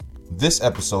This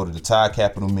episode of the Todd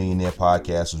Capital Millionaire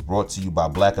Podcast is brought to you by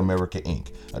Black America Inc.,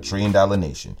 a $1 trillion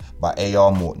nation, by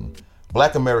A.R. Morton.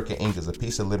 Black America Inc. is a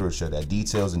piece of literature that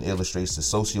details and illustrates the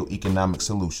socio-economic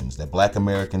solutions that Black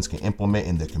Americans can implement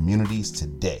in their communities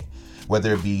today.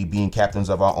 Whether it be being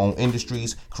captains of our own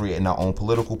industries, creating our own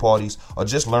political parties, or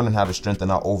just learning how to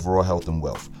strengthen our overall health and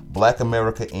wealth. Black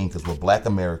America Inc. is what Black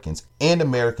Americans and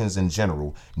Americans in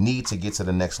general need to get to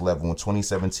the next level in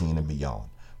 2017 and beyond.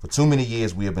 For too many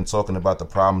years, we have been talking about the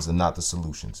problems and not the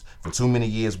solutions. For too many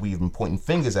years, we have been pointing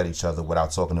fingers at each other without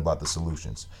talking about the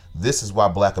solutions. This is why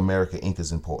Black America Inc.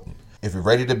 is important. If you're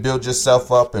ready to build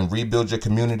yourself up and rebuild your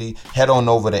community, head on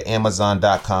over to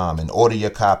Amazon.com and order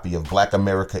your copy of Black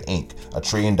America Inc., a $1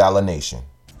 trillion nation.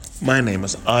 My name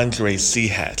is Andre C.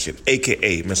 Hatchett,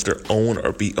 aka Mr. Own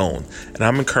or Be Owned, and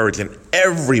I'm encouraging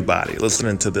everybody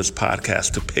listening to this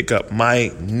podcast to pick up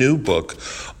my new book,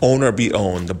 Own or Be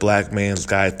Owned, The Black Man's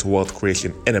Guide to Wealth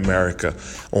Creation in America,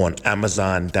 on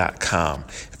Amazon.com.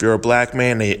 If you're a Black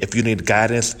man, if you need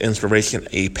guidance, inspiration,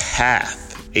 a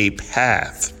path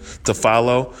to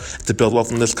follow to build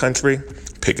wealth in this country,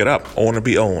 pick it up. Own or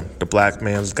Be Owned, The Black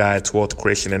Man's Guide to Wealth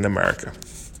Creation in America.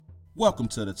 Welcome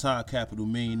to the Todd Capital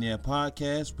Millionaire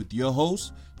Podcast with your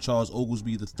host, Charles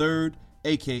Oglesby III,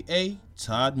 a.k.a.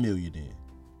 Todd Millionaire.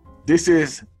 This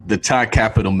is the Todd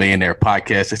Capital Millionaire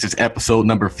Podcast. This is episode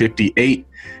number 58.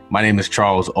 My name is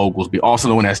Charles Oglesby, also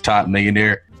known as Todd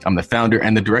Millionaire. I'm the founder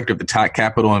and the director of the Todd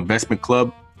Capital Investment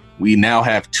Club. We now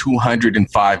have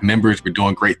 205 members. We're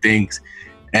doing great things.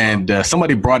 And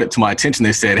somebody brought it to my attention.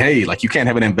 They said, hey, you can't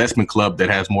have an investment club that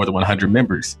has more than 100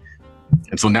 members.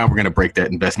 And so now we're going to break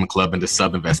that investment club into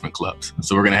sub-investment clubs.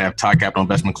 So we're going to have Todd Capital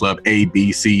Investment Club A,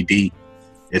 B, C, D,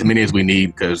 as many as we need,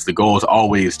 because the goal is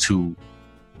always to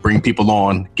bring people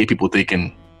on, get people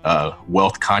thinking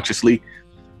wealth consciously.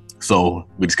 So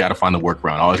we just got to find the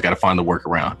workaround. Always got to find the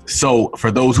workaround. So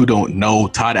for those who don't know,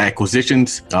 Todd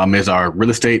Acquisitions is our real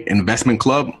estate investment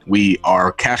club. We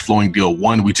are cash flowing deal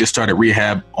 1. We just started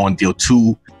rehab on deal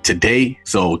 2 today.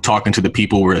 So talking to the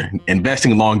people, we're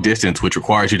investing long distance, which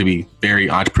requires you to be very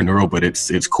entrepreneurial, but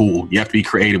it's cool. You have to be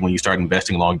creative when you start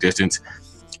investing long distance.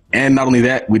 And not only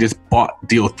that, we just bought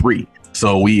deal 3.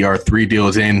 So we are 3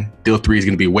 deals in. Deal 3 is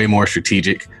going to be way more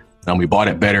strategic. We bought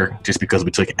it better just because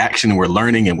we took action and we're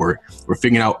learning and we're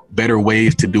figuring out better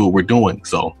ways to do what we're doing.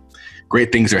 So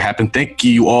great things are happening. Thank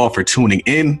you all for tuning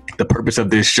in. The purpose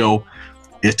of this show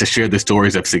is to share the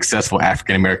stories of successful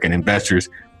African-American investors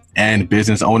and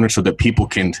business owners so that people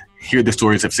can hear the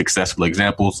stories of successful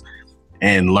examples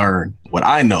and learn. What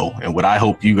I know and what I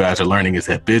hope you guys are learning is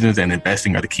that business and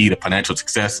investing are the key to financial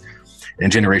success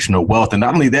and generational wealth. And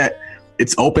not only that,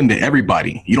 it's open to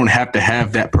everybody. You don't have to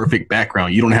have that perfect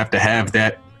background. You don't have to have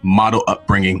that model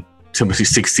upbringing to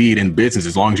succeed in business,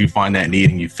 as long as you find that need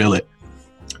and you feel it.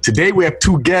 Today, we have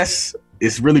 2 guests.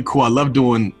 It's really cool. I love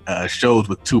doing shows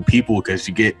with 2 people because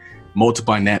you get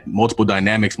multiple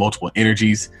dynamics, multiple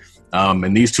energies.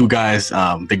 And these 2 guys,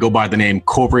 they go by the name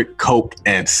Corporate, Coke,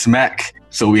 and Smack.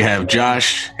 So we have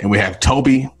Josh and we have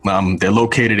Toby. They're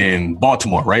located in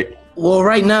Baltimore, right? Well,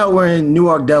 right now we're in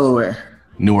Newark, Delaware.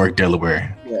 Newark,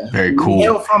 Delaware. Yeah. Very cool.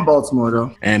 Yeah, we're from Baltimore,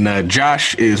 though. And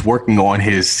Josh is working on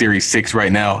his Series 6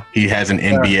 right now. He has an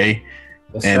MBA.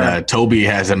 Yes, and Toby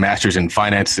has a master's in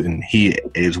finance, and he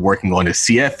is working on his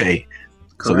CFA. Correct.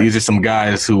 So these are some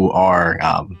guys who are,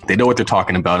 they know what they're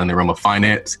talking about in the realm of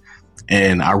finance.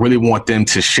 And I really want them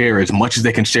to share as much as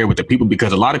they can share with the people,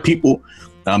 because a lot of people,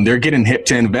 they're getting hip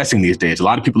to investing these days. A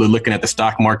lot of people are looking at the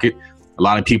stock market. A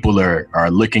lot of people are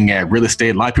looking at real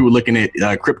estate. A lot of people are looking at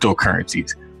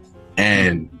cryptocurrencies.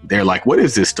 And they're like, what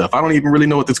is this stuff? I don't even really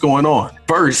know what's going on.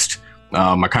 First,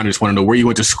 I kind of just want to know where you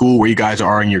went to school, where you guys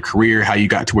are in your career, how you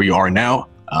got to where you are now.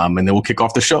 And then we'll kick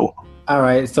off the show. All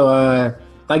right. So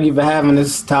thank you for having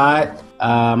us, Todd.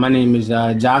 My name is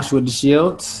Joshua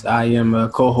DeShields. I am a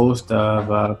co-host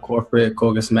of Corporate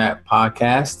Coke and Smack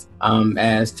podcast.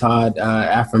 As Todd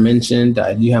aforementioned,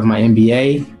 I do have my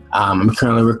MBA. I'm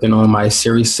currently working on my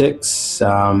Series 6,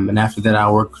 and after that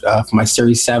I work for my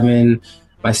Series 7,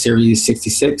 my Series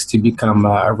 66 to become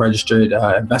a registered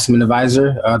investment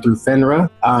advisor through FINRA.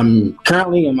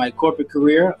 Currently in my corporate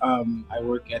career, I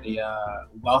work at a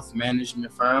wealth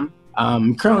management firm.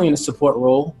 I'm currently in a support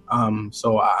role,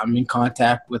 so I'm in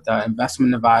contact with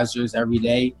investment advisors every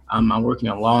day. I'm working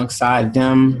alongside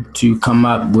them to come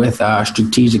up with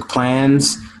strategic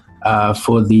plans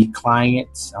for the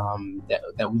clients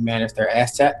that we manage their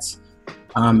assets.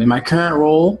 In my current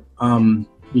role,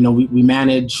 we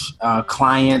manage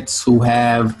clients who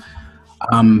have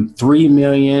 3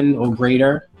 million or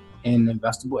greater in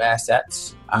investable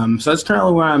assets. So that's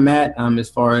currently where I'm at as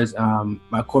far as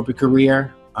my corporate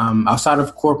career. outside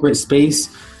of corporate space,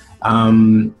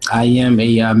 I am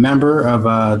a member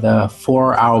of the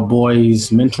 4 Our Boys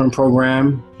mentoring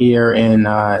program here in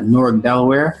Newark,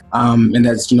 Delaware. And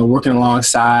that's, working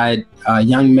alongside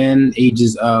young men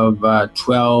ages of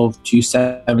 12 to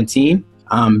 17,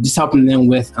 just helping them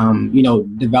with,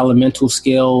 developmental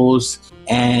skills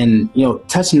and,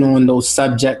 touching on those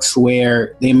subjects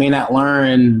where they may not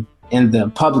learn in the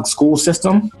public school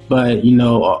system, but,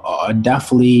 are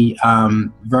definitely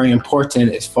very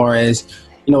important as far as,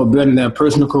 building their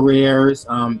personal careers,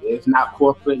 if not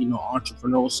corporate,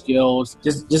 entrepreneurial skills,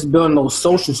 just building those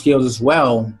social skills as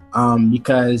well.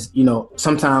 Because,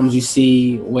 sometimes you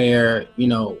see where,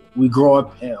 we grow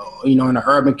up, in an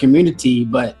urban community,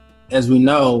 but as we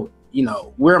know,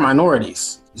 we're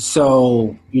minorities.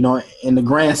 So, in the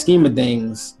grand scheme of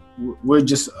things, we're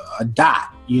just a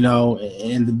dot,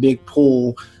 in the big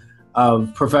pool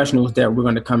of professionals that we're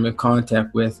going to come in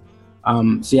contact with.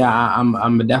 I'm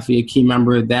definitely a key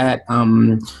member of that.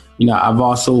 I've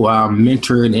also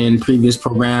mentored in previous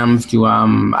programs to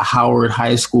Howard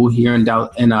High School here in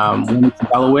Wilmington,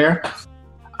 Delaware.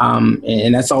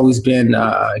 And that's always been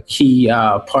a key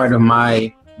part of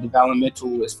my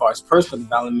developmental, as far as personal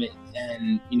development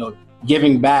and,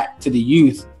 giving back to the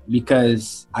youth,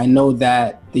 because I know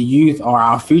that the youth are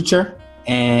our future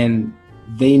and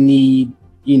they need,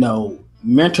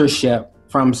 mentorship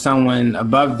from someone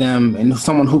above them and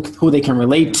someone who they can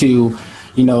relate to,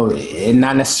 and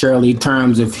not necessarily in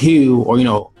terms of hue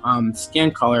or, skin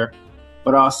color,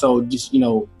 but also just,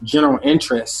 general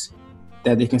interests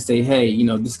that they can say, hey,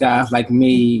 this guy's like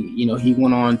me, he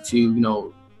went on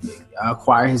to,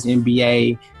 acquire his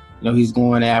MBA, he's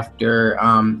going after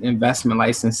investment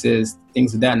licenses,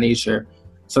 things of that nature.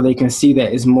 So they can see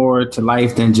that it's more to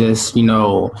life than just,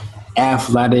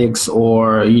 athletics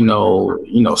or,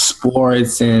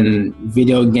 sports and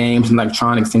video games and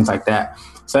electronics, things like that.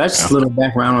 So that's just a little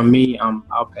background on me.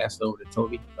 I'll pass it over to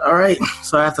Toby. All right.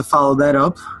 So I have to follow that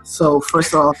up. So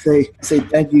first off, say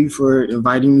thank you for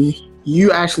inviting me.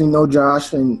 You actually know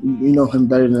Josh and you know him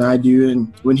better than I do.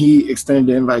 And when he extended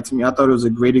the invite to me, I thought it was a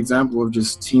great example of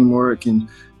just teamwork and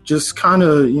just kind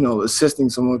of, assisting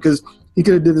someone, because he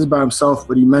could have did this by himself,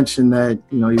 but he mentioned that,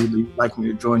 he would like me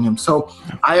to join him. So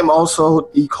I am also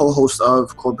the co-host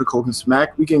of Corporate Coke and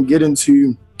Smack. We can get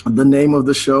into the name of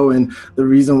the show and the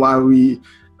reason why we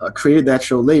created that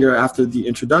show later after the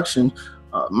introduction.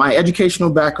 My educational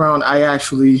background, I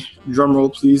actually, drum roll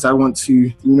please, I went to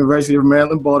the University of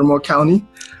Maryland, Baltimore County.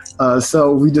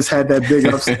 So we just had that big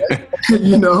upset,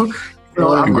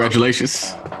 So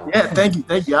congratulations.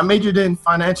 Thank you. I majored in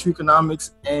financial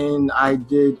economics and I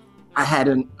had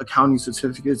an accounting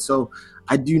certificate. So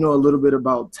I do know a little bit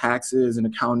about taxes and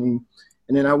accounting.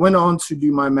 And then I went on to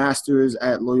do my master's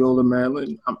at Loyola,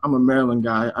 Maryland. I'm a Maryland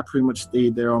guy. I pretty much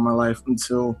stayed there all my life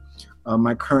until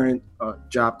my current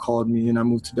job called me and I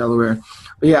moved to Delaware.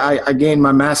 But I gained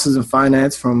my master's in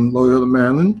finance from Loyola,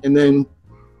 Maryland. And then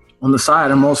on the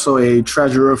side, I'm also a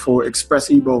treasurer for Express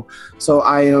Igbo. So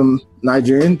I am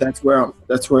Nigerian. That's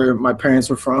where my parents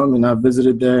were from, and I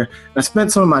visited there. And I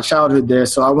spent some of my childhood there,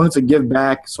 so I wanted to give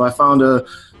back. So I found a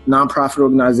nonprofit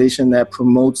organization that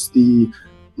promotes the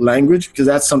language, because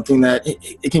that's something that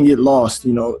it can get lost.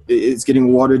 It's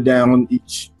getting watered down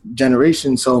each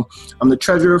generation. So I'm the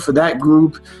treasurer for that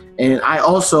group. And I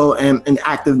also am an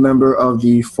active member of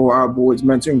the 4 Our Boys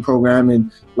mentoring program.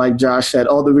 And like Josh said,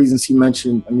 all the reasons he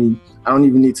mentioned, I don't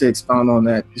even need to expound on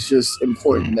that. It's just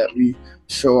important that we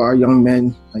show our young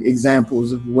men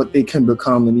examples of what they can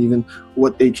become and even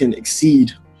what they can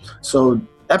exceed. So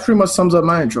that pretty much sums up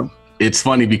my intro. It's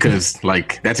funny because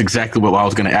that's exactly what I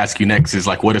was going to ask you next is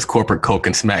what does Corporate Coke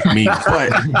and Smack mean?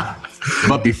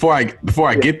 But before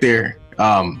I get there,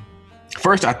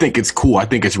 first, I think it's cool. I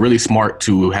think it's really smart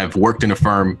to have worked in a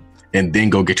firm and then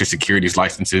go get your securities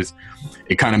licenses.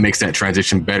 It kind of makes that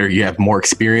transition better. You have more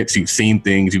experience. You've seen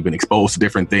things. You've been exposed to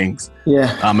different things.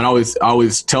 Yeah. And I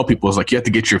always tell people, it's you have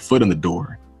to get your foot in the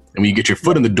door. And when you get your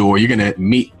foot in the door, you're going to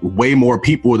meet way more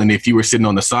people than if you were sitting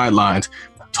on the sidelines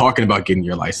talking about getting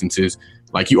your licenses.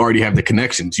 You already have the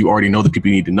connections. You already know the people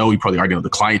you need to know. You probably already know the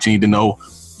clients you need to know.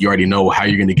 You already know how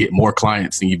you're going to get more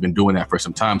clients, and you've been doing that for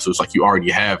some time. So it's you already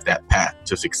have that path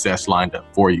to success lined up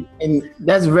for you. And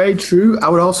that's very true. I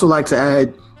would also like to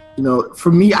add,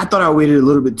 for me, I thought I waited a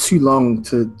little bit too long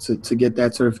to get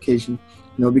that certification,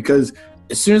 because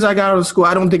as soon as I got out of school,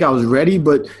 I don't think I was ready,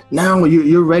 but now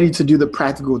you're ready to do the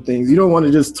practical things. You don't want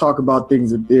to just talk about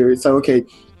things in theory. It's okay,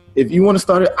 if you want to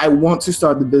start it, I want to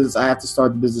start the business. I have to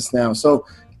start the business now. So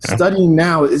studying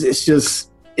now,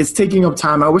 it's taking up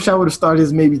time. I wish I would have started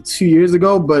this maybe 2 years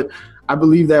ago, but I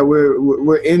believe that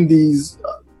we're in these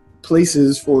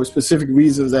places for specific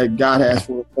reasons that God has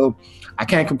for it. So I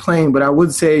can't complain, but I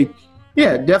would say,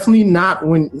 yeah, definitely not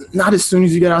as soon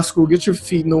as you get out of school. Get your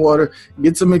feet in the water,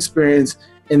 get some experience,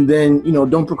 and then,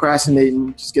 don't procrastinate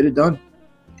and just get it done.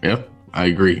 Yeah, I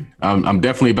agree. I'm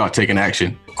definitely about taking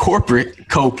action. Corporate,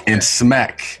 Coke, and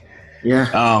Smack.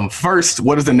 Yeah. First,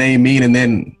 what does the name mean? And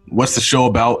then what's the show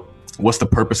about? What's the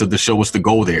purpose of the show? What's the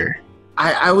goal there?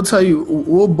 I will tell you,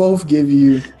 we'll both give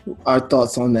you our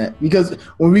thoughts on that, because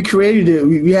when we created it,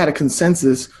 we had a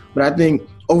consensus, but I think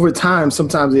over time,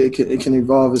 sometimes it can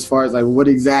evolve as far as like what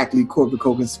exactly Corporate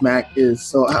Coke and Smack is.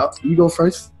 So you go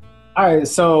first. All right.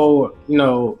 So,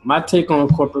 my take on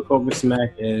Corporate Coke and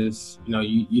Smack is,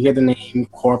 you hear the name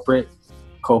Corporate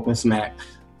Coke and Smack.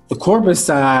 The corporate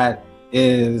side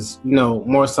is,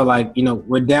 more so like,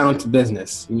 we're down to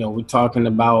business. We're talking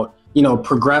about,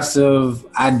 progressive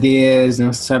ideas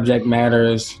and subject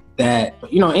matters that,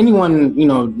 anyone,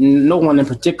 no one in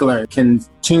particular can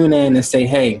tune in and say,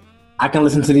 hey, I can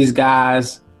listen to these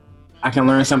guys. I can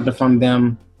learn something from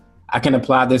them. I can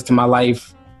apply this to my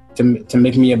life to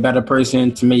make me a better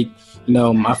person, to make,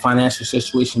 my financial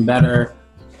situation better,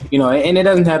 and it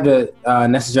doesn't have to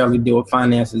necessarily deal with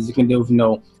finances. It can deal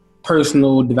with,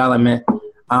 personal development.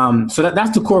 So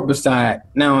that's the corporate side.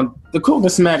 Now, the Coke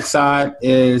and Smack side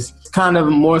is kind of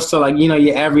more so like,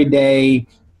 your everyday,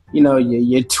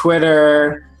 your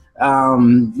Twitter,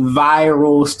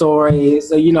 viral stories.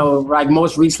 So, like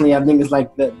most recently, I think it's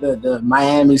like the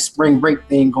Miami spring break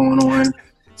thing going on.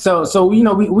 So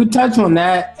we touch on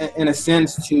that in a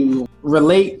sense to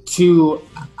relate to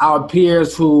our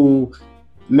peers who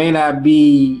may not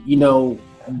be,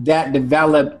 that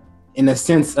developed in a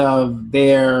sense of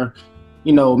their,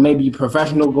 maybe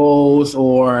professional goals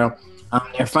or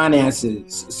their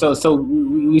finances. So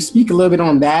we speak a little bit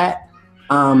on that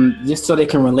just so they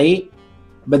can relate.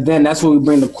 But then that's where we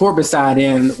bring the corporate side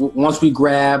in. Once we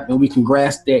grab and we can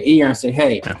grasp their ear and say,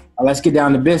 hey, let's get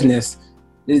down to business.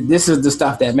 This is the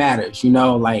stuff that matters, we're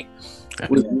done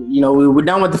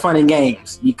with the fun and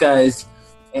games because,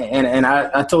 and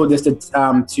I told this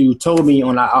to Toby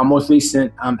on our most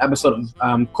recent episode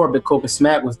of Corporate Coke and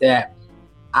Smack, was that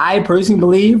I personally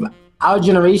believe our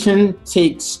generation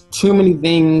takes too many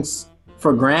things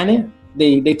for granted.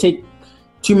 They take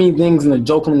too many things in a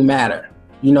joking manner.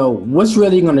 What's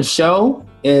really going to show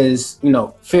is,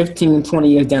 15, 20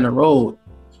 years down the road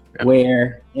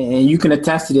where, and you can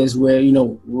attest to this, where,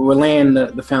 we're laying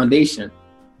the foundation.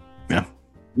 Yeah.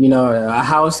 A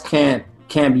house can't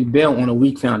be built on a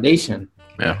weak foundation.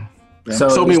 Yeah.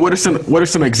 So I mean, what are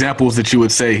some examples that you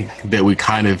would say that we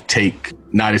kind of take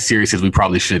not as serious as we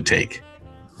probably should take?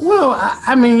 Well,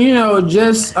 I mean,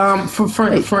 just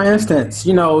for instance,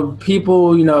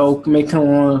 people, may come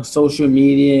on social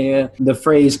media, the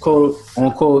phrase quote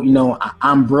unquote,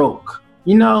 I'm broke,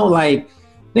 like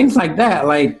things like that.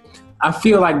 Like, I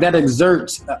feel like that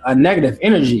exerts a negative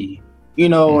energy,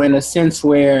 in a sense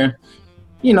where,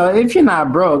 if you're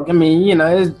not broke, I mean,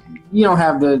 you don't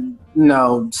have to,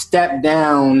 step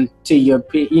down to your,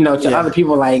 to other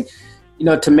people, like,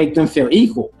 to make them feel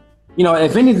equal.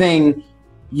 If anything,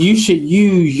 you should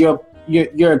use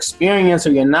your experience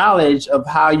or your knowledge of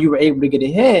how you were able to get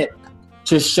ahead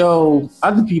to show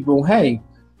other people, hey,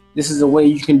 this is a way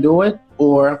you can do it.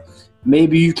 Or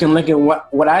maybe you can look at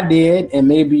what I did and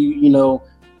maybe,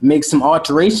 make some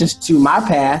alterations to my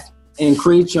path and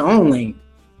create your own lane.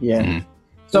 Yeah. Mm-hmm.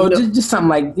 So just something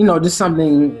like, just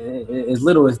something as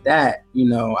little as that,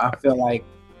 I feel like,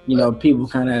 people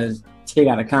kind of take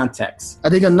out of context. I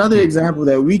think another example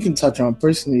that we can touch on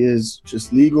personally is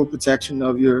just legal protection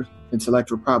of your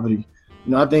intellectual property.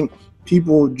 I think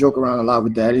people joke around a lot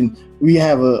with that, and we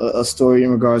have a story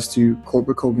in regards to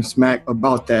Corporate Coke and Smack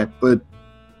about that. But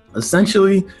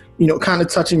essentially, kind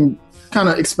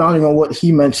of expounding on what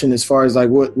he mentioned as far as like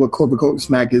what Corporate Coke and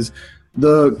Smack is,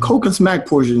 the Coke and Smack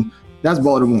portion, that's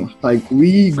Baltimore. Like,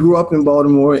 we grew up in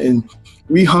Baltimore and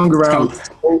we hung around.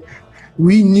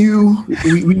 We knew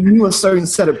a certain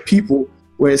set of people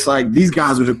where it's like, these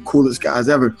guys were the coolest guys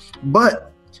ever,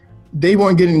 but they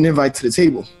weren't getting an invite to the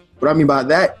table. What I mean by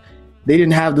that, they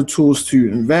didn't have the tools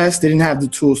to invest. They didn't have the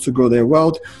tools to grow their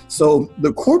wealth. So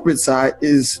the corporate side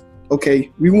is,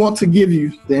 okay, we want to give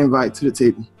you the invite to the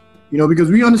table,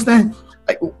 because we understand,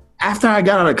 like, after I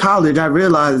got out of college, I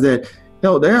realized that,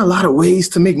 there are a lot of ways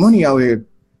to make money out here.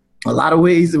 A lot of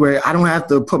ways where I don't have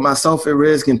to put myself at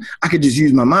risk and I could just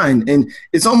use my mind. And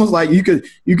it's almost like you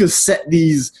could set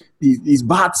these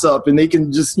bots up and they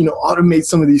can just, automate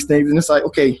some of these things. And it's like,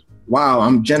 okay, wow,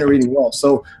 I'm generating wealth.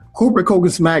 So Corporate Coke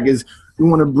and Smack is, we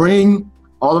want to bring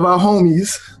all of our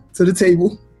homies to the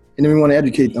table and then we want to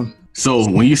educate them. So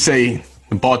when you say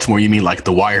In Baltimore, you mean like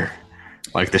The Wire?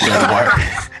 Like the show The Wire?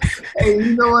 Hey,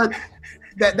 you know what?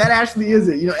 That actually is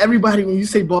it. You know, everybody, when you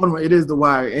say Baltimore, it is The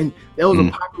Wire. And there was a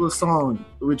popular song,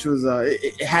 which was,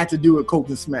 it had to do with Coke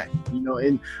and Smack, you know,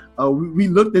 and we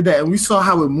looked at that and we saw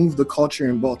how it moved the culture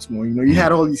in Baltimore. You know, you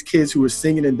had all these kids who were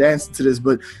singing and dancing to this,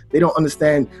 but they don't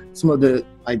understand some of the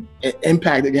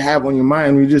impact it can have on your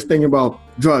mind. We're just thinking about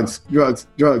drugs, you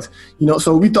know.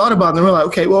 So we thought about it and we're like,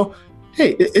 okay, well,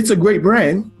 hey, it's a great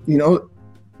brand, you know,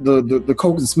 the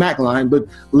Coke and Smack line, but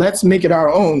let's make it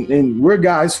our own. And we're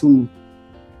guys who,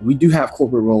 we do have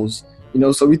corporate roles, you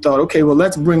know, so we thought, okay, well,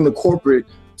 let's bring the corporate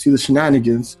to the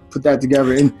shenanigans, put that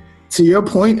together. And to your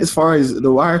point, as far as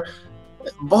The Wire,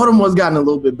 Baltimore's gotten a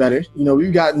little bit better. You know,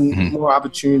 we've gotten more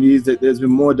opportunities. There's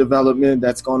been more development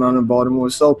that's going on in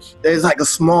Baltimore. So there's like a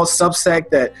small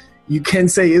subsect that you can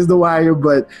say is The Wire,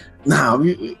 but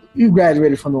you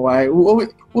graduated from The Wire. What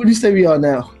do you say we are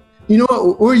now? You know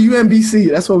what? We're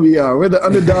UMBC. That's what we are. We're the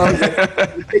underdogs.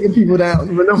 We're taking people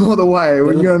down. We're no more The Wire.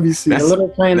 We're UMBC. The little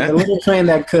train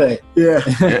that could.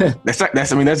 Yeah.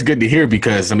 That's good to hear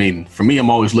because, I mean, for me, I'm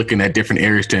always looking at different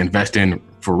areas to invest in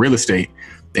for real estate.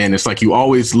 And it's like you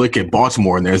always look at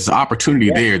Baltimore and there's opportunity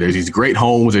there. There's these great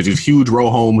homes. There's these huge row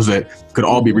homes that could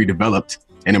all be redeveloped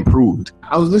and improved.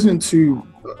 I was listening to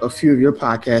a few of your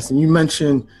podcasts and you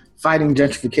mentioned fighting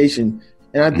gentrification.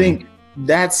 And I think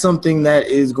that's something that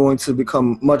is going to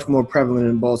become much more prevalent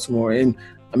in Baltimore. And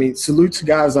I mean, salute to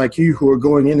guys like you who are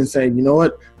going in and saying, you know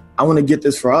what, I want to get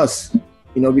this for us,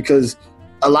 you know, because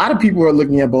a lot of people are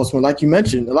looking at Baltimore, like you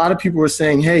mentioned, a lot of people are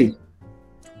saying, hey,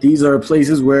 these are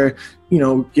places where, you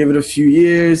know, give it a few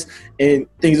years and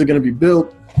things are going to be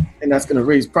built and that's going to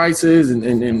raise prices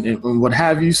and what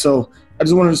have you. So I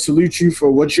just wanted to salute you for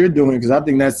what you're doing because I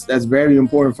think that's very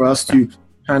important for us to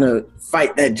kind of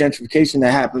fight that gentrification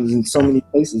that happens in so many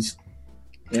places.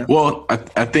 Yeah. Well,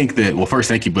 I think that, well, first,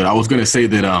 thank you. But I was going to say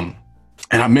that, and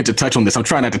I meant to touch on this. I'm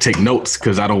trying not to take notes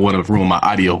because I don't want to ruin my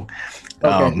audio.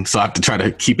 Okay. So I have to try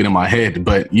to keep it in my head.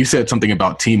 But you said something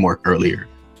about teamwork earlier.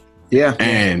 Yeah.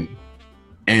 And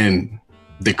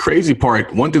the crazy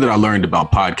part, one thing that I learned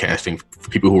about podcasting for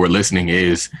people who are listening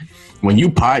is when you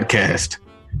podcast,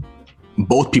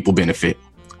 both people benefit.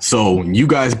 So you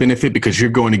guys benefit because you're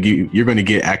going to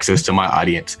get access to my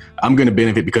audience. I'm going to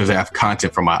benefit because I have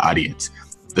content for my audience.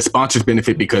 The sponsors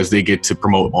benefit because they get to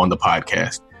promote on the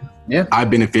podcast. Yeah. I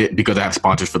benefit because I have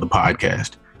sponsors for the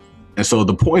podcast. And so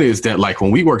the point is that like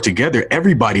when we work together,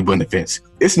 everybody benefits.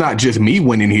 It's not just me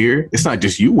winning here. It's not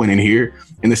just you winning here.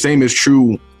 And the same is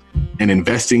true in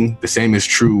investing. The same is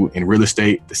true in real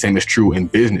estate. The same is true in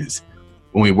business.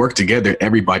 When we work together,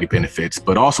 everybody benefits.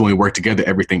 But also when we work together,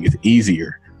 everything is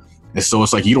easier. And so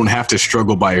it's like you don't have to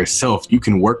struggle by yourself. You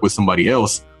can work with somebody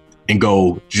else and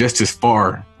go just as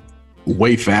far,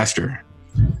 way faster.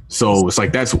 So it's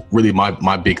like that's really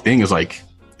my big thing is like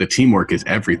the teamwork is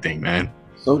everything, man.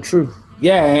 So true.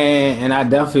 Yeah, and I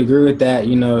definitely agree with that.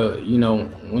 You know,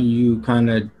 when you kind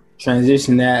of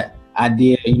transition that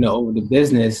idea, over to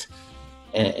business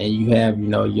and you have,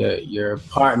 your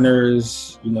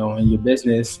partners, in your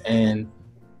business and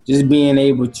just being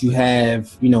able to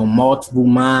have, multiple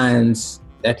minds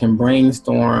that can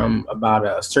brainstorm about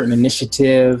a certain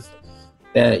initiative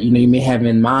that, you may have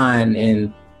in mind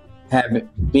and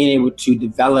being able to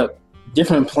develop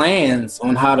different plans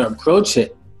on how to approach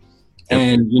it.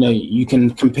 And, you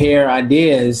can compare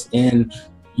ideas and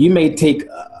you may take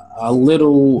a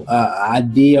little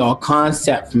idea or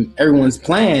concept from everyone's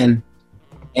plan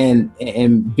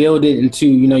and build it into,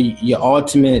 your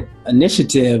ultimate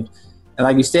initiative. And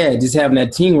like you said, just having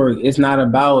that teamwork, it's not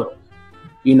about,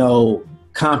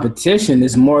 competition.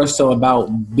 It's more so about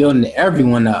building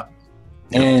everyone up.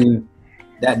 And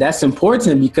that's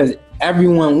important because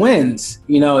everyone wins,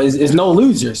 is no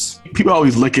losers. People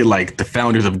always look at like the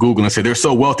founders of Google and say they're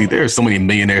so wealthy. There's so many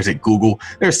millionaires at Google.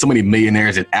 There's so many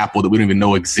millionaires at Apple that we don't even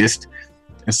know exist.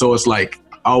 And so it's like,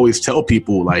 I always tell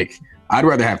people like, I'd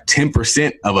rather have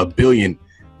 10% of $1 billion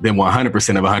than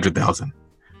 100% of 100,000.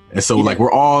 And so like,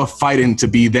 we're all fighting to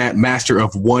be that master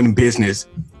of one business.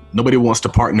 Nobody wants to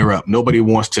partner up. Nobody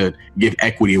wants to give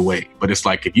equity away. But it's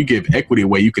like, if you give equity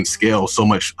away, you can scale so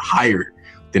much higher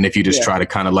than if you just try to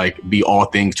kind of like be all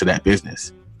things to that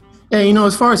business. And,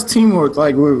 as far as teamwork,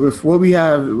 like with what we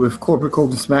have with Corporate Coke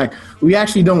and Smack, we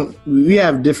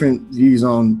have different views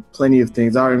on plenty of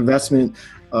things. Our investment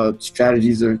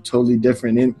strategies are totally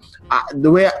different. And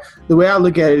the way I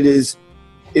look at it is,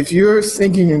 if you're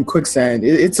sinking in quicksand,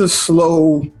 it's a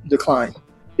slow decline.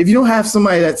 If you don't have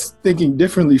somebody that's thinking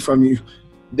differently from you,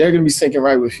 they're going to be sinking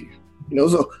right with you.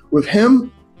 So with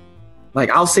him, like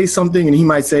I'll say something and he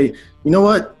might say, you know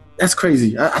what, that's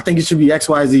crazy. I think it should be X,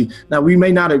 Y, Z. Now, we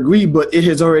may not agree, but it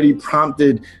has already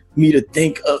prompted me to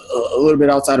think a little bit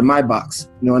outside of my box.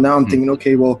 And now I'm thinking,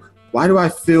 okay, well, why do I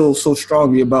feel so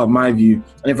strongly about my view?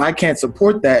 And if I can't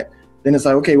support that, then it's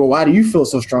like, okay, well, why do you feel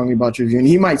so strongly about your view? And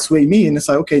he might sway me, and it's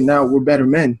like, okay, now we're better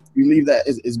men. We leave that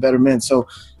as better men. So,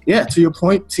 yeah, to your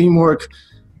point, teamwork.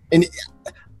 And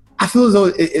I feel as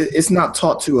though it's not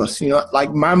taught to us.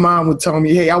 Like my mom would tell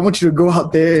me, hey, I want you to go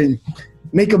out there and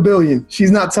make $1 billion. She's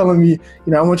not telling me,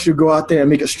 I want you to go out there and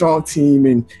make a strong team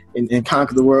and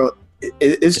conquer the world.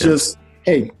 It's just,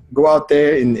 hey, go out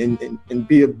there and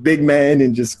be a big man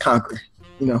and just conquer,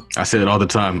 I say it all the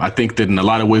time. I think that in a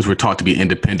lot of ways we're taught to be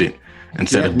independent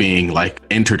instead of being like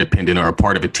interdependent or a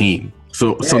part of a team.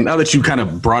 So now that you kind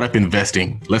of brought up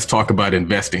investing, let's talk about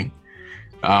investing.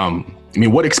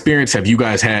 What experience have you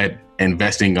guys had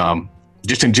investing,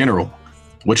 just in general?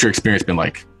 What's your experience been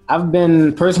like? I've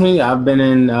been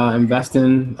in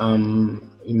investing,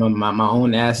 my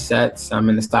own assets. I'm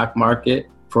in the stock market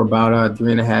for about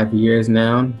 3.5 years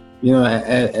now.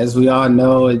 As we all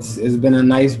know, it's been a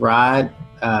nice ride,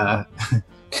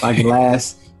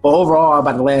 overall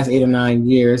about the last 8 or 9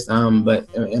 years.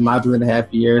 But in my 3.5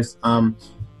 years,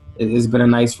 it's been a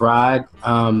nice ride.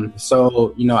 I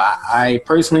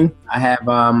personally have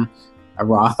a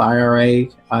Roth IRA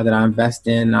that I invest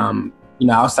in,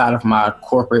 outside of my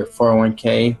corporate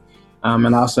 401k.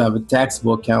 And I also have a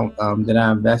taxable account that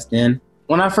I invest in.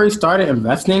 When I first started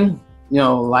investing,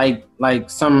 like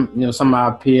some of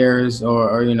our peers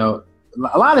or a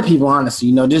lot of people,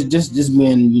 honestly, just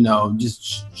being,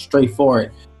 just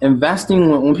straightforward.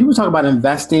 Investing, when people talk about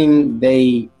investing,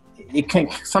 it can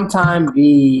sometimes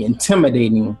be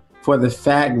intimidating for the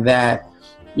fact that,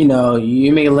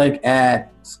 you may look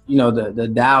at,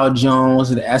 the Dow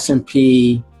Jones or the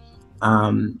S&P,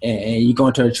 and you go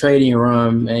into a trading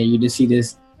room and you just see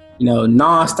this,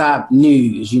 nonstop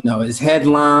news, it's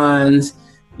headlines,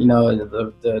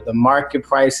 the market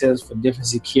prices for different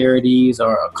securities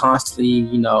are constantly,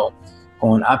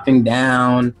 going up and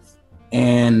down.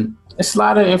 And it's a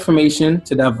lot of information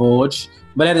to divulge.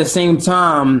 But at the same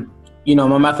time,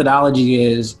 my methodology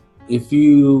is if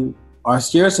you are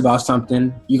serious about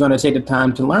something, you're going to take the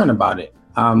time to learn about it.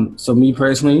 So me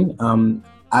personally,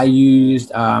 I used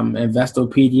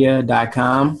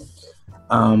Investopedia.com,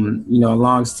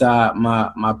 alongside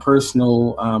my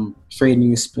personal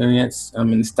trading experience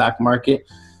in the stock market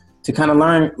to kind of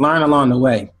learn along the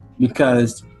way.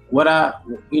 Because what I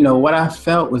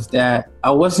felt was that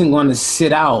I wasn't going to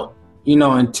sit out,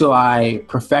 until I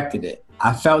perfected it.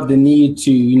 I felt the need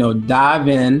to, dive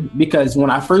in, because when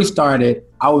I first started,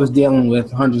 I was dealing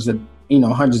with hundreds of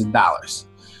dollars.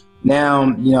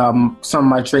 Now, some of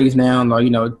my trades now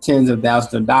are, tens of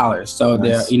thousands of dollars. So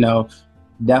nice. They're,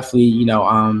 definitely,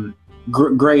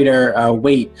 greater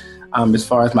weight as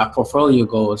far as my portfolio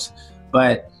goes.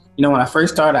 But, when I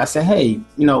first started, I said, hey,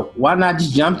 why not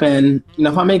just jump in?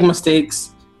 If I make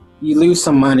mistakes, you lose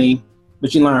some money,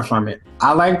 but you learn from it.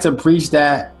 I like to preach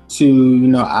that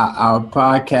to, our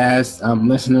podcast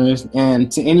listeners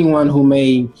and to anyone who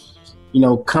may,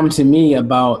 come to me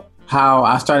about how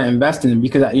I started investing,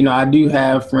 because, I do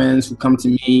have friends who come to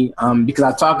me because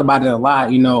I talk about it a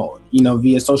lot,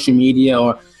 via social media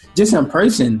or just in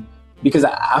person, because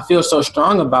I feel so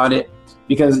strong about it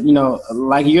because,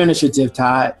 like your initiative,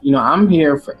 Todd, I'm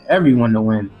here for everyone to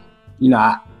win.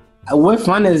 What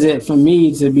fun is it for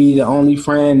me to be the only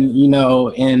friend,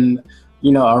 in,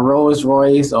 a Rolls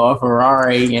Royce or a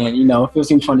Ferrari and,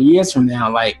 15, 20 years from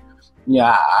now, I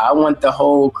want the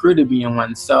whole crew to be in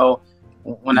one. So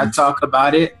when I talk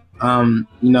about it, I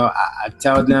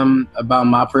tell them about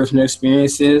my personal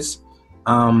experiences.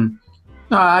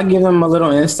 I give them a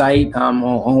little insight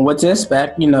on what to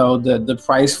expect. The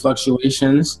price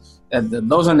fluctuations,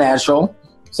 those are natural.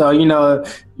 So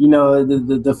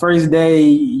the first day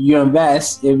you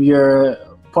invest, if your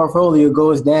portfolio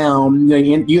goes down,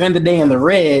 you end the day in the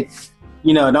red.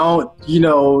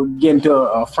 Don't get into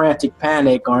a frantic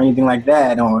panic or anything like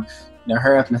that, or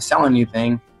hurry up and sell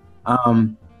anything.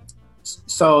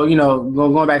 So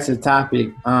going back to the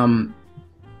topic,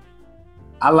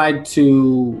 I like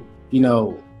to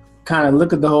kind of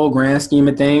look at the whole grand scheme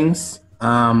of things.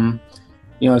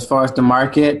 As far as the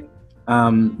market,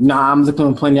 I'm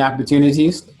looking at plenty of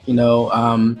opportunities.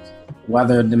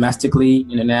 Whether domestically,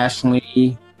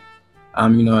 internationally,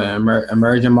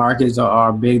 emerging markets are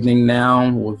a big thing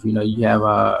now. With you have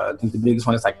I think the biggest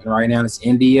one is right now is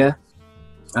India.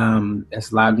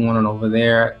 There's a lot going on over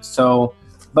there. So,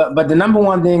 but the number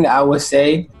one thing I would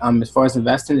say, as far as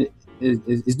investing,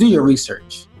 is do your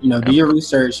research. Do your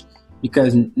research,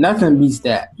 because nothing beats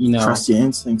that. Trust your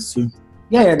instincts too.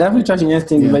 Yeah, definitely trust your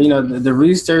instinct. Yeah. But, you know, the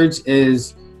research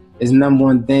is number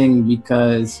one thing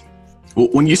because... Well,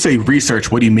 when you say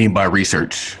research, what do you mean by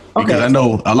research? Because I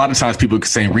know a lot of times people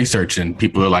say research and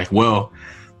people are like, well,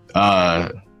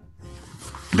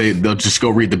 they'll just go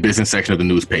read the business section of the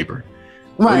newspaper.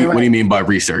 Right. What do you mean by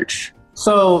research?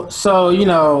 So, you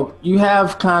know, you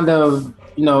have kind of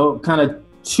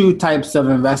two types of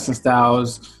investing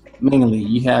styles mainly.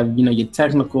 You have, you know, your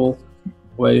technical,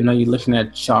 where, you know, you're looking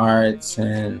at charts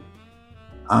and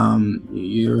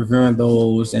you're reviewing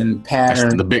those and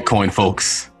patterns. That's the Bitcoin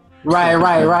folks. Right.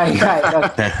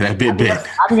 that bit.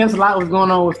 I think that's a lot what's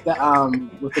going on with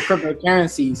the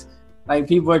cryptocurrencies. Like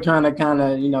people are trying to kind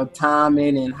of, you know, time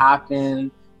in and hop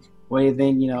in where you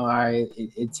think, you know, all right,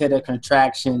 it's hit a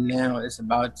contraction now. It's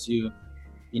about to,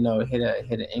 you know, hit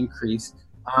an increase.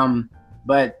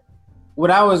 But what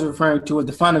I was referring to was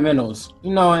the fundamentals,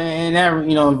 you know, and that,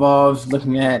 you know, involves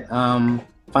looking at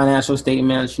financial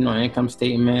statements, you know, income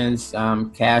statements,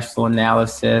 cash flow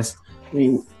analysis,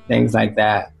 things like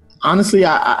that. Honestly,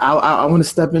 I want to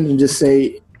step in and just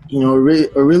say, you know,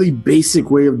 a really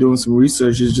basic way of doing some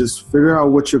research is just figure out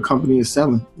what your company is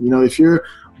selling. You know, if you're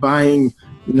buying,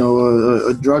 you know,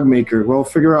 a drug maker, well,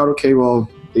 figure out, okay, well,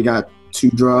 they got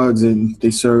 2 drugs and they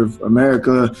serve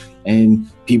America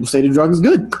and people say the drug is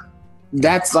good.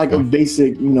 That's like a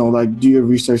basic, you know, like do your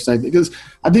research type thing. Because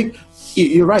I think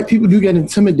you're right. People do get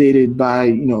intimidated by,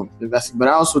 you know, investing, but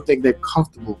I also think they're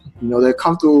comfortable. You know, they're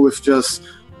comfortable with just,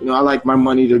 you know, I like my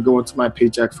money to go into my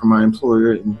paycheck from my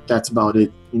employer and that's about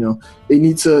it. You know, they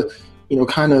need to, you know,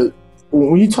 kind of,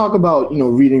 when you talk about, you know,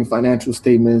 reading financial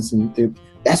statements and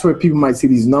that's where people might see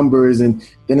these numbers and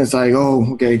then it's like, oh,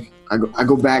 okay, I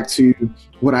go back to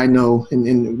what I know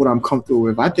and what I'm comfortable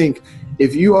with. I think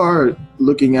if you are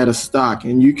looking at a stock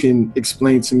and you can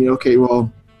explain to me, okay,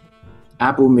 well,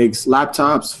 Apple makes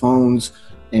laptops, phones,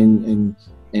 and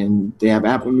they have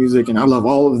Apple Music, and I love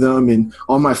all of them, and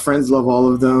all my friends love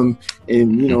all of them,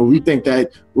 and you know we think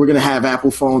that we're gonna have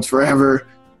Apple phones forever.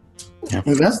 Yep.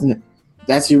 Invest in it.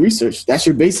 That's your research. That's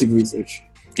your basic research.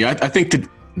 Yeah, I think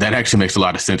that actually makes a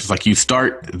lot of sense. It's like you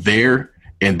start there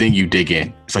and then you dig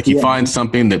in. It's like you find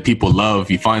something that people love,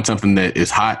 you find something that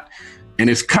is hot, and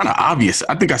it's kind of obvious.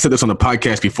 I think I said this on the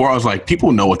podcast before. I was like,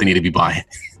 people know what they need to be buying.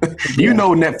 You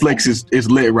know Netflix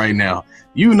is lit right now.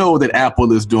 You know that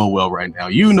Apple is doing well right now.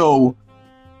 You know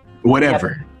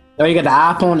whatever. So you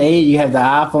got the iPhone 8, you have the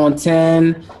iPhone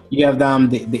 10, you have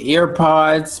the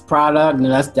AirPods product, and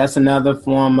that's another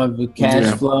form of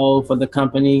cash flow for the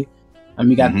company.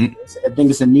 You got, I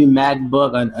think it's a new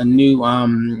MacBook, a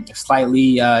new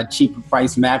slightly cheaper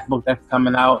price MacBook that's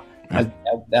coming out.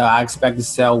 I expect to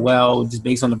sell well just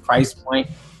based on the price point.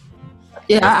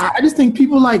 Yeah, I just think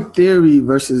people like theory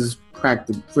versus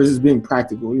being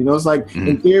practical. You know, it's like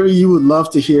in theory you would love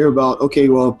to hear about, okay,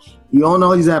 well, you own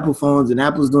all these Apple phones and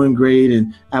Apple's doing great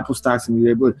and Apple stocks in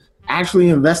there, but actually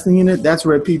investing in it, that's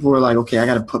where people are like, okay, I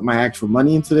got to put my actual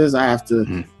money into this. I have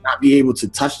to not be able to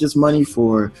touch this money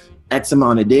for X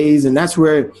amount of days. And that's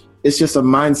where it's just a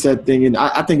mindset thing. And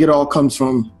I think it all comes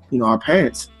from, you know, our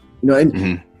parents, you know,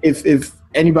 and if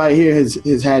anybody here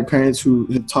has had parents who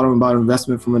have taught them about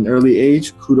investment from an early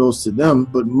age, kudos to them.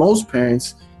 But most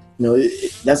parents, you know,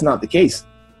 that's not the case.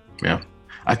 Yeah.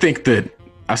 I think that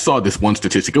I saw this one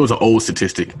statistic. It was an old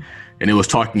statistic, and it was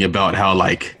talking about how,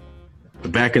 like,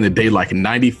 back in the day, like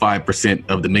 95%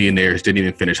 of the millionaires didn't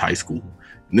even finish high school.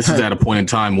 And this is at a point in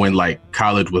time when, like,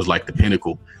 college was like the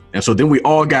pinnacle. And so then we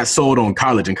all got sold on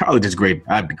college, and college is great.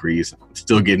 I have degrees, I'm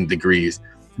still getting degrees.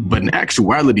 But in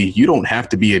actuality, you don't have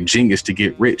to be a genius to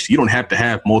get rich. You don't have to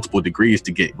have multiple degrees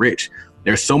to get rich.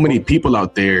 There's so many people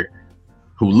out there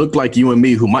who look like you and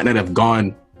me, who might not have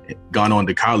gone on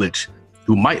to college,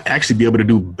 who might actually be able to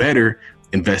do better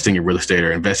investing in real estate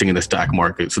or investing in the stock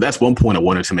market. So that's one point I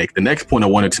wanted to make. The next point I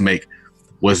wanted to make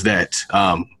was that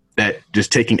that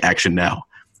just taking action now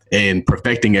and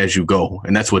perfecting as you go.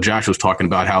 And that's what Josh was talking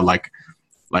about, how like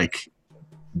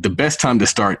the best time to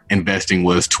start investing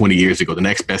was 20 years ago. The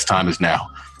next best time is now.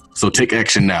 So take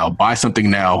action now. Buy something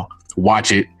now.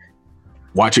 Watch it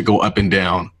go up and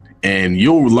down. And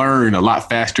you'll learn a lot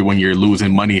faster when you're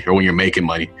losing money or when you're making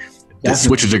money. The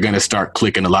switches are going to start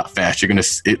clicking a lot faster.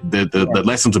 The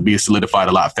lessons will be solidified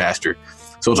a lot faster.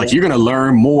 So it's like you're going to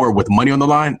learn more with money on the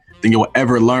line than you'll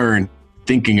ever learn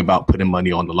thinking about putting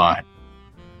money on the line.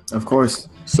 Of course.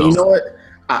 So you know what?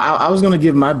 I was going to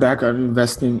give my background in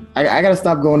investing. I got to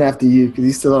stop going after you because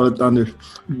he's still on the thunder.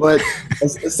 But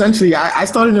essentially, I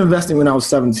started investing when I was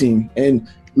 17. And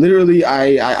literally,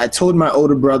 I told my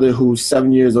older brother, who's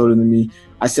 7 years older than me,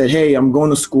 I said, hey, I'm going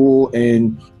to school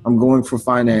and I'm going for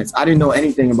finance. I didn't know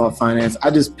anything about finance. I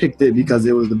just picked it because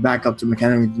it was the backup to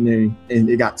mechanical engineering, and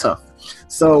it got tough.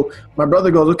 So my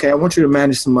brother goes, okay, I want you to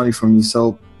manage some money for me.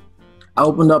 So I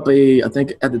opened up I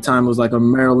think at the time it was like a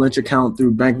Merrill Lynch account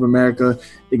through Bank of America.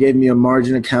 They gave me a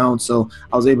margin account, so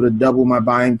I was able to double my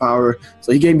buying power.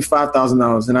 So he gave me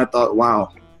 $5,000, and I thought,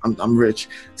 wow, I'm rich.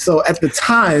 So at the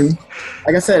time,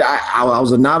 like I said, I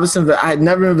was a novice investor. I had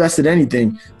never invested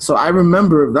anything. So I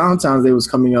remember Valentine's Day was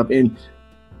coming up, and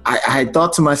I had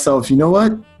thought to myself, you know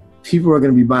what? People are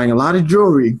going to be buying a lot of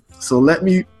jewelry, so let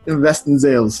me invest in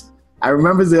Zales. I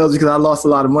remember Zales because I lost a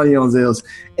lot of money on Zales.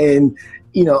 And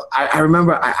you know, I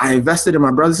remember I invested, and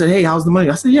my brother said, hey, how's the money?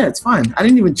 I said, yeah, it's fine. I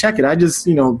didn't even check it. I just,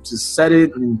 just said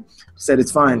it and said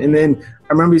it's fine. And then I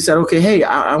remember he said, okay, hey,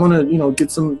 I want to,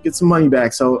 get some money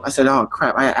back. So I said, oh,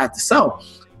 crap, I have to sell.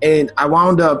 And I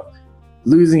wound up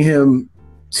losing him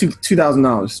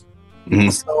 $2,000. Mm-hmm.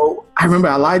 So I remember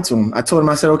I lied to him. I told him,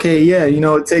 I said, okay, yeah,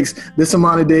 it takes this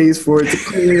amount of days for it to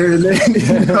clear. And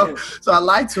then, so I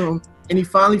lied to him, and he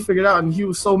finally figured out, and he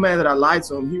was so mad that I lied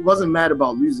to him. He wasn't mad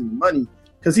about losing the money.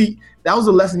 Because that was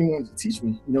a lesson he wanted to teach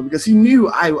me, because he knew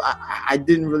I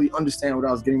didn't really understand what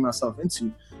I was getting myself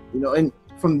into, and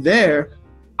from there,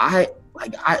 I'm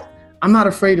not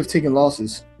afraid of taking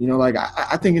losses,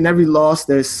 I think in every loss,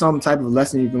 there's some type of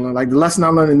lesson you can learn. Like the lesson I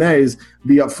learned in there is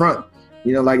be upfront,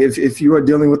 if you are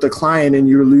dealing with a client and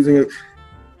you're losing it,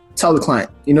 tell the client,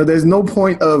 there's no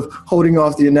point of holding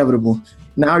off the inevitable.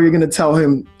 Now you're going to tell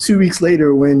him 2 weeks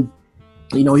later when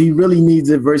he really needs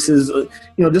it versus,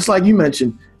 just like you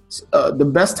mentioned, the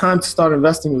best time to start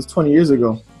investing was 20 years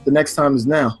ago. The next time is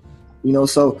now,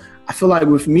 so I feel like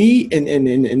with me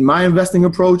in my investing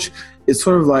approach, it's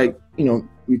sort of like,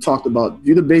 we talked about,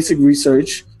 do the basic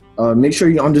research, make sure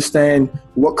you understand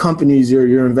what companies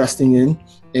you're investing in.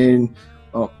 And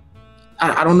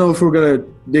I don't know if we're going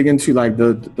to dig into like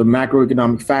the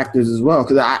macroeconomic factors as well,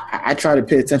 because I try to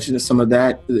pay attention to some of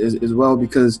that as well,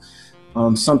 because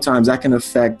sometimes that can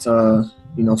affect,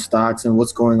 stocks and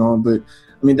what's going on. But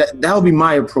I mean, that'll be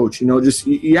my approach, just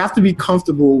you have to be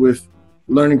comfortable with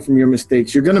learning from your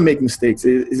mistakes. You're going to make mistakes.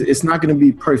 It's not going to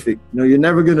be perfect. You're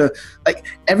never going to, like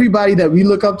everybody that we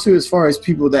look up to as far as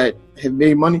people that have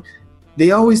made money,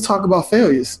 they always talk about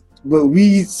failures, but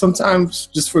we sometimes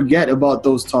just forget about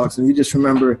those talks, and we just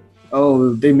remember,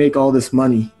 oh, they make all this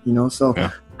money, so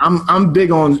yeah. I'm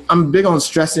big on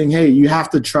stressing, hey, you have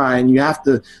to try and you have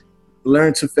to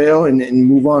learn to fail and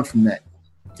move on from that.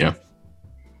 Yeah.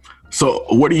 So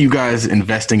what are you guys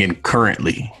investing in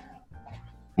currently?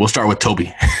 We'll start with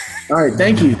Toby. All right.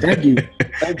 Thank you.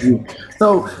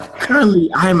 So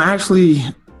currently I'm actually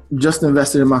just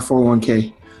invested in my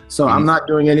 401k. So I'm not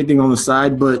doing anything on the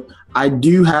side, but I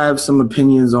do have some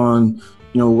opinions on,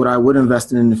 what I would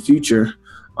invest in the future.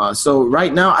 So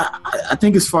right now, I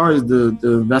think as far as the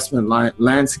investment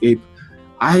landscape,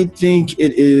 I think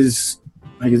it is,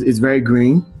 like it's very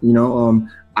green.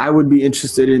 I would be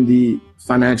interested in the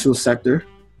financial sector,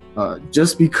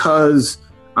 just because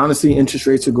honestly interest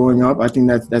rates are going up. I think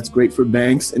that's great for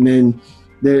banks. And then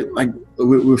like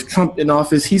with Trump in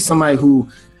office, he's somebody who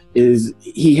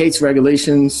he hates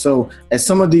regulations. So as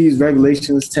some of these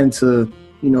regulations tend to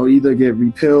either get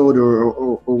repealed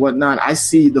or whatnot, I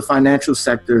see the financial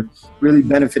sector really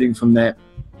benefiting from that.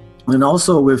 And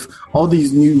also with all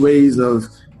these new ways of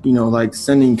like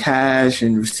sending cash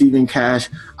and receiving cash,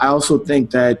 I also think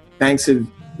that banks have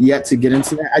yet to get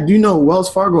into that. I do know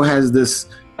Wells Fargo has this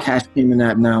cash payment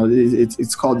app now.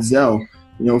 It's called Zelle,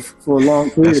 for a long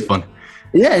period. That's fun.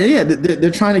 Yeah. They're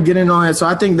trying to get in on it. So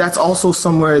I think that's also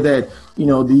somewhere that,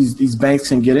 these banks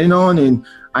can get in on. And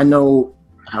I don't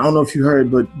know if you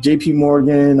heard, but JP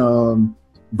Morgan,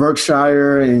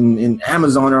 Berkshire and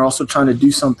Amazon are also trying to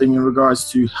do something in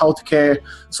regards to healthcare.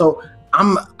 So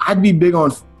I'd be big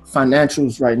on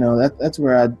financials right now. That's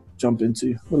where I'd jump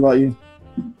into. What about you?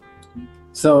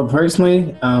 So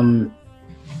personally,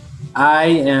 I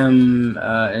am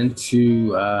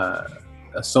into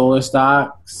solar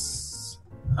stocks.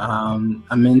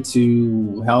 I'm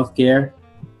into healthcare.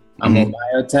 I'm on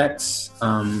biotechs.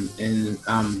 And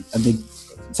I think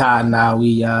Todd and I,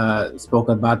 we spoke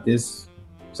about this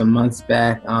some months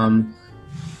back in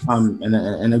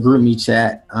a group me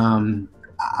chat.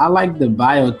 I like the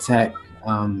biotech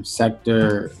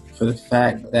sector for the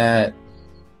fact that,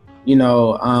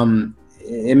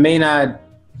 it may not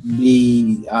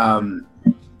be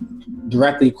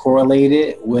directly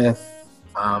correlated with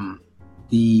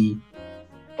the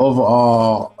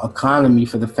overall economy,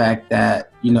 for the fact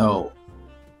that,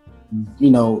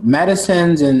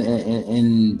 medicines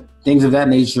and things of that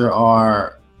nature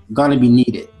are going to be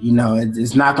needed.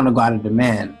 It's not going to go out of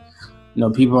demand.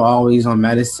 People are always on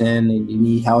medicine and you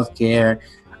need healthcare.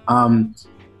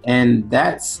 And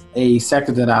that's a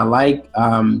sector that I like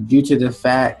due to the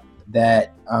fact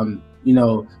that,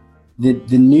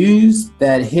 the news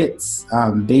that hits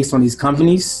based on these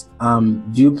companies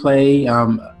do play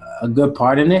a good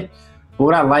part in it. But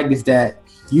what I like is that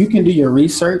you can do your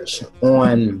research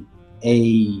on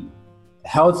a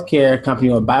healthcare company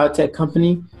or a biotech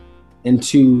company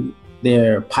into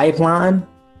their pipeline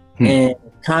and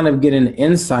kind of get an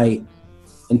insight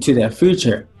into their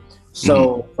future.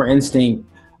 So, for instance,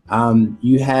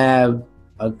 you have,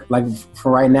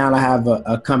 for right now, I have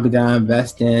a company that I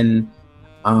invest in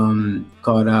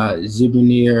called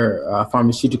Zyberneer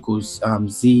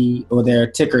Pharmaceuticals, their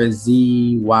ticker is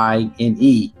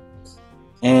ZYNE.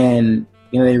 And,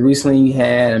 they recently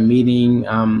had a meeting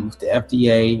with the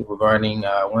FDA regarding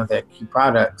one of their key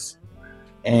products.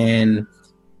 And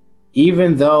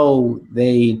even though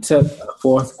they took a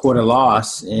fourth quarter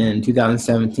loss in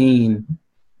 2017,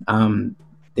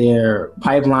 their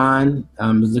pipeline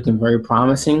is looking very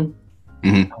promising.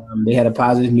 They had a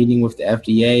positive meeting with the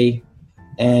FDA,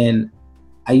 and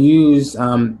I use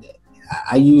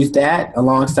that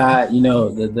alongside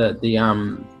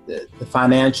the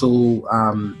financial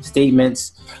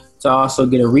statements to also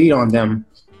get a read on them.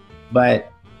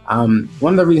 But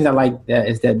one of the reasons I like that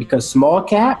is that because small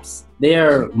caps,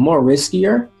 they're more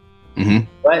riskier,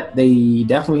 but they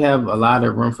definitely have a lot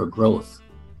of room for growth.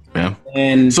 Yeah.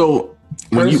 And so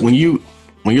when you're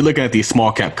looking at these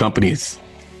small cap companies,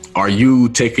 are you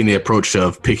taking the approach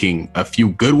of picking a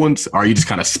few good ones? Or are you just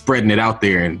kind of spreading it out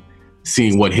there and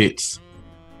seeing what hits?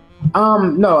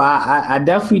 No, I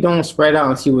definitely don't spread out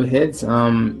and see what hits.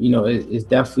 It's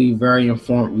definitely very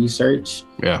informed research.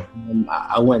 Yeah.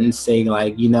 I wouldn't say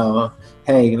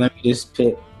hey, let me just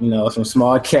pick, some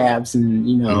small caps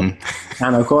and,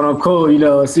 kind of quote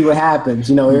unquote, see what happens.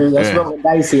 Let's roll the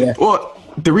dice here. Well,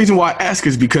 the reason why I ask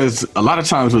is because a lot of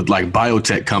times with like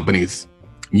biotech companies,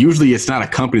 usually it's not a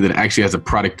company that actually has a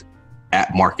product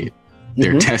at market.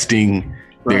 They're testing,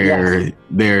 they're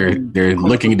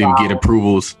looking to get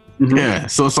approvals. Yeah.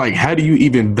 So it's like, how do you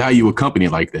even value a company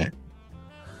like that?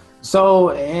 So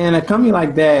in a company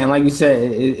like that, and like you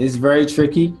said, it's very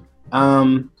tricky.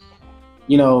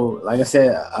 Like I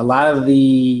said, a lot of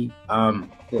the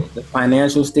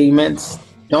financial statements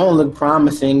don't look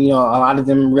promising. A lot of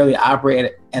them really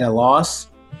operate at a loss.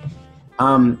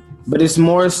 But it's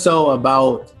more so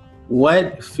about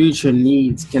what future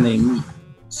needs can they meet.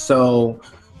 So,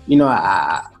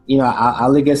 I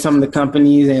look at some of the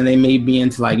companies and they may be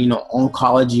into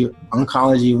oncology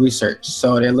research.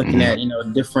 So they're looking at,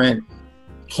 different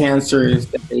cancers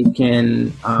that they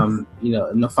can,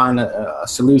 find a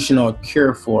solution or a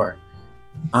cure for.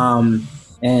 And,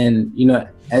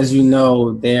 as there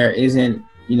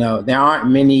aren't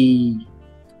many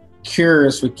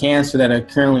cures for cancer that are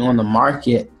currently on the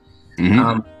market.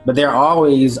 But there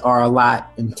always are a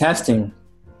lot in testing.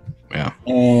 Yeah.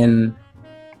 And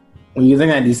when you look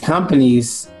at these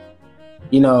companies,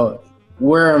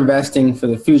 we're investing for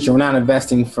the future. We're not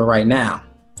investing for right now.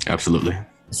 Absolutely.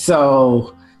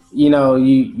 So,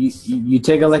 you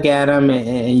take a look at them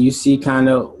and you see kind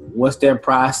of what's their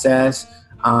process.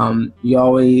 You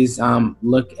always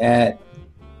look at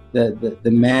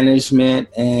the management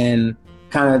and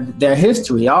kind of their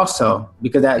history also,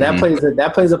 because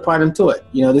that plays a part into it.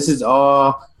 This is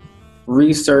all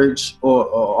research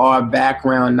or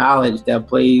background knowledge that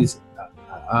plays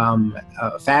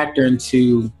a factor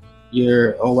into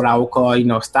what I would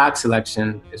call stock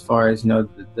selection as far as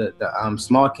the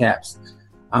small caps.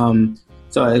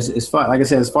 So as far, like I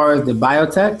said, as far as the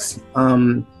biotechs,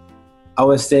 I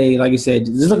would say, like you said,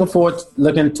 just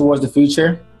looking towards the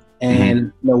future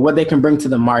and what they can bring to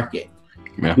the market.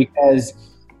 Yeah. Because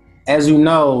as going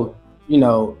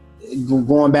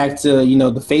back to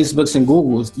the Facebooks and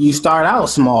Googles, you start out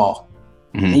small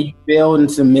and you build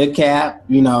into mid cap,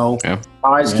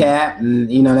 large cap, and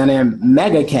then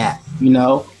mega cap.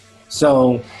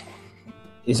 So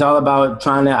it's all about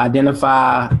trying to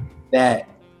identify that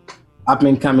up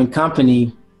and coming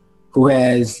company who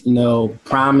has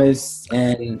promise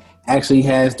and actually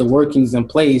has the workings in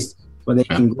place where they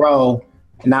can grow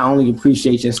and not only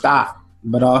appreciate your stock,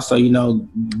 but also,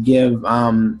 give,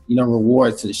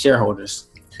 rewards to the shareholders.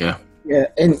 Yeah. Yeah.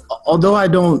 And although I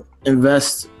don't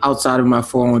invest outside of my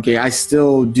 401k, I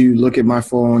still do look at my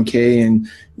 401k and,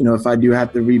 if I do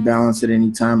have to rebalance at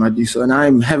any time, I do so. And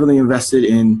I'm heavily invested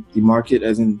in the market,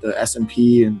 as in the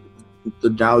S&P and the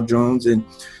Dow Jones. And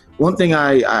one thing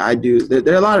I do,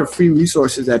 there are a lot of free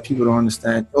resources that people don't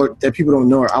understand or that people don't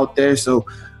know are out there. So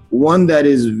one that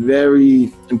is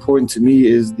very important to me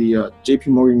is the JP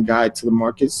Morgan Guide to the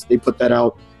Markets. They put that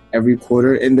out every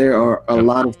quarter, and there are a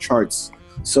lot of charts.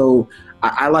 So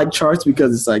I like charts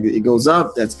because it's like it goes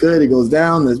up, that's good. It goes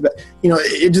down, that's bad.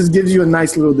 It just gives you a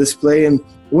nice little display. And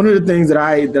one of the things that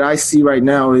I see right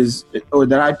now is, or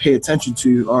that I pay attention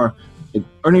to, are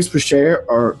earnings per share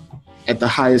are at the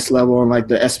highest level on like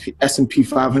the S&P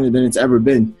 500 than it's ever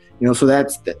been. So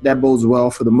that bodes well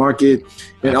for the market.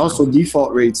 And also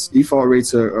default rates. Default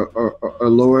rates are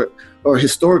lower, or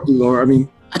historically lower. I mean,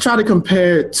 I try to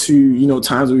compare to,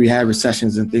 times when we had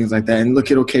recessions and things like that, and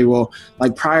look at, okay, well,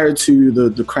 like prior to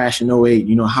the crash in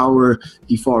 2008, how were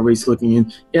default rates looking?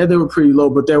 And yeah, they were pretty low,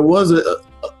 but there was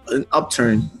an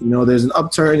upturn. There's an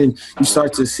upturn, and you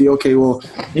start to see, okay, well,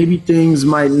 maybe things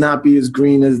might not be as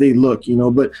green as they look,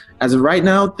 but as of right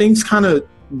now, things kind of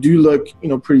do look,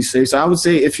 pretty safe. So I would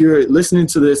say if you're listening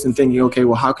to this and thinking, okay,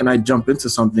 well, how can I jump into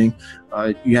something?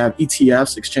 You have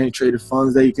ETFs, exchange traded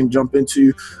funds, that you can jump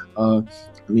into.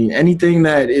 Anything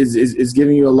that is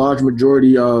giving you a large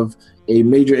majority of a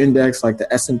major index like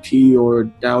the S&P or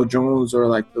Dow Jones or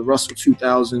like the Russell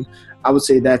 2000, I would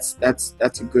say that's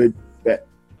a good bet.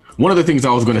 One of the things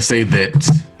I was going to say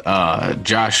that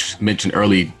Josh mentioned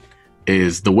early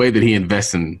is the way that he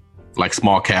invests in like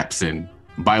small caps and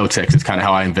biotech is kind of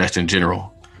how I invest in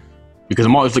general, because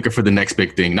I'm always looking for the next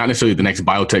big thing, not necessarily the next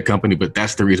biotech company, but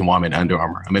that's the reason why I'm in Under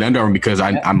Armour. I'm in Under Armour because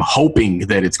I'm hoping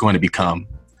that it's going to become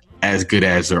as good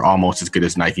as or almost as good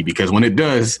as Nike, because when it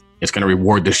does, it's going to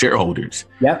reward the shareholders.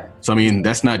 Yep. So,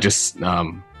 that's not just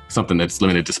something that's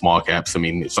limited to small caps.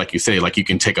 It's like you say, like you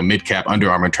can take a mid cap Under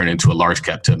Armour and turn it into a large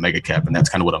cap to a mega cap. And that's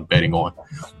kind of what I'm betting on.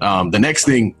 The next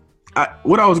thing,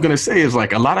 what I was going to say is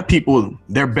like a lot of people,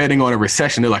 they're betting on a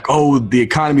recession. They're like, oh, the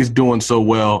economy's doing so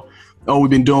well. Oh,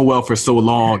 we've been doing well for so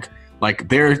long. Like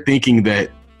they're thinking that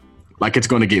like it's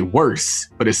going to get worse,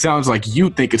 but it sounds like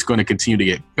you think it's going to continue to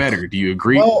get better. Do you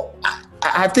agree? Well,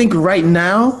 I think right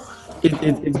now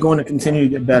it's going to continue to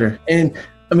get better. And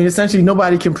essentially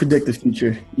nobody can predict the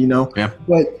future, Yeah.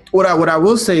 But what I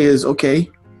will say is, okay,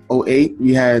 2008,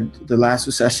 we had the last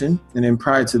recession. And then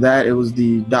prior to that, it was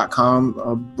the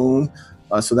 .com boom.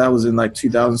 So that was in like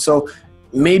 2000. So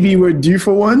maybe we're due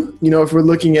for one, if we're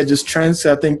looking at just trends.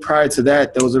 I think prior to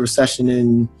that, there was a recession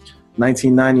in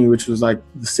 1990, which was like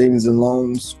the savings and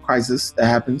loans crisis that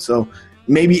happened. So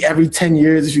maybe every 10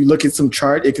 years, if you look at some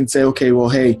chart, it can say, okay, well,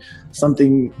 hey,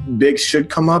 something big should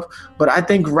come up. But I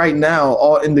think right now,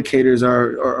 all indicators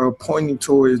are pointing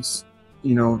towards,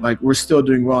 like we're still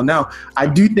doing well. Now, I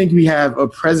do think we have a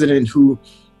president who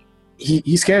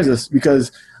he scares us,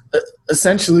 because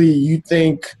essentially you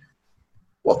think,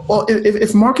 well,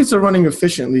 if markets are running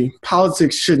efficiently,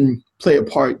 politics shouldn't play a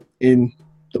part in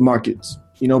the markets.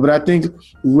 But I think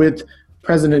with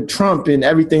President Trump and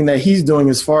everything that he's doing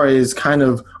as far as kind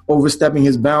of overstepping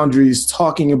his boundaries,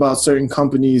 talking about certain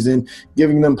companies and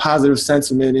giving them positive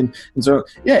sentiment. And so,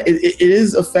 yeah, it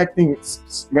is affecting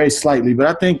very slightly. But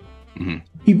I think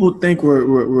people think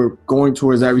we're going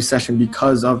towards that recession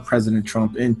because of President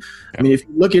Trump. And if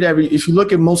you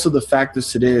look at most of the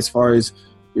factors today as far as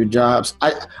your jobs,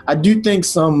 I do think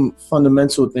some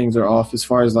fundamental things are off as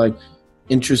far as like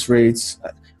interest rates.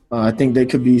 I think they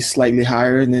could be slightly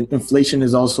higher, and then inflation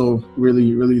is also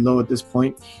really, really low at this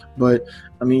point. But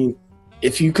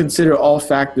if you consider all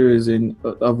factors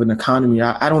of an economy,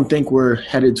 I don't think we're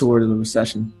headed toward a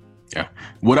recession. Yeah.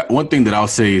 One thing that I'll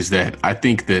say is that I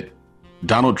think that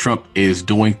Donald Trump is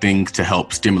doing things to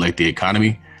help stimulate the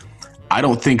economy. I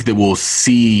don't think that we'll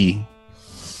see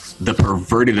the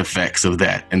perverted effects of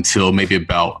that until maybe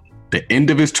about the end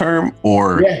of his term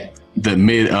or the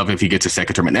mid of if he gets a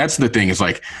second term. And that's the thing, is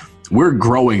like we're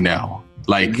growing now.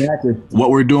 Like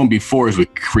what we're doing before is we're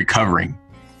recovering.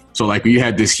 So like we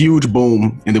had this huge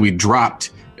boom and then we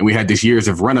dropped and we had this years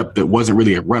of run up that wasn't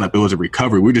really a run up. It was a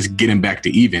recovery. We're just getting back to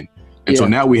even. And so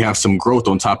now we have some growth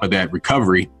on top of that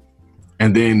recovery.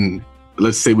 And then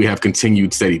let's say we have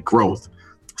continued steady growth.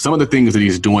 Some of the things that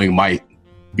he's doing might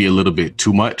be a little bit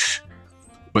too much,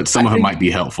 but some of them might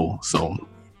be helpful. So.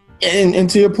 And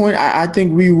to your point, I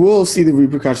think we will see the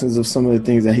repercussions of some of the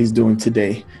things that he's doing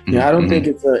today. I don't think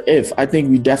it's a if. I think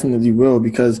we definitely will,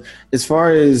 because as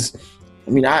far as,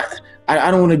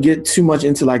 I don't want to get too much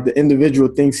into like the individual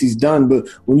things he's done, but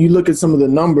when you look at some of the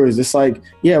numbers, it's like,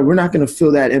 yeah, we're not going to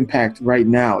feel that impact right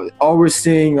now. All we're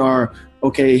seeing are,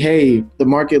 okay, hey, the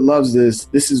market loves this.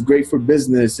 This is great for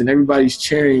business, and everybody's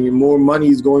cheering, and more money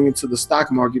is going into the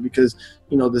stock market because,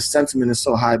 the sentiment is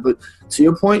so high. But to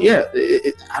your point,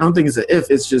 I don't think it's an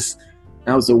if. It's just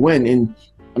now it's a win. And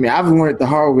I've learned the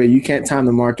hard way. You can't time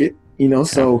the market,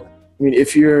 so I mean,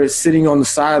 if you're sitting on the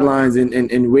sidelines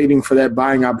and waiting for that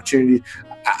buying opportunity,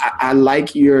 I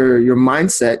like your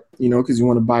mindset, because you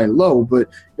want to buy it low, but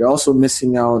you're also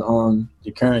missing out on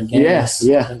the current gains.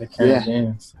 The current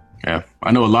gains. Yeah,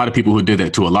 I know a lot of people who did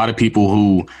that too. A lot of people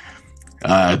who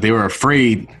they were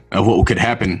afraid of what could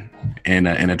happen in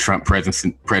a Trump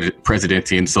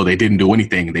presidency, and so they didn't do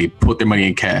anything. They put their money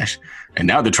in cash, and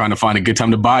now they're trying to find a good time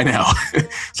to buy now.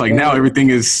 It's like now everything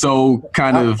is so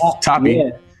kind of toppy. Yeah.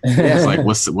 It's like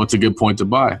what's a good point to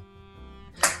buy?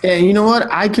 And you know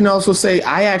what? I can also say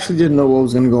I actually didn't know what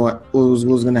was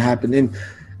going to happen, and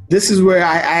this is where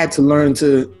I had to learn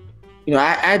to,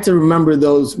 I had to remember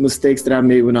those mistakes that I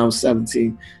made when I was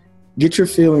 17. Get your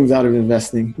feelings out of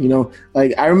investing.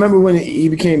 Like I remember when he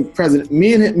became president,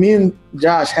 me and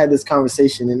Josh had this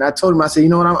conversation, and I told him, I said, you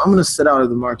know what, I'm going to sit out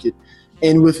of the market.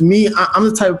 And with me, I'm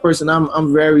the type of person,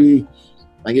 I'm very,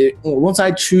 once I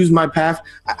choose my path,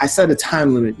 I set a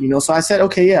time limit, So I said,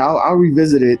 okay, yeah, I'll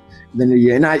revisit it within a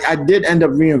year. And I did end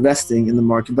up reinvesting in the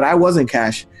market, but I wasn't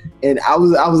cash. And I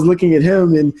was looking at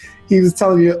him, and he was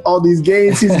telling me all these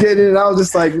gains he's getting, and I was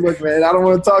just like, look, man, I don't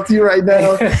want to talk to you right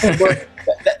now. But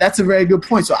that's a very good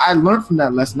point. So I learned from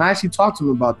that lesson. I actually talked to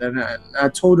him about that. And I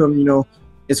told him,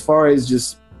 as far as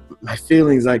just my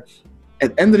feelings, like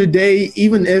at the end of the day,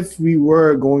 even if we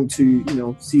were going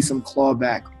to, see some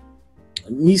clawback,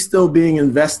 me still being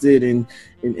invested in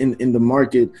the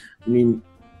market. I mean,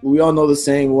 we all know the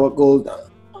saying, what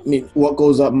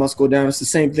goes up must go down. It's the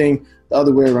same thing the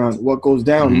other way around. What goes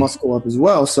down must go up as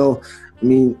well. So, I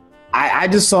mean, I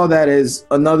just saw that as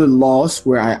another loss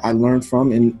where I learned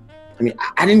from. And I mean,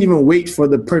 I didn't even wait for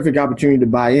the perfect opportunity to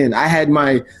buy in. I had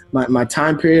my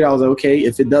time period. I was like, okay,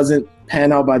 if it doesn't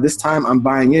pan out by this time, I'm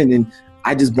buying in. And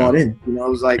I just bought in. It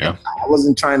was like I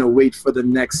wasn't trying to wait for the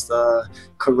next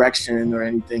correction or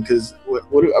anything. Because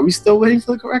what are we still waiting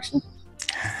for the correction?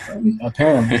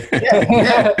 Apparently.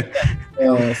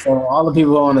 So all the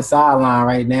people on the sideline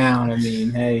right now, I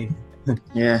mean, hey.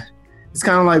 Yeah. It's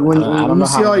kind of like when you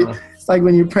see it's like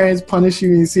when your parents punish you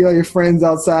and you see all your friends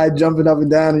outside jumping up and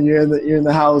down, and you're in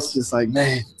the house just like,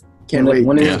 man, can't wait.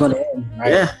 When it's going to end,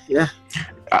 right? Yeah.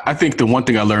 I think the one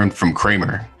thing I learned from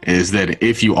Kramer is that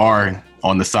if you are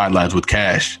on the sidelines with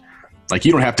cash, like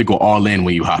you don't have to go all in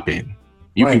when you hop in.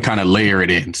 You can kind of layer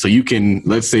it in. So you can,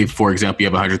 let's say, for example, you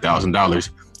have $100,000.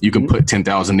 You can put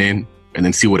 10,000 in and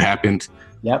then see what happens.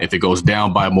 Yep. If it goes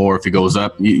down, buy more. If it goes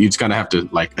up, you just kind of have to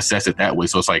like assess it that way.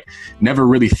 So it's like never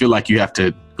really feel like you have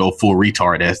to go full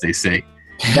retard, as they say.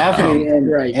 Definitely,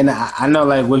 right. And I know,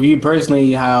 like with you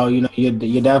personally, how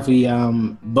you're definitely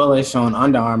bullish on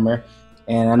Under Armour.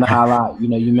 And I know how a lot,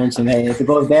 you mentioned, hey, if it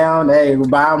goes down, hey, we'll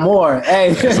buy more.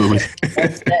 Hey,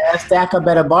 let's stack up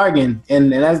at a bargain.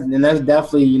 And that's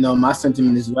definitely, my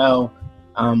sentiment as well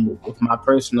with my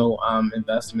personal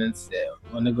investments.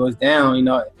 When it goes down,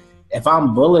 if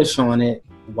I'm bullish on it,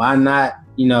 why not,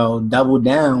 double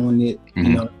down when it,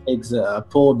 takes a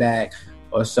pullback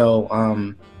or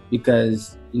so?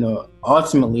 Because,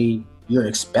 ultimately you're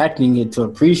expecting it to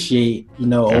appreciate,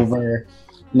 over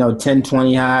 10,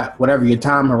 20, whatever your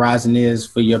time horizon is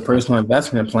for your personal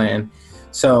investment plan.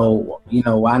 So,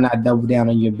 why not double down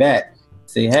on your bet?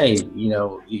 Say, hey,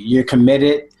 you're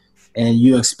committed and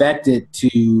you expect it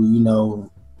to,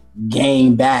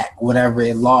 gain back whatever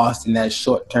it lost in that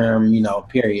short-term,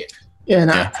 period. Yeah, and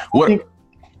I think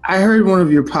I heard one of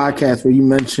your podcasts where you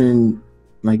mentioned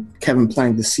like Kevin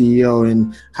Plank, the CEO,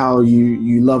 and how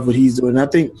you love what he's doing. And I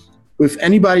think with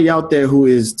anybody out there who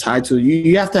is tied to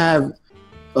you have to have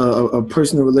a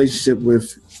personal relationship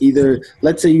with either,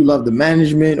 let's say you love the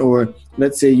management or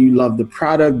let's say you love the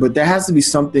product, but there has to be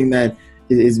something that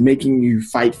is making you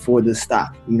fight for the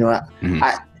stock.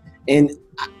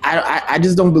 I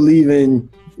just don't believe in,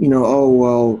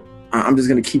 I'm just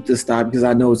going to keep this stock because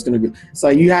I know it's going to be. It's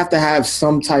like you have to have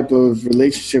some type of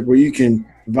relationship where you can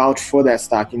vouch for that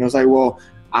stock. It's like, well,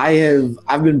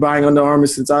 I've been buying Under Armour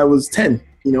since I was 10,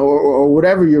 or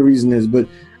whatever your reason is. But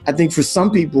I think for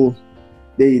some people,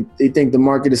 they think the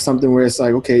market is something where it's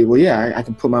like, okay, well, yeah, I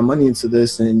can put my money into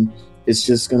this and it's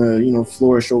just gonna,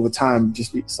 flourish over time.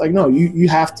 It's like, no, you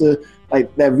have to,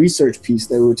 like that research piece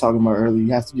that we were talking about earlier.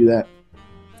 You have to do that.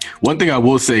 One thing I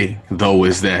will say though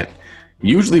is that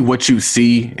usually what you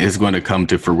see is going to come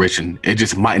to fruition. It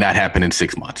just might not happen in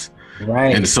 6 months.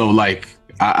 Right. And so like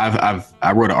I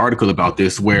wrote an article about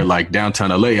this where like downtown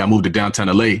LA, I moved to downtown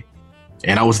LA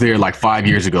and I was there like 5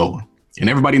 years ago. And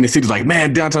everybody in the city is like,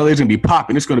 man, downtown LA is going to be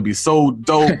popping. It's going to be so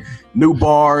dope. New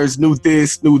bars, new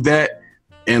this, new that.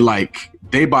 And like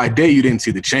day by day, you didn't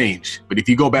see the change. But if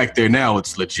you go back there now,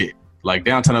 it's legit. Like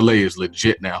downtown LA is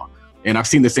legit now. And I've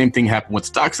seen the same thing happen with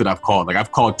stocks that I've called. Like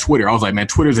I've called Twitter. I was like, man,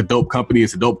 Twitter's a dope company.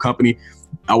 It's a dope company.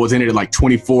 I was in it at like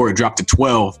 24. It dropped to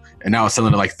 12. And now it's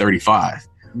selling at like 35.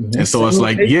 Mm-hmm. And so it's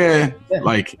like,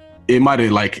 like it might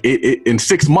have like it in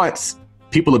 6 months,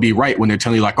 people will be right when they're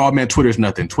telling you like, oh man, Twitter's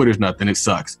nothing. It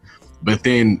sucks. But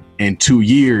then in 2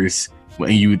 years,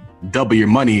 when you double your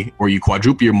money or you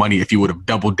quadruple your money, if you would have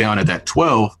doubled down at that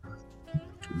 12,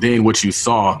 then what you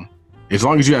saw, as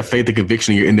long as you have faith and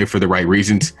conviction, you're in there for the right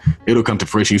reasons, it'll come to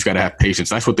fruition. You just got to have patience.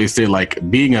 That's what they say. Like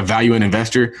being a value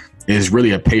investor is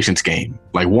really a patience game.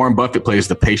 Like Warren Buffett plays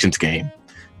the patience game.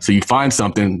 So you find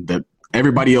something that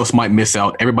everybody else might miss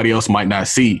out, everybody else might not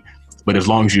see, but as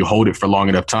long as you hold it for long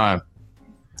enough time,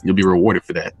 you'll be rewarded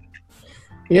for that.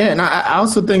 Yeah, and I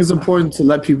also think it's important to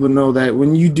let people know that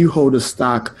when you do hold a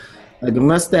stock, like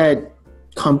unless that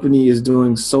company is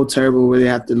doing so terrible where they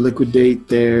have to liquidate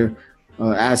their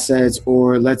assets,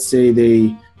 or let's say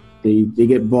they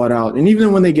get bought out, and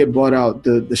even when they get bought out,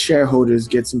 the shareholders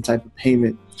get some type of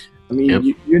payment. I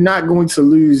mean, you're not going to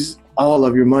lose all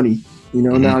of your money. You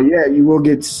know, now, you will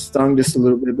get stung just a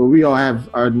little bit, but we all have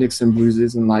our nicks and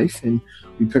bruises in life, and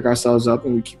we pick ourselves up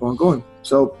and we keep on going.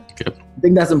 So I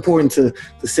think that's important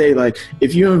to say, like,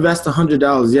 if you invest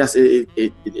 $100, yes,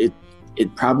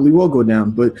 it probably will go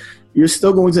down, but you're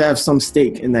still going to have some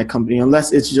stake in that company,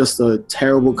 unless it's just a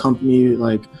terrible company,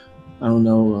 like, I don't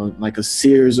know, like a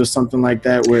Sears or something like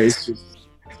that, where it's just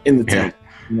in the tank.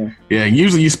 You know? Yeah,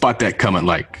 usually you spot that coming,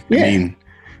 like, I mean,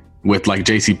 with like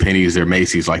JCPenney's or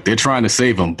Macy's, like they're trying to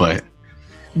save them, but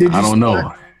I don't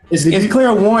know. It's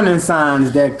clear warning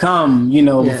signs that come,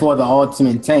 before the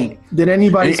ultimate tank. Did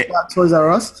anybody spot Toys R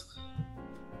Us?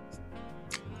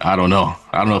 I don't know.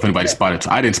 I don't know if anybody spotted.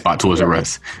 I didn't spot Toys R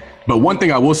Us. But one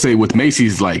thing I will say with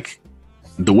Macy's, like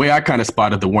the way I kind of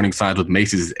spotted the warning signs with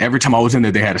Macy's is every time I was in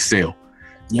there, they had a sale.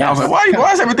 Yeah, I was like,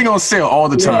 why is everything on sale all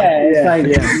the time?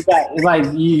 It's like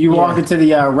you walk into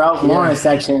the Ralph Lauren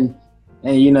section,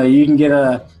 and you can get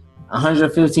a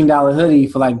 $115 hoodie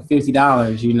for like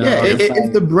 $50.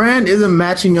 If the brand isn't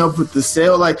matching up with the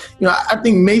sale, like I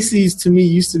think Macy's to me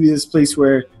used to be this place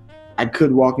where I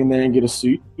could walk in there and get a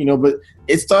suit, but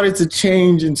it started to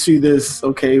change into this.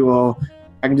 Okay, well,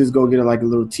 I can just go get a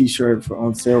little T-shirt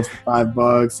on sale for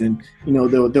 $5, and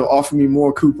they'll offer me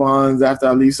more coupons after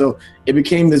I leave. So it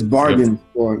became this bargain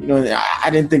for I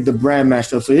didn't think the brand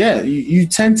matched up. So you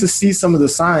tend to see some of the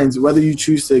signs, whether you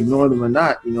choose to ignore them or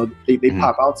not. They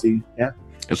pop out to you. Yeah,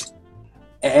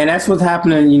 and that's what's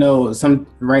happening. Some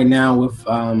right now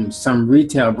with some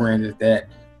retail brands that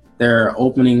they're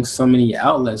opening so many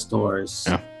outlet stores.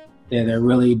 Yeah, they're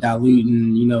really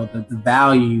diluting the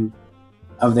value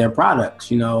of their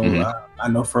products. I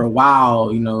know for a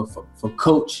while, for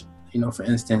Coach, for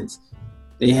instance,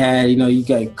 they had, you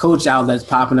got Coach outlets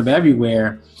popping up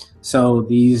everywhere. So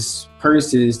these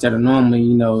purses that are normally,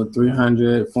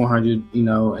 $300,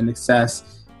 $400, in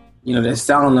excess, they're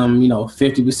selling them,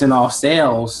 50% off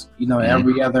sales,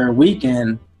 every other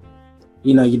weekend,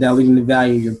 you're diluting the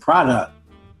value of your product.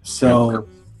 So,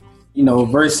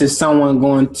 versus someone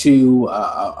going to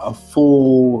a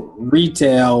full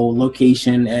retail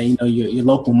location at, your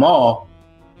local mall.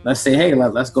 Let's say, hey,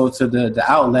 let's go to the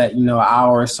outlet, an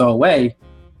hour or so away,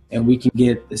 and we can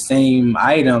get the same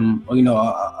item or,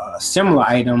 a similar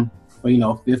item for,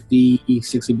 50,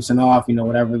 60% off,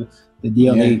 whatever the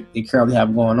deal they currently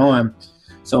have going on.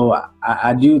 So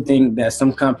I do think that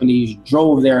some companies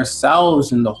drove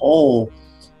themselves in the hole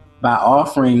by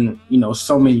offering,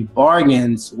 so many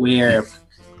bargains where,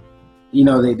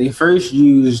 they first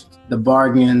used the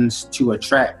bargains to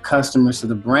attract customers to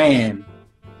the brand,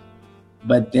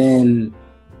 but then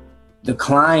the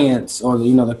clients or,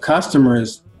 the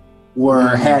customers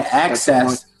had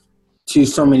access to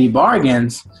so many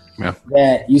bargains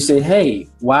that you say, hey,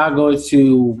 why go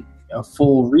to a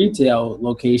full retail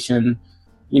location,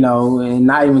 and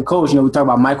not even Coach, we talk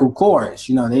about Michael Kors,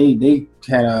 they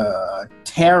had a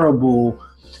terrible,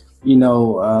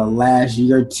 last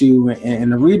year or two in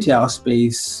the retail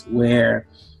space where,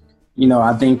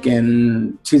 I think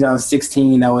in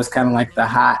 2016, that was kind of like the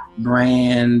hot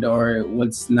brand or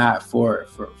what's not for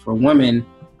women,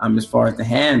 as far as the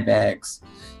handbags.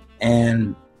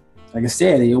 And like I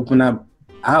said, they open up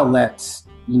outlets,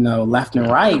 left and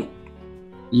right.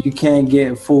 You can't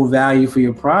get full value for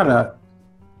your product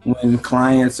when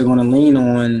clients are going to lean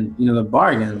on, the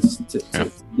bargains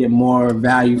to get more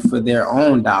value for their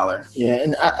own dollar. Yeah,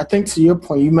 and I think to your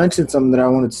point, you mentioned something that I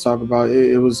wanted to talk about.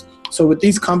 It was, so with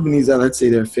these companies that let's say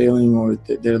they're failing or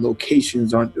their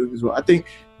locations aren't doing as well, I think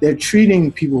they're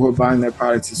treating people who are buying their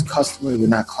products as customers and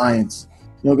not clients.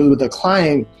 Because with a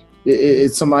client,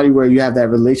 It's somebody where you have that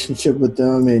relationship with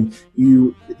them, and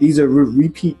these are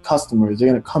repeat customers. They're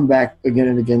going to come back again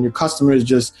and again. Your customer is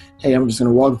just, hey, I'm just going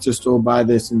to walk into the store, buy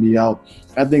this, and be out.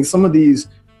 I think some of these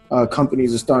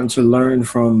companies are starting to learn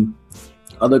from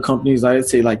other companies. I'd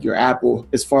say like your Apple,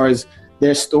 as far as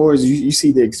their stores, you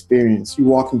see the experience. You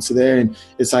walk into there, and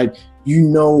it's like, you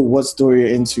know what store you're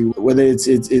into. Whether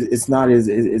it's not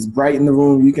as bright in the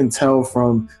room, you can tell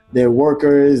from their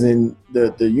workers and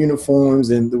the uniforms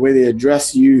and the way they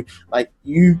address you. Like,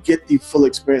 you get the full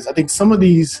experience. I think some of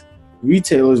these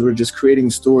retailers were just creating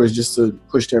stores just to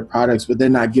push their products, but they're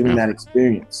not giving that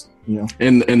experience. You know.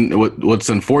 And what's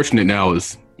unfortunate now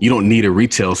is you don't need a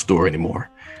retail store anymore.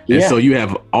 And so you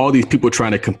have all these people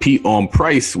trying to compete on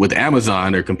price with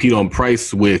Amazon or compete on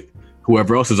price with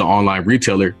whoever else is an online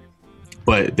retailer,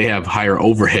 but they have higher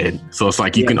overhead. So it's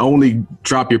like you can only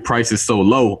drop your prices so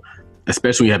low,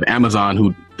 especially when you have Amazon,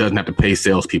 who doesn't have to pay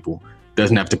salespeople,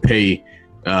 doesn't have to pay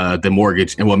the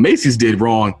mortgage. And what Macy's did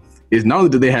wrong is not only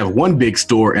do they have one big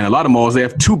store, and a lot of malls, they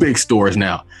have two big stores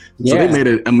now. So they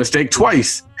made a mistake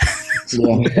twice.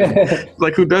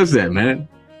 Like, who does that, man?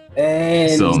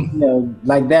 And, you know,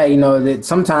 like that, you know, that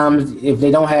sometimes if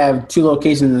they don't have two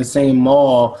locations in the same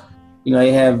mall, you know,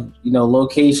 they have, you know,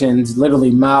 locations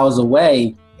literally miles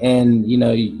away, and, you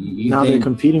know, they're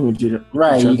competing with you.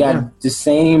 Right. You got the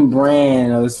same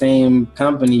brand or the same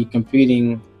company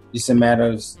competing, just a matter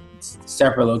of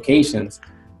separate locations.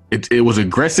 It was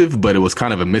aggressive, but it was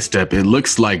kind of a misstep. It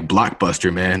looks like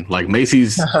Blockbuster, man. Like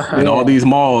Macy's and all these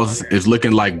malls is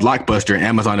looking like Blockbuster, and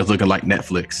Amazon is looking like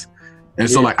Netflix. And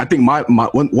so, like, I think my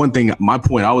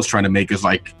point I was trying to make is,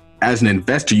 like, as an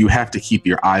investor, you have to keep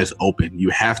your eyes open. You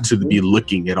have to be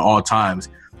looking at all times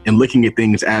and looking at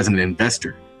things as an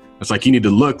investor. It's like, you need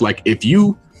to look, like, if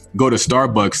you go to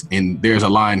Starbucks and there's a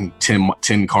line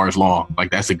 10 cars long, like,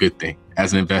 that's a good thing.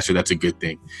 As an investor, that's a good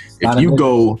thing. If you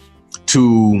go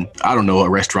to, I don't know, a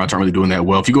restaurant aren't really doing that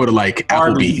well. If you go to, like,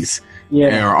 Applebee's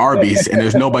or Arby's and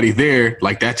there's nobody there,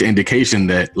 like, that's an indication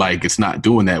that, like, it's not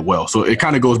doing that well. So it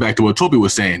kind of goes back to what Toby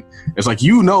was saying. It's like,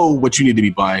 you know what you need to be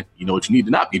buying, you know what you need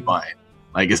to not be buying.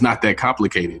 Like, it's not that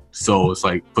complicated. So it's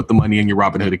like, put the money in your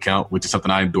Robinhood account, which is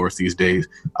something I endorse these days.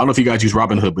 I don't know if you guys use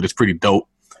Robinhood, but it's pretty dope.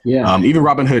 Yeah. Even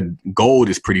Robinhood Gold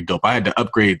is pretty dope. I had to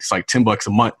upgrade. It's like $10 a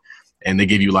month, and they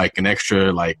give you like an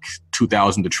extra like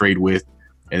 2,000 to trade with.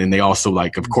 And then they also,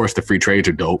 like, of course, the free trades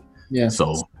are dope. Yeah.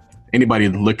 So anybody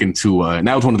looking to, and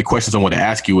that was one of the questions I wanted to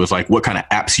ask you, was like, what kind of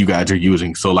apps you guys are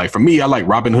using. So, like, for me, I like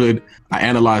Robinhood. I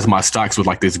analyze my stocks with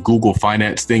like this Google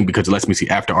Finance thing because it lets me see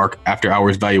after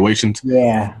hours valuations.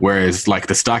 Yeah. Whereas like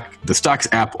the stocks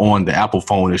app on the Apple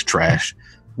phone is trash.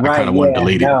 I kind of want to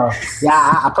delete it.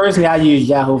 Yeah, I use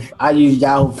Yahoo. I use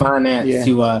Yahoo Finance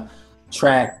to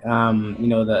track, you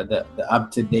know, the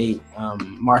up to date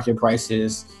market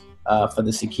prices for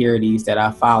the securities that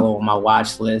I follow on my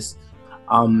watch list.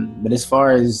 But as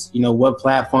far as, you know, what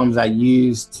platforms I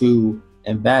use to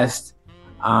invest,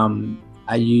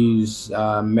 I use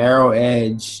Merrill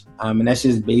Edge, and that's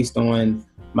just based on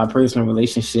my personal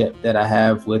relationship that I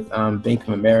have with Bank of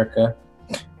America.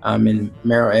 And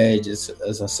Merrill Edge is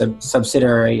a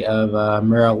subsidiary of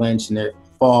Merrill Lynch, and they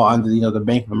fall under, you know, the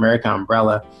Bank of America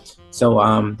umbrella.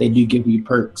 So they do give me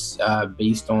perks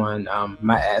based on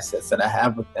my assets that I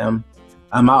have with them.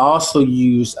 I also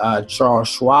use Charles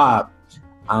Schwab.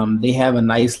 They have a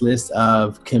nice list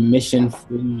of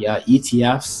commission-free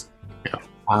ETFs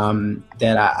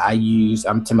that I use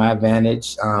to my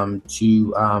advantage to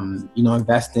you know,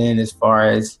 invest in, as far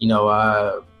as, you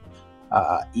know,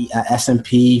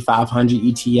 S&P 500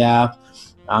 ETF,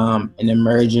 an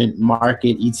emergent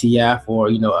market ETF, or,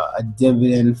 you know, a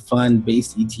dividend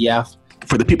fund-based ETF.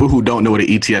 For the people who don't know what an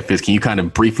ETF is, can you kind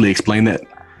of briefly explain that?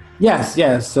 Yes.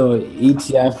 So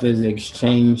ETF is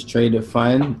exchange traded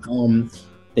fund.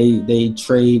 They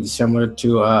trade similar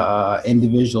to a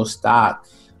individual stock,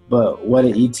 but what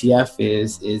an ETF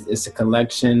is it's a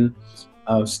collection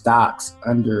of stocks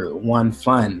under one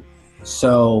fund.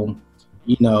 So,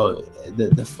 you know,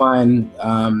 the fund,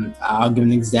 I'll give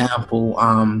an example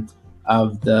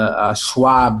of the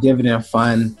Schwab dividend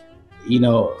fund. You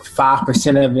know,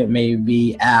 5% of it may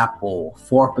be Apple,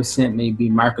 4% may be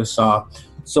Microsoft.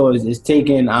 So it's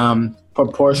taking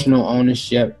proportional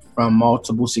ownership from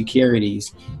multiple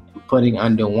securities and putting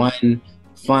under one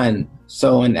fund.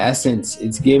 So in essence,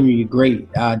 it's giving you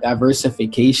great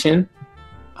diversification,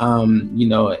 you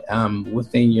know,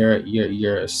 within your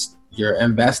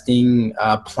investing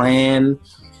plan,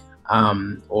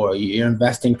 or your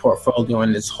investing portfolio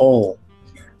in its whole.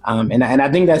 And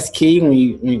I think that's key when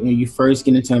you first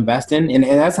get into investing. And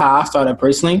that's how I started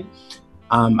personally.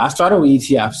 I started with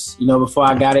ETFs. Before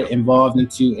I got involved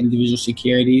into individual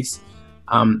securities,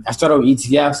 I started with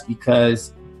ETFs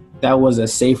because that was a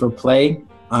safer play.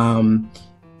 And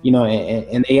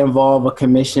they involve a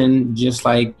commission just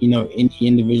like, any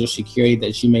individual security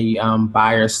that you may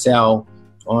buy or sell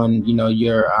on,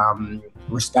 your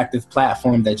respective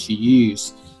platform that you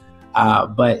use.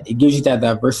 But it gives you that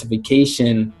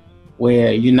diversification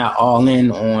where you're not all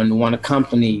in on one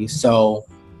company. So,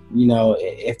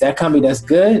 if that company that's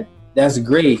good, that's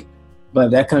great. But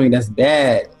if that company that's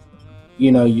bad,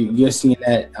 you're seeing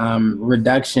that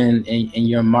reduction in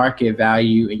your market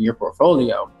value in your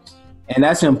portfolio. And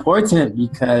that's important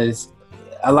because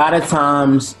a lot of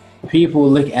times people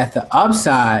look at the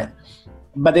upside,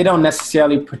 but they don't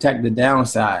necessarily protect the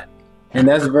downside. And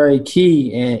that's very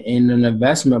key in an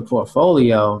investment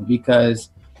portfolio, because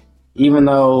even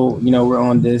though, we're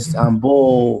on this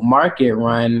bull market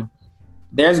run,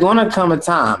 there's going to come a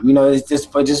time, it's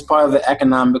just part of the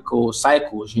economical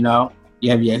cycles. You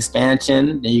have your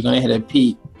expansion, then you're going to hit a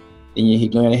peak, then you're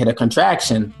going to hit a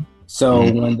contraction. So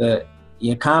when the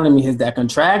economy hits that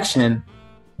contraction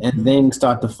and things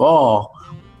start to fall,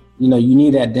 you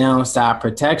need that downside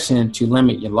protection to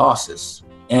limit your losses.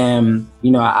 And,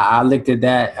 I looked at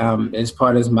that as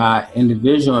part of my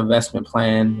individual investment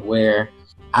plan, where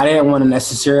I didn't want to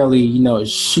necessarily,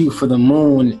 shoot for the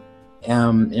moon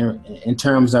in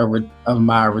terms of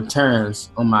my returns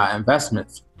on my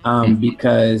investments.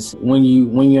 Because when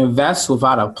you invest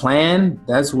without a plan,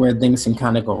 that's where things can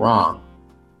kind of go wrong.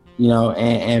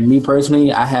 And me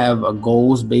personally, I have a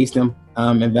goals-based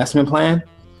investment plan.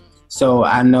 So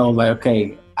I know,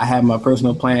 okay, I have my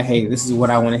personal plan. Hey, this is what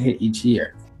I want to hit each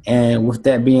year. And with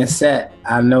that being said,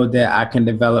 I know that I can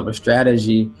develop a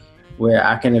strategy where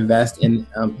I can invest in,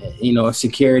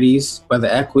 securities, whether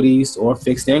equities or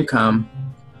fixed income,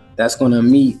 that's going to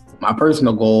meet my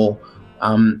personal goal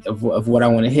of what I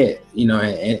want to hit.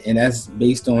 And that's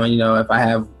based on, if I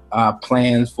have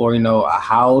plans for, a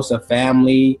house, a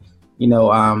family,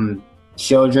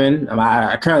 children.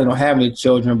 I currently don't have any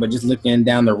children, but just looking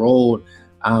down the road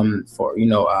for,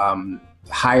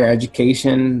 higher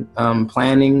education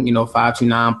planning,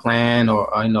 529 plan or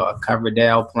a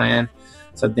Coverdale plan.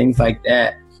 So things like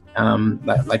that.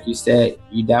 Like you said,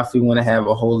 you definitely want to have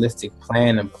a holistic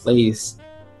plan in place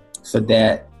so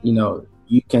that,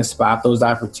 you can spot those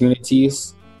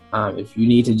opportunities. If you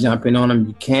need to jump in on them,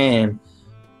 you can.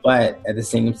 But at the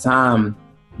same time,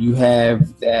 you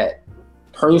have that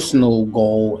personal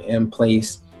goal in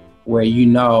place where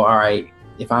all right,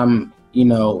 if I'm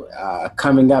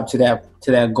coming up to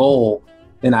that goal,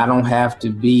 then I don't have to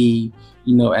be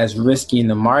as risky in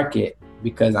the market,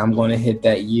 because I'm going to hit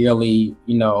that yearly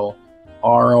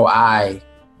ROI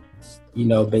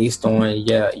based on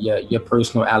your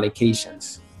personal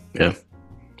allocations. Yeah,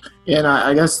 and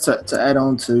I guess to add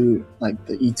on to like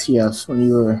the ETFs, when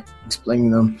you were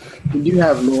explaining them, we do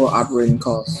have lower operating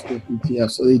costs with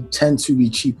ETFs, so they tend to be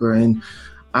cheaper. And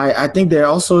I think there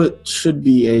also should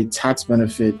be a tax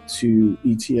benefit to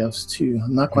ETFs too.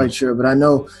 I'm not quite sure, but I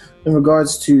know in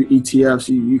regards to ETFs,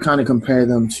 you kind of compare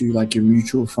them to like your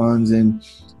mutual funds, and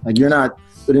like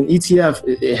but an ETF,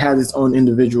 it has its own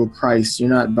individual price. You're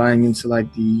not buying into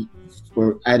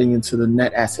or adding into the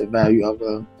net asset value of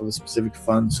a specific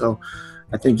fund. So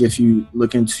I think if you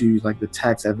look into like the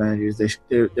tax advantages,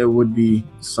 there would be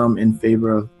some in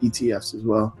favor of ETFs as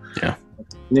well. Yeah.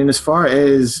 And then as far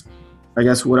as, I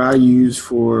guess, what I use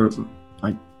for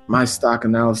like my stock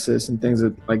analysis and things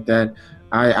like that,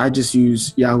 I just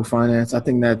use Yahoo Finance. I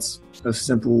think that's a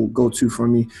simple go-to for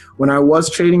me. When I was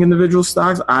trading individual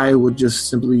stocks, I would just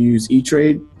simply use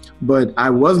E-Trade, but I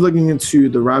was looking into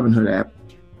the Robinhood app.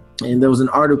 And there was an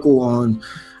article on,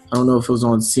 I don't know if it was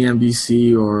on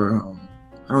CNBC or,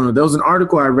 I don't know. There was an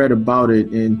article I read about it,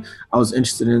 and I was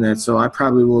interested in that. So I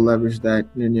probably will leverage that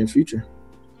in the near future.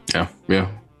 Yeah.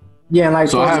 Yeah, and like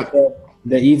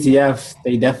the ETFs,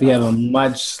 they definitely have a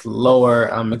much lower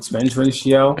expense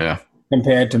ratio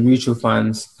compared to mutual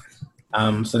funds.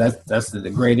 So that's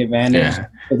the great advantage. Yeah.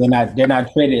 They're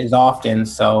not traded as often,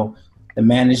 so the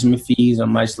management fees are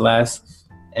much less.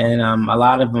 And a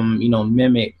lot of them,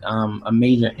 mimic a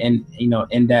major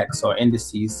index or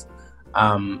indices.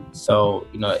 So,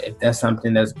 if that's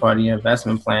something that's part of your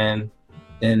investment plan,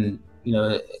 then,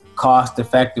 cost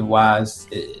effective wise,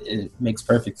 it makes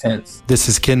perfect sense. This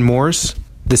is Ken Morris,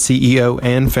 the CEO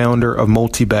and founder of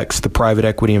Multibex, the private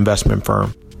equity investment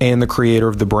firm, and the creator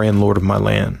of the brand Lord of My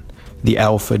Land, the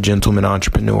alpha gentleman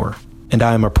entrepreneur. And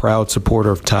I am a proud supporter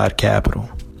of Todd Capital.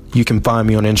 You can find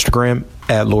me on Instagram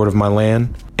at Lord of My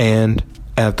Land and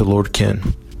at the Lord Ken.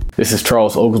 This is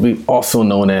Charles Oglesby, also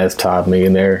known as Todd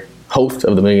Millionaire. host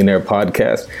of the Millionaire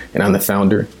Podcast, and I'm the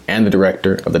founder and the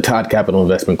director of the Todd Capital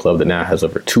Investment Club that now has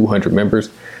over 200 members,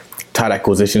 Todd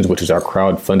Acquisitions, which is our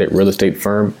crowd-funded real estate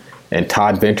firm, and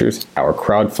Todd Ventures, our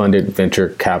crowd-funded venture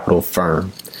capital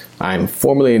firm. I'm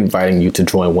formally inviting you to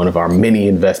join one of our many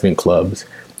investment clubs.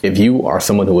 If you are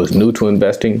someone who is new to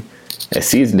investing, a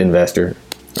seasoned investor,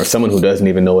 or someone who doesn't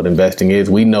even know what investing is,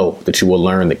 we know that you will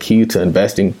learn the key to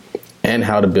investing and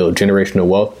how to build generational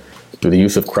wealth through the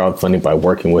use of crowdfunding by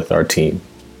working with our team.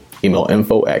 Email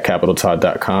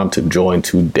info@capitaltodd.com to join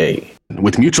today.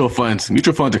 With mutual funds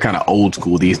are kind of old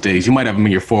school these days. You might have them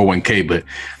in your 401k, but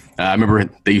I remember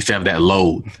they used to have that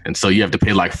load. And so you have to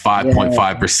pay like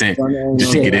 5.5%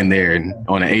 just to get in there and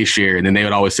on an A share. And then they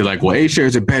would always say like, well, A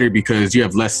shares are better because you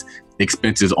have less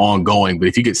expenses ongoing. But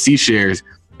if you get C shares,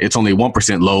 it's only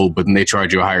 1% load, but then they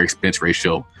charge you a higher expense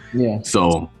ratio. Yeah.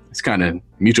 So it's kind of,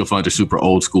 mutual funds are super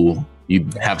old school. You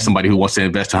have somebody who wants to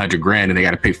invest $100,000 and they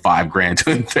got to pay $5,000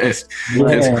 to invest. Yeah.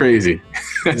 That's crazy.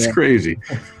 That's crazy.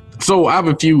 So I have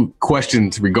a few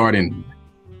questions regarding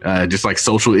just like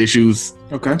social issues.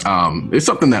 Okay. It's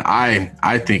something that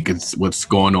I think is what's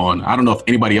going on. I don't know if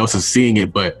anybody else is seeing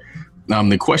it, but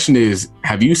the question is,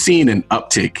 have you seen an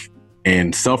uptick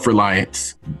in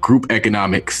self-reliance, group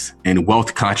economics, and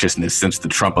wealth consciousness since the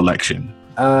Trump election?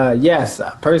 Yes,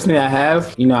 personally I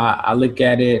have. I look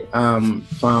at it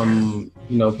from,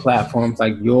 platforms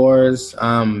like yours,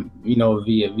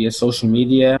 via social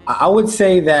media. I would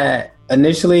say that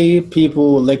initially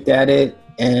people looked at it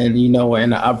and, were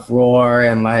in an uproar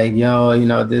and like,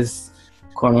 this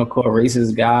quote unquote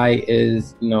racist guy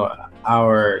is,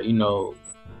 our,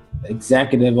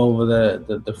 executive over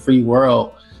the free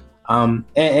world. Trump,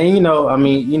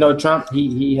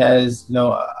 he has,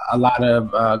 a lot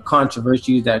of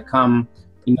controversies that come,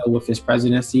 with his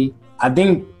presidency. I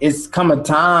think it's come a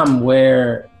time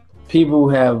where people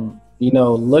have,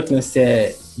 looked and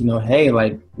said, hey,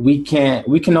 like we can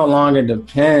no longer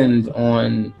depend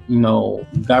on,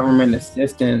 government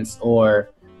assistance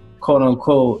or quote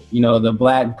unquote, the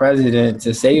black president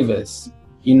to save us.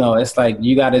 It's like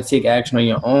you got to take action on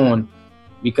your own,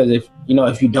 because if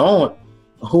you don't,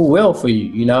 who will for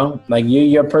you, like you're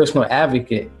your personal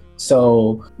advocate.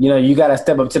 So, you got to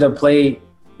step up to the plate.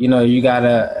 You got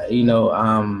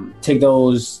to, take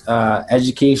those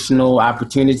educational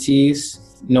opportunities,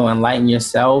 enlighten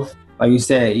yourself. Like you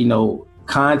said,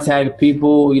 contact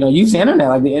people, use the internet.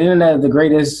 Like the internet is the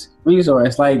greatest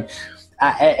resource. Like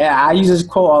I use this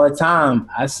quote all the time.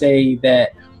 I say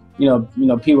that,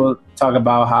 people talk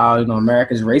about how,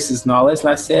 America's racist and all this. And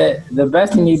I said, the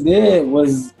best thing he did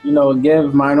was,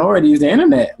 give minorities the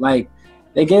internet. Like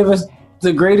they gave us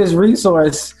the greatest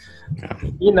resource,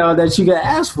 that you could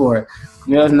ask for.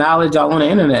 There's knowledge all on the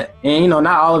internet. And, not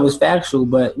all of it's factual,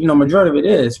 but, majority of it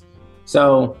is.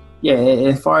 So, yeah,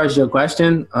 as far as your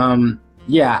question,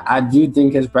 I do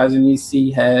think his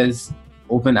presidency has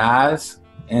opened eyes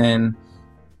and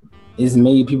it's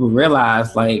made people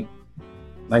realize, like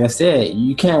I said,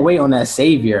 you can't wait on that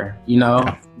savior. You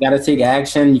got to take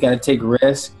action. You got to take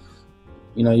risks.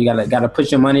 You got to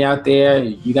put your money out there.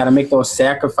 You got to make those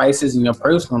sacrifices in your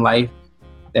personal life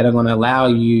that are going to allow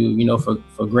you,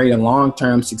 for greater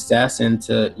long-term success and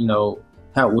to,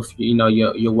 help with,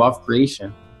 your wealth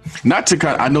creation. Not to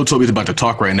cut, I know Toby's about to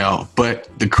talk right now, but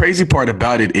the crazy part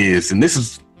about it is, and this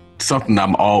is something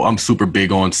I'm super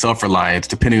big on, self-reliance,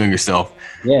 depending on yourself.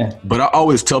 Yeah. But I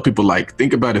always tell people, like,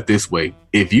 think about it this way.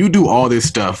 If you do all this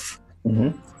stuff,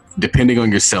 depending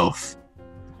on yourself,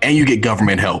 and you get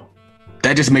government help,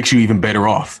 that just makes you even better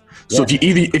off. Yeah. So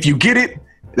if you get it,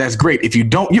 that's great. If you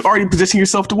don't, you already position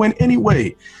yourself to win anyway.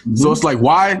 Mm-hmm. So it's like,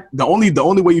 why? The only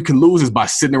way you can lose is by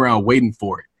sitting around waiting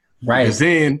for it. Right. Because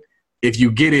then if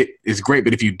you get it, it's great.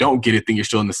 But if you don't get it, then you're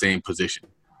still in the same position.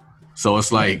 So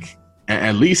it's like,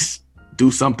 at least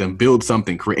do something, build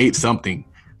something, create something,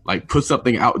 like put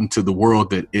something out into the world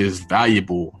that is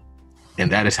valuable.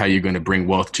 And that is how you're going to bring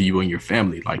wealth to you and your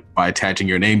family, like by attaching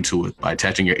your name to it, by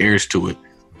attaching your heirs to it.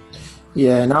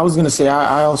 Yeah, and I was going to say,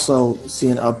 I also see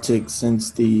an uptick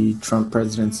since the Trump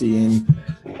presidency in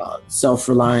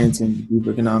self-reliance and group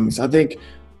economics. I think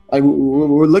like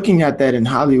we're looking at that in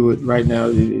Hollywood right now.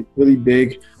 It's really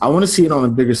big. I want to see it on a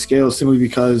bigger scale simply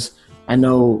because I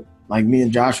know, like me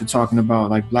and Josh were talking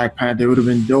about, like Black Panther, it would have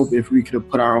been dope if we could have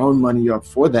put our own money up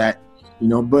for that,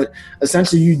 but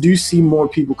essentially you do see more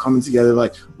people coming together,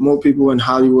 like more people in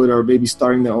Hollywood are maybe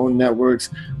starting their own networks.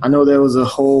 I know there was a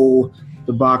whole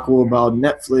debacle about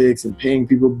Netflix and paying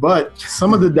people, but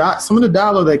some of the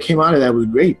dialogue that came out of that was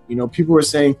great. People were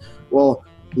saying, well,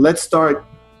 let's start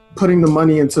putting the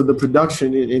money into the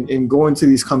production and going to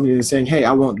these companies and saying, hey,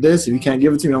 I want this. If you can't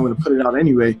give it to me, I'm going to put it out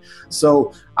anyway.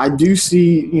 So I do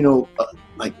see,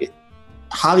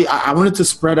 I wanted to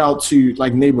spread out to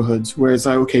like neighborhoods where it's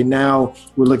like, okay, now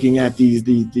we're looking at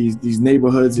these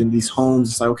neighborhoods and these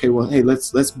homes. It's like, okay, well, hey,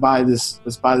 let's buy this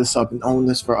up and own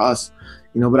this for us,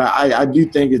 but I do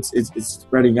think it's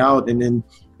spreading out. And then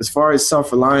as far as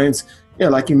self-reliance, yeah,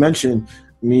 like you mentioned,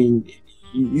 I mean,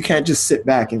 you can't just sit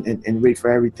back and wait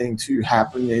for everything to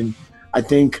happen. And I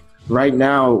think right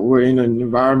now we're in an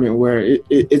environment where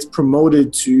it's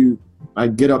promoted to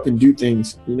like get up and do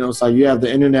things. It's like you have the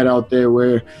internet out there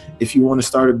where if you want to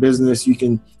start a business, you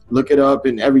can look it up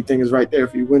and everything is right there.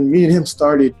 When me and him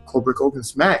started Corporate Coke and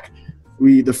Smack,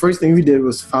 the first thing we did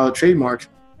was file a trademark.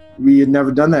 We had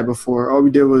never done that before. All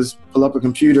we did was pull up a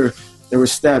computer. There were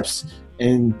steps,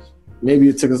 and maybe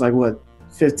it took us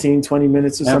 15, 20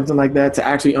 minutes or something like that to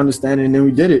actually understand it, and then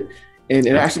we did it. And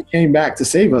it actually came back to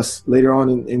save us later on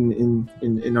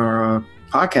in our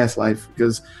podcast life,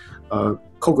 because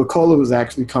Coca-Cola was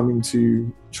actually coming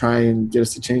to try and get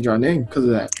us to change our name because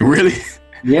of that. Really?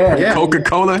 Yeah.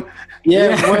 Coca-Cola?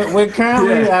 Yeah, we're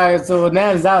currently, so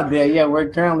now it's out there. Yeah, we're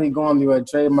currently going through a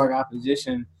trademark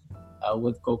opposition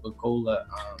with Coca-Cola.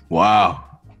 Wow.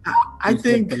 I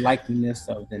think the likeness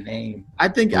of the name. I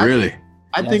think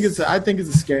it's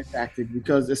a scare tactic,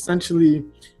 because essentially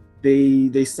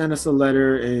they sent us a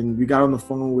letter and we got on the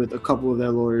phone with a couple of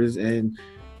their lawyers, and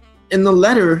in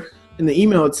the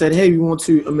email it said, hey, we want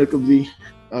to amicably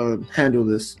handle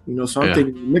this. So I'm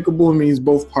thinking amicable means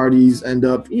both parties end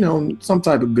up, some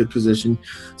type of good position.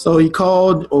 So we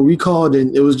called,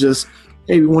 and it was just,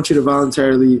 hey, we want you to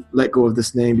voluntarily let go of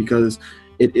this name because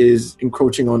it is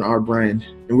encroaching on our brand.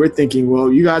 And we're thinking,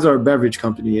 well, you guys are a beverage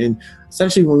company. And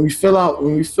essentially when we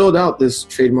filled out this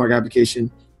trademark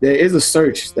application, there is a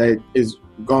search that is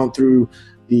gone through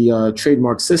the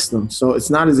trademark system. So it's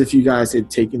not as if you guys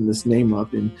had taken this name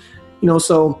up. And,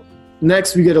 so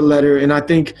next we get a letter, and I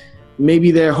think maybe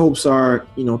their hopes are,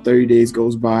 30 days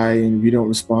goes by and we don't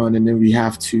respond, and then we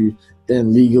have to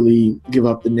then legally give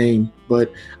up the name.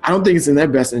 But I don't think it's in their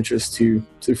best interest to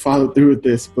follow through with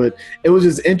this. But it was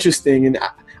just interesting, and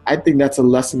I think that's a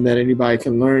lesson that anybody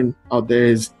can learn out there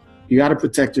is you got to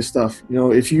protect your stuff.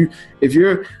 If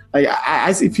you're like,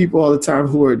 I see people all the time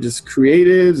who are just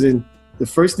creatives, and the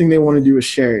first thing they want to do is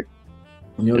share it.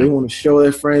 They want to show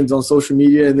their friends on social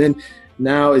media, and then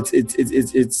now it's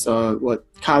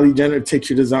what Kylie Jenner takes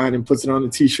your design and puts it on a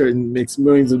T-shirt and makes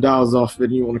millions of dollars off of it,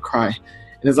 and you want to cry.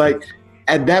 And it's like,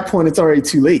 at that point, it's already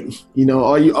too late.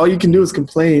 All you can do is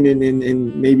complain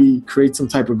and maybe create some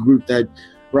type of group that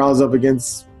riles up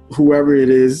against whoever it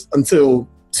is until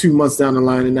 2 months down the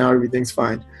line, and now everything's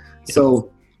fine.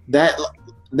 So that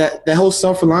whole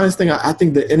self-reliance thing, I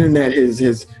think the internet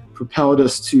has propelled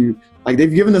us to, like,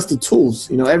 they've given us the tools.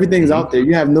 Everything's out there.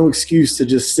 You have no excuse to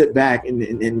just sit back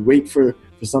and wait for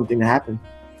something to happen.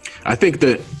 I think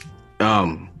that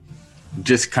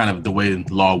just kind of the way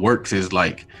law works is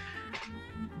like,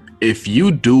 if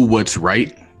you do what's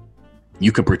right,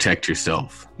 you can protect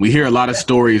yourself. We hear a lot of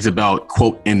stories about,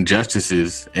 quote,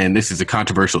 injustices, and this is a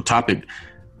controversial topic,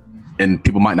 and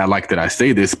people might not like that I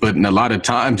say this, but in a lot of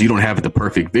times you don't have the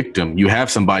perfect victim. You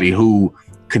have somebody who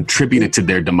contributed to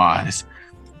their demise.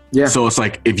 Yeah. So it's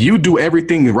like, if you do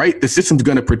everything right, the system's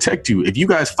going to protect you. If you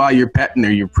guys file your patent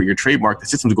or your trademark, the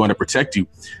system's going to protect you.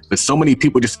 But so many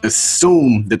people just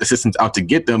assume that the system's out to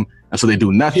get them, and so they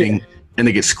do nothing, and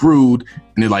they get screwed,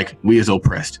 and they're like, we is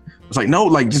oppressed. It's like, no,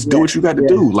 like, just do what you got to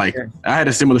do. Like, I had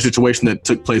a similar situation that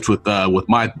took place with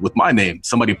my name.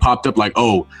 Somebody popped up like,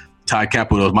 oh, Todd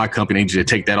Capital is my company. I need you to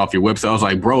take that off your website. I was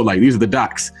like, bro, like, these are the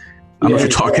docs. I know what you're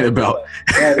talking about.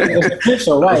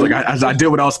 I did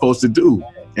what I was supposed to do.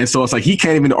 And so it's like, he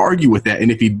can't even argue with that. And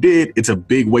if he did, it's a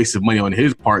big waste of money on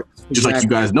his part. Just like you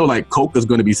guys know, like, Coke is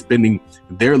going to be spending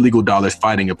their legal dollars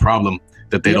fighting a problem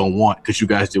that they don't want because you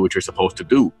guys did what you're supposed to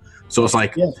do. So it's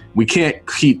like, we can't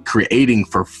keep creating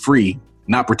for free,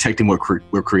 not protecting what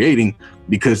we're creating,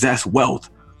 because that's wealth.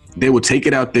 They will take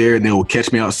it out there and they will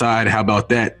catch me outside. How about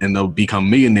that? And they'll become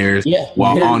millionaires.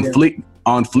 While On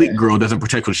Fleek girl doesn't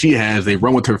protect what she has. They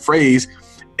run with her phrase,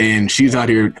 and she's out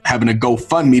here having a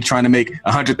GoFundMe trying to make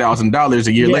 $100,000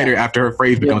 a year later after her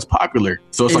phrase becomes popular.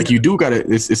 So it's like, you do gotta.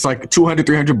 It's like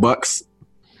 $200-$300.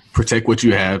 Protect what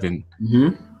you have, and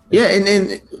yeah,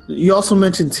 and you also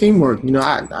mentioned teamwork.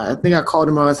 I think I called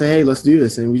him out and said, hey, let's do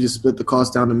this, and we just split the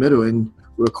cost down the middle, and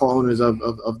we're co-owners of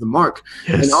the mark.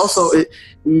 Yes. And also,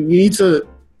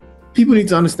 people need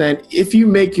to understand, if you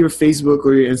make your Facebook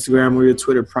or your Instagram or your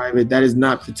Twitter private, that is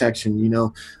not protection.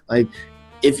 Like,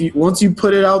 once you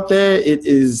put it out there, it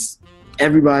is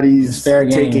everybody's fair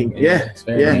game. taking. It's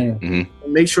fair game.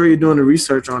 Mm-hmm. Make sure you're doing the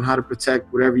research on how to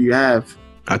protect whatever you have.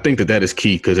 I think that is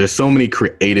key because there's so many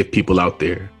creative people out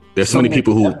there. There's so many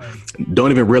people who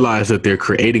don't even realize that they're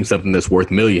creating something that's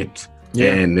worth millions.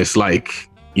 Yeah. And it's like,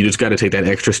 you just got to take that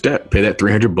extra step, pay that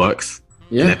 $300.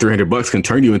 Yeah. And that $300 can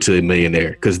turn you into a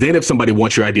millionaire. Because then if somebody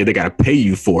wants your idea, they got to pay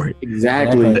you for it.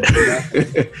 Exactly.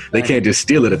 They can't just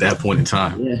steal it at that point in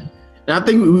time. Yeah. And I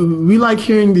think we like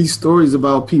hearing these stories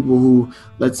about people who,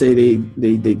 let's say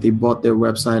they bought their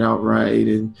website outright,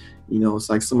 and it's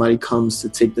like somebody comes to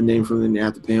take the name from them and they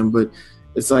have to pay them. But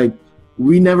it's like,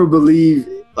 we never believe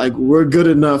like we're good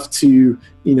enough to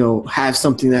have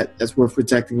something that's worth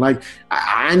protecting. Like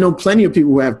I know plenty of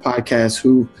people who have podcasts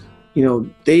who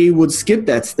they would skip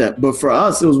that step. But for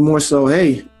us, it was more so,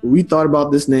 hey, we thought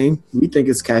about this name. We think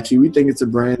it's catchy. We think it's a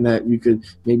brand that we could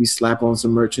maybe slap on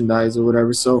some merchandise or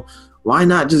whatever. So why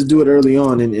not just do it early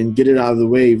on and get it out of the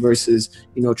way versus,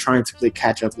 trying to play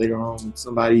catch up later on when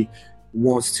somebody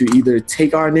wants to either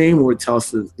take our name or tell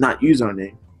us to not use our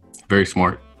name. Very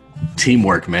smart.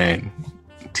 Teamwork, man.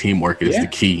 Teamwork is the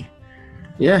key.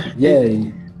 Yeah.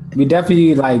 We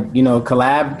definitely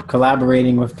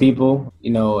collaborating with people.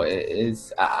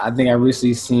 I think I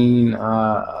recently seen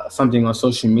something on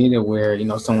social media where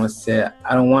someone said,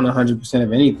 I don't want 100%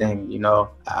 of anything.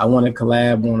 I want to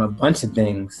collab on a bunch of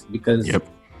things because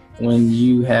when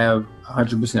you have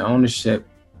 100% ownership,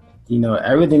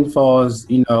 everything falls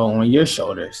on your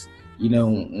shoulders.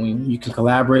 When you can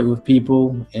collaborate with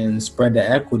people and spread the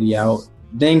equity out,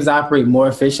 things operate more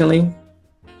efficiently.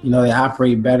 They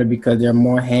operate better because there are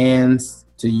more hands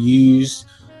to use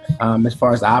as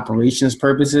far as operations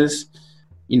purposes.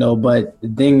 But the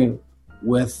thing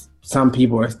with some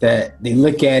people is that they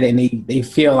look at it and they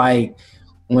feel like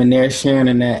when they're sharing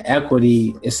in that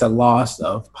equity, it's a loss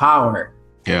of power.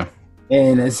 Yeah.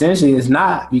 And essentially it's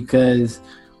not, because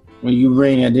when you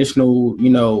bring additional,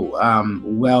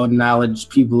 well-knowledge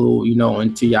people,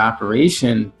 into your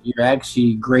operation, you're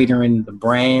actually greater the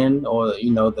brand or,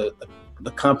 the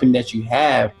company that you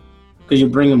have, because you're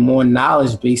bringing more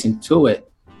knowledge base into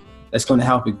it that's going to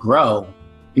help it grow,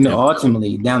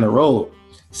 ultimately down the road.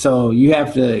 So you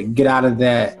have to get out of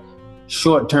that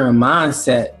short-term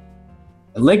mindset,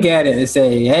 look at it and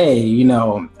say, hey,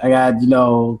 I got,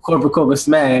 Corporate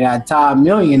Smack, I got Todd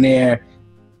Millionaire,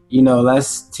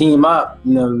 let's team up.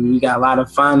 We got a lot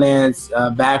of finance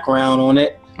background on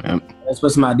it. Yep. Let's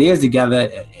put some ideas together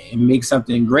and make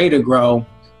something greater grow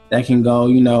that can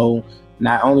go,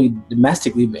 not only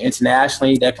domestically, but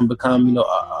internationally, that can become,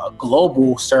 a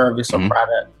global service or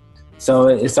product. So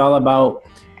it's all about,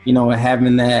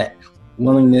 having that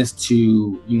willingness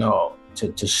to,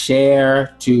 to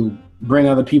share, to bring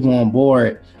other people on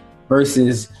board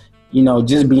versus,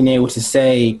 just being able to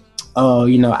say, oh,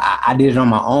 I did it on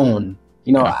my own.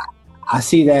 I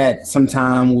see that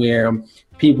sometime where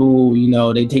people,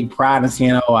 they take pride in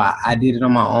saying, oh, I did it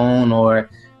on my own, or,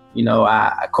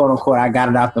 I quote unquote, I got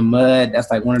it out the mud. That's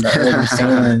like one of the early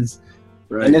sayings.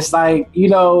 Right. And it's like,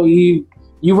 you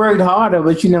worked harder,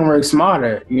 but you didn't work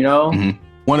smarter, Mm-hmm.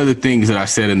 One of the things that I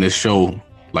said in this show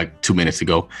like 2 minutes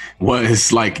ago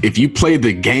was like, if you play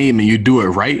the game and you do it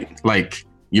right, like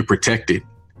you're protected.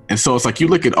 And so it's like, you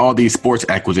look at all these sports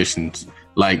acquisitions,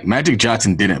 like Magic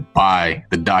Johnson didn't buy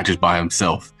the Dodgers by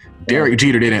himself. Derek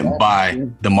Jeter didn't buy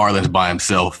the Marlins by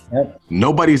himself. Yep.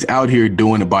 Nobody's out here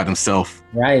doing it by themselves,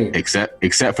 right?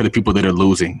 Except for the people that are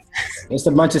losing. It's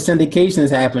a bunch of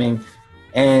syndications happening,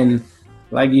 and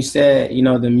like you said,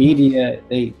 the media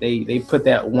they put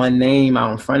that one name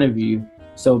out in front of you,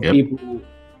 so people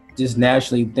just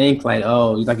naturally think like,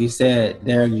 oh, like you said,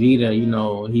 Derek Jeter,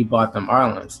 he bought the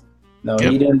Marlins. No,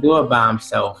 he didn't do it by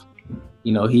himself.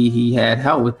 He had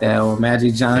help with that, or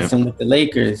Magic Johnson with the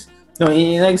Lakers. Like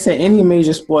I said, any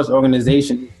major sports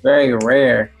organization, it's very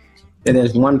rare that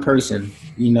there's one person.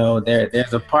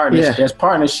 There's a partnership. Yeah. There's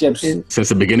partnerships since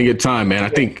the beginning of time, man. I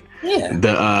think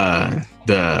the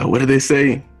what did they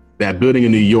say? That building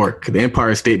in New York, the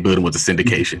Empire State Building, was a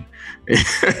syndication.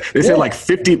 They said like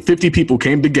 50 people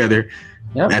came together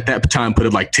at that time, put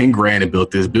it like $10,000 and built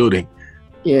this building.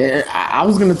 Yeah, I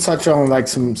was gonna touch on like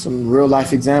some real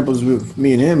life examples with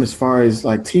me and him as far as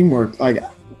like teamwork. Like,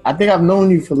 I think I've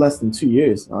known you for less than 2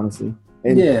 years, honestly.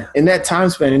 And in that time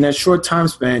span, in that short time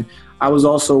span, I was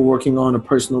also working on a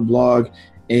personal blog.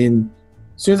 And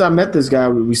as soon as I met this guy,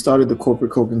 we started the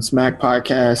Corporate Coke and Smack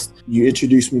podcast. You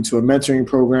introduced me to a mentoring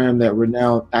program that we're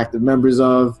now active members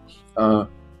of.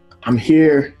 I'm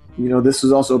here. This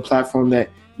was also a platform that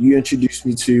you introduced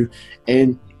me to.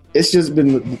 And it's just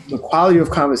been the quality of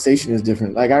conversation is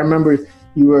different. Like, I remember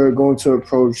you were going to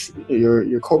approach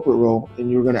your corporate role and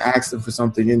you were going to ask them for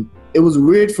something. And it was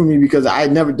weird for me because I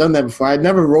had never done that before. I had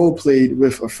never role played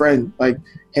with a friend. Like,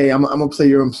 hey, I'm going to play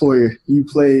your employer. You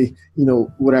play,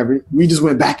 whatever. We just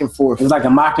went back and forth. It was like a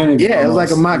mock interview. Yeah,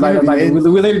 almost. It was like a mock interview. We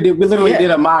literally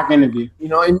did a mock interview.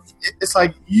 And it's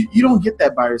like, you don't get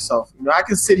that by yourself. I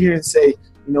can sit here and say,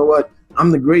 you know what,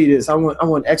 I'm the greatest. I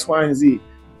want X, Y, and Z.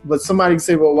 But somebody can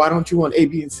say, well, why don't you want A,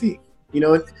 B, and C?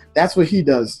 That's what he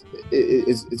does.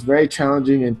 It's very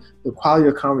challenging, and the quality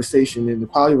of conversation and the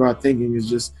quality of our thinking is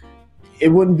just, it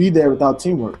wouldn't be there without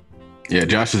teamwork. Yeah,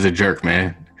 Josh is a jerk,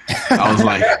 man. I was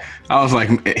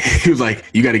like, he was like,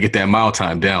 you got to get that mile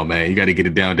time down, man. You got to get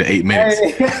it down to 8 minutes.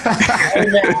 Hey,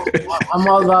 man, I'm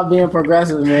all about being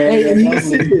progressive, man. Hey, and he's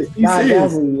serious. Yeah.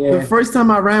 The first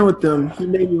time I ran with him, he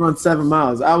made me run 7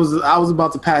 miles. I was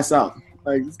about to pass out.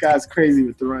 Like, this guy's crazy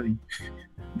with the running.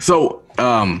 So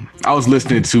I was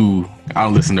listening to, I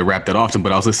don't listen to rap that often,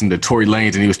 but I was listening to Tory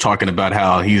Lanez, and he was talking about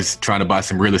how he's trying to buy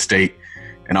some real estate.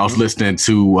 And I was listening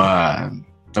to,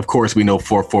 of course, we know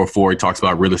 444, he talks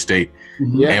about real estate.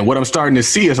 Yeah. And what I'm starting to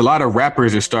see is a lot of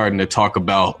rappers are starting to talk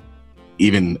about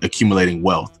even accumulating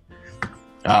wealth.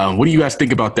 What do you guys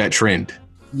think about that trend?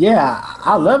 Yeah,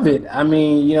 I love it. I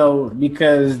mean,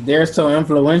 because they're so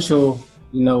influential,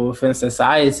 within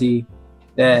society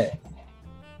that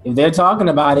if they're talking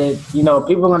about it,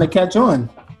 people are going to catch on.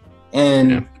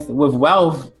 And with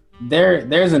wealth,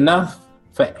 there's enough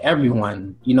for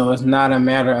everyone. It's not a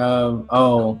matter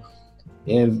of,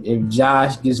 if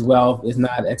Josh gets wealth, it's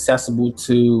not accessible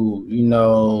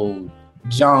to,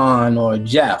 John or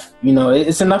Jeff.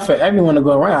 It's enough for everyone to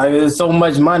go around. There's so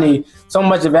much money, so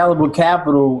much available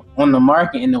capital on the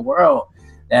market in the world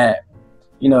that,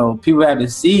 people have to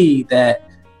see that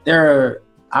there are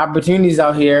opportunities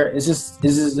out here. It's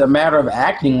just a matter of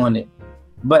acting on it.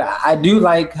 But I do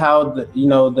like how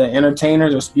the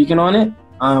entertainers are speaking on it,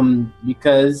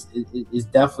 because it's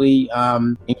definitely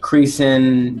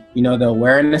increasing the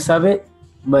awareness of it.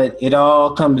 But it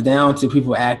all comes down to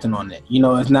people acting on it.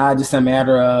 It's not just a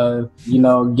matter of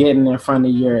getting in front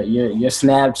of your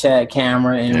Snapchat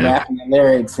camera and rapping the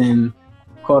lyrics and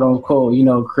quote unquote,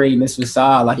 creating this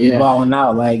facade like you're balling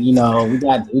out. Like, we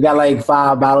got like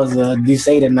 5 bottles of Douce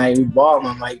tonight. We balling.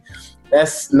 I'm like,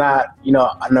 that's not,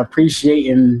 an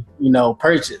appreciating,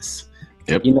 purchase.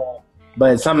 Yep.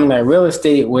 But something like real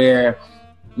estate where,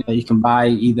 you can buy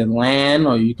either land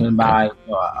or you can buy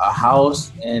a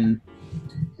house. And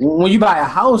when you buy a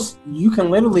house, you can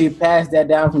literally pass that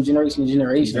down from generation to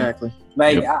generation. Exactly.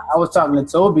 Like I was talking to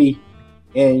Toby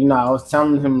and, I was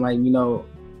telling him like,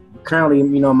 currently,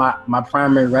 my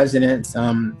primary residence,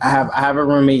 I have a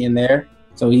roommate in there.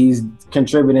 So he's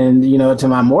contributing, to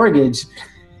my mortgage.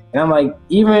 And I'm like,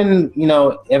 even,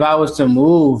 if I was to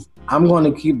move, I'm going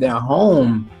to keep that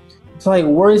home. It's like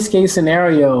worst case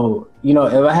scenario,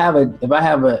 if I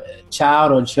have a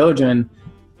child or children,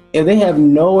 if they have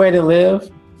nowhere to live,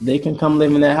 they can come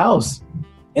live in their house.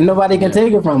 And nobody can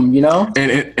take it from them,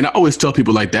 And I always tell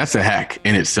people like that's a hack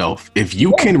in itself. If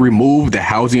you can remove the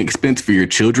housing expense for your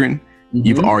children,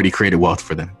 you've already created wealth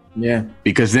for them. Yeah.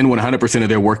 Because then 100% of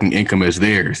their working income is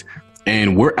theirs.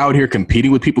 And we're out here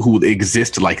competing with people who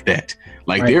exist like that.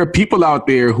 Like there are people out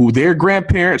there who their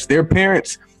grandparents, their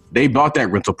parents, they bought that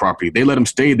rental property. They let them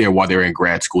stay there while they were in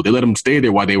grad school. They let them stay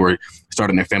there while they were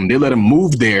starting their family. They let them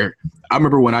move there. I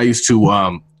remember when I used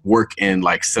to work in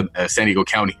like San Diego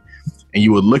County, and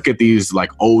you would look at these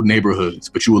like old neighborhoods,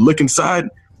 but you would look inside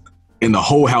and the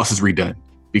whole house is redone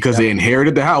because they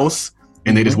inherited the house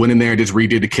and they just went in there and just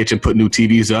redid the kitchen, put new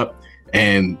TVs up,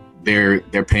 and they're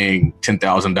paying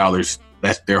 $10,000.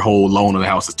 That's their whole loan on the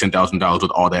house is $10,000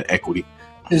 with all that equity.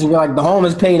 It's like the home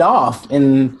is paid off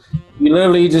and you're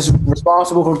literally just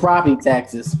responsible for property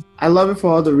taxes. I love it for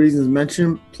all the reasons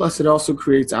mentioned. Plus, it also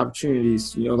creates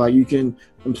opportunities. Like you can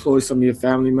employ some of your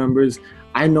family members.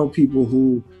 I know people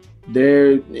who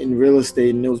they're in real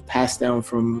estate and it was passed down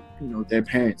from, their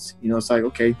parents. It's like,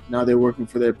 okay, now they're working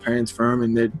for their parents' firm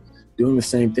and they're doing the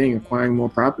same thing, acquiring more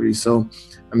property. So,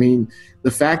 I mean,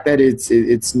 the fact that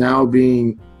it's now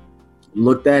being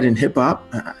looked at in hip hop,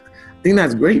 I think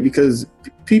that's great because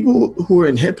people who are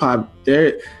in hip hop,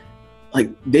 they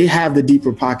have the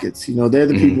deeper pockets. They're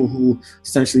the people who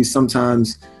essentially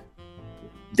sometimes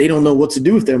they don't know what to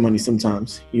do with their money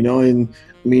sometimes, and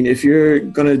I mean, if you're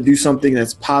going to do something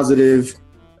that's positive,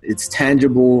 it's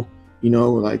tangible,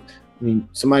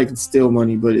 somebody can steal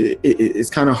money, but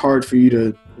it's kind of hard for you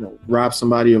to, rob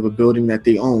somebody of a building that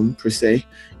they own per se,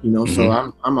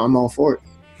 so I'm all for it.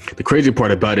 The crazy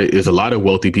part about it is a lot of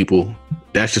wealthy people,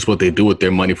 that's just what they do with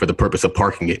their money for the purpose of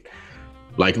parking it.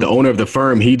 Like the owner of the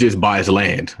firm, he just buys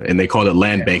land and they call it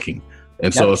land banking.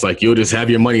 And so it's like, you'll just have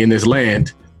your money in this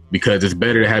land because it's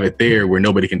better to have it there where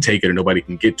nobody can take it or nobody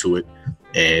can get to it.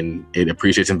 And it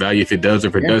appreciates in value if it does or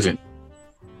if it doesn't.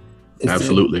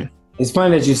 Absolutely. It's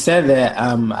funny that you said that.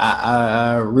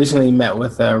 I recently met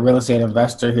with a real estate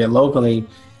investor here locally,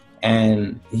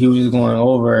 and he was going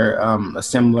over a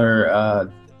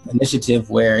similar initiative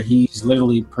where he's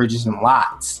literally purchasing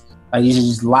lots. Like these are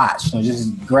just lots,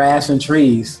 just grass and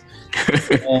trees.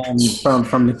 And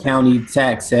from the county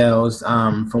tax sales,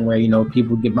 from where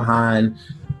people get behind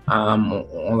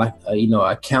on like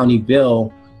a county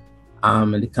bill,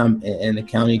 and the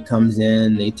county comes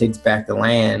in, they takes back the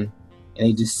land, and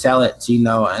they just sell it to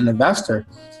an investor,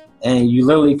 and you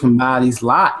literally can buy these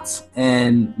lots,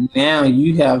 and now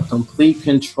you have complete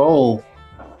control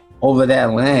over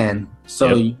that land.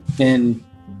 So you can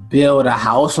build a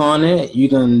house on it. You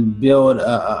can build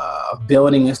a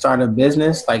building and start a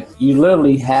business. Like you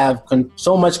literally have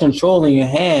so much control in your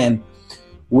hand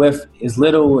with as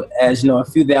little as a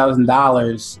few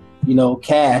 $1,000s,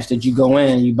 cash that you go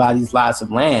in and you buy these lots of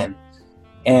land.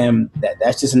 And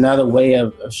that's just another way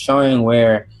of showing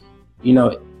where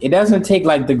it doesn't take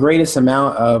like the greatest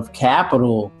amount of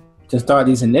capital to start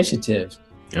these initiatives.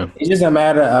 Yeah. It's just a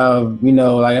matter of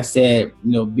like I said,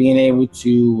 being able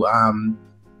to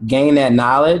gain that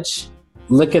knowledge,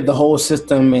 look at the whole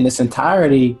system in its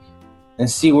entirety, and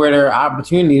see where there are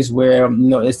opportunities where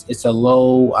it's a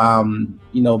low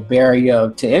barrier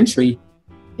to entry,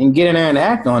 and get in there and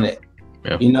act on it.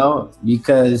 Yeah.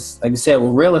 Because like I said,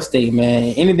 with real estate,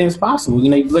 man, anything's possible.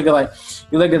 You look at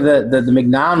the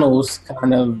McDonald's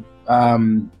kind of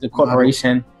the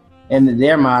corporation and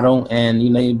their model,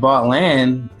 and they bought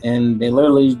land and they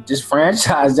literally just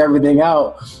franchised everything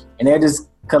out, and they're just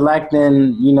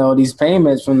collecting these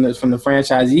payments from the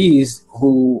franchisees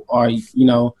who are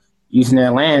using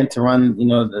their land to run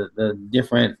the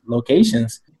different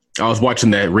locations. I was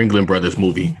watching that Ringling Brothers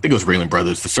movie. I think it was Ringling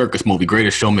Brothers, the circus movie,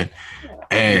 Greatest Showman.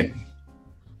 And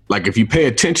like, if you pay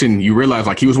attention, you realize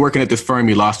like he was working at this firm,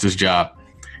 he lost his job.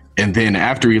 And then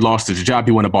after he lost his job,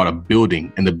 he went and bought a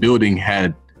building, and the building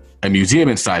had a museum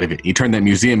inside of it. He turned that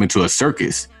museum into a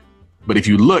circus. But if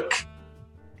you look,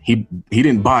 he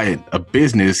didn't buy a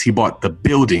business, he bought the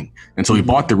building. And so he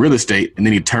bought the real estate, and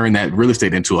then he turned that real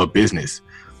estate into a business.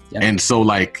 Yep. And so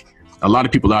like a lot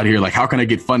of people out here, like, how can I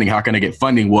get funding? How can I get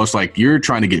funding? Well, it's like you're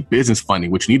trying to get business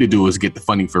funding. What you need to do is get the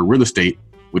funding for real estate,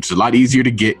 which is a lot easier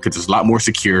to get because it's a lot more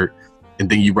secure. And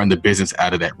then you run the business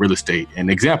out of that real estate. An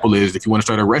example is if you want to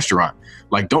start a restaurant,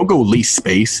 like don't go lease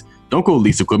space, don't go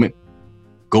lease equipment,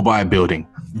 go buy a building.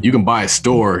 You can buy a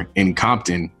store in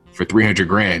Compton for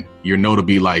 $300,000. Your note will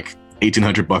be like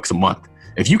 $1,800 a month.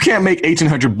 If you can't make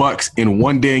 $1,800 in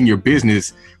one day in your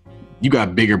business, you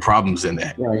got bigger problems than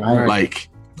that. Right. Like,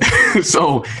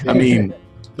 so, I mean,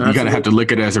 you got to have to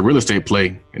look at it as a real estate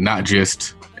play and not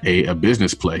just a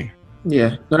business play.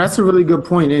 Yeah, no, that's a really good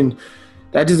point. And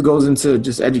that just goes into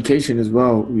just education as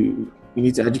well. We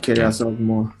need to educate ourselves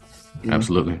more.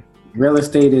 Absolutely. Real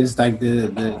estate is like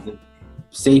the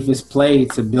safest play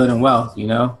to building wealth,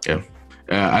 Yeah.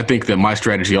 I think that my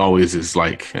strategy always is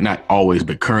like, and not always,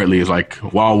 but currently is like,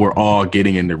 while we're all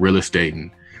getting into real estate,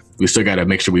 and we still got to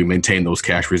make sure we maintain those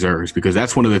cash reserves, because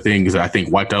that's one of the things that I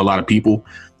think wiped out a lot of people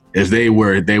is they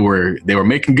were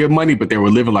making good money, but they were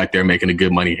living like they're making a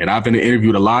good money. And I've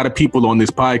interviewed a lot of people on this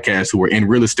podcast who were in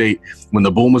real estate when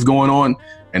the boom was going on,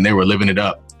 and they were living it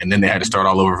up, and then they had to start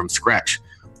all over from scratch.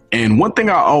 And one thing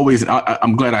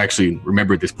I'm glad I actually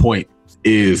remembered this point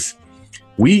is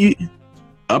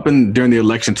during the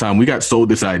election time, we got sold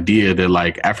this idea that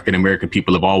like African-American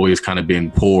people have always kind of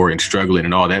been poor and struggling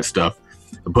and all that stuff.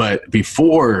 But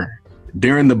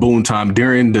during the boom time,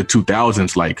 during the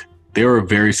 2000s, like there were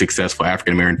very successful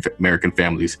African-American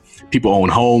families. People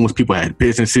owned homes, people had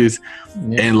businesses.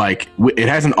 Yeah. And like, it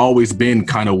hasn't always been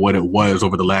kind of what it was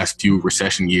over the last few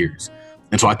recession years.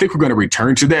 And so I think we're going to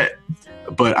return to that.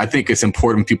 But I think it's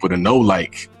important for people to know,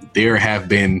 like, there have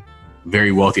been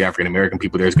very wealthy African-American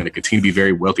people. There's going to continue to be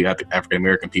very wealthy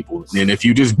African-American people. And if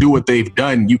you just do what they've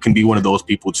done, you can be one of those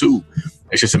people too.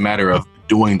 It's just a matter of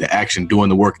doing the action, doing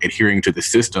the work, adhering to the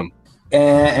system.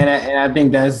 And I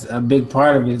think that's a big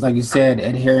part of it. Like you said,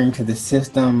 adhering to the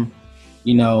system,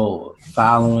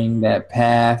 following that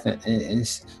path.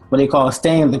 It's what they call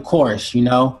staying the course,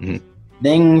 Mm-hmm.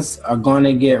 Things are going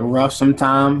to get rough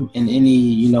sometime in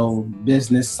any,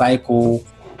 business cycle.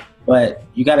 But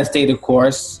you got to stay the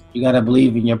course. You got to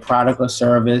believe in your product or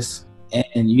service,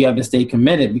 and you have to stay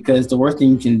committed, because the worst thing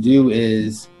you can do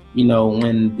is,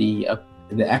 when the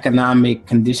economic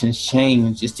conditions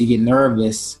change, is to get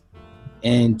nervous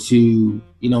and to,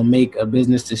 make a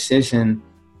business decision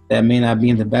that may not be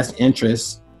in the best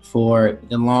interest for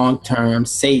the long-term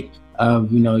sake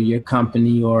of, your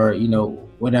company or,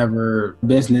 whatever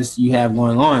business you have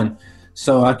going on.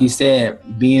 So like you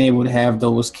said, being able to have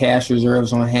those cash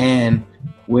reserves on hand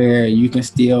where you can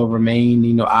still remain,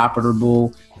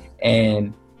 operable,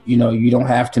 and, you don't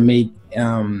have to make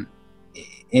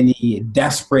any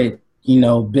desperate,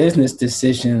 business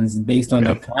decisions based on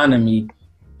the economy.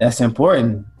 That's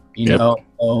important, so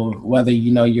whether,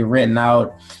 you're renting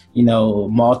out,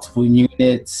 multiple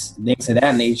units, things of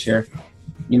that nature.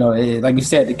 Like you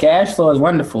said, the cash flow is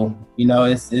wonderful.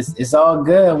 It's all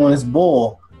good when it's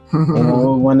bull.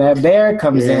 When that bear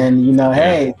comes in,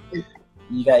 hey,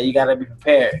 you got to be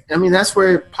prepared. I mean, that's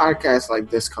where podcasts like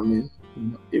this come in.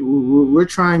 We're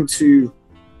trying to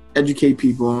educate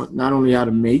people not only how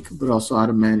to make, but also how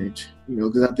to manage.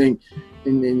 Because I think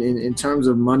in terms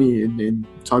of money and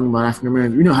talking about African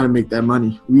Americans, we know how to make that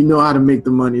money. We know how to make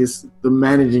the money. It's the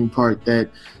managing part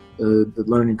that the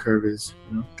learning curve is.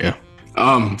 Yeah.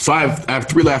 So I have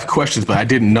 3 last questions, but I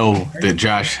didn't know that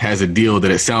Josh has a deal that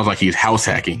it sounds like he's house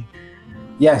hacking.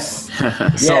 Yes.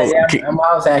 So I'm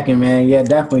house hacking, man. Yeah,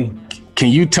 definitely. Can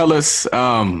you tell us,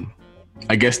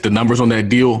 I guess, the numbers on that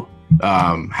deal,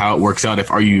 how it works out?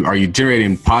 Are you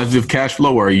generating positive cash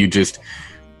flow, or are you just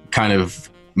kind of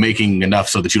making enough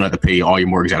so that you don't have to pay all your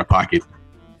mortgage out of pocket?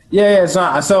 Yeah.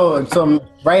 So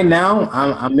right now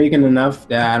I'm making enough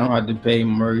that I don't have to pay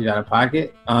mortgage out of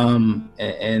pocket.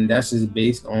 And that's just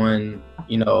based on,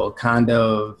 kind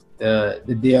of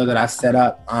the deal that I set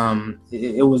up.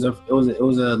 It was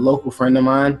a local friend of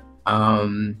mine.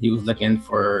 He was looking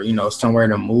for, somewhere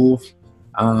to move.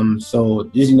 So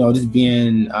just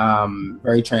being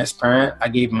very transparent, I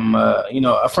gave him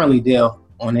a friendly deal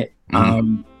on it.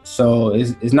 So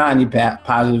it's not any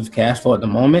positive cash flow at the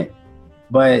moment.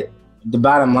 But the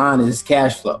bottom line is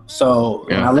cash flow. So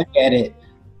when I look at it,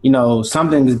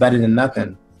 something is better than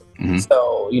nothing.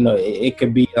 So, it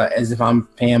could be as if I'm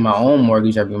paying my own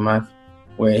mortgage every month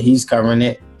where he's covering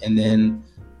it. And then,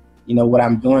 what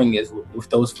I'm doing is with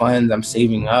those funds, I'm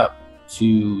saving up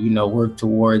to, work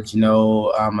towards,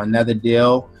 another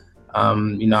deal.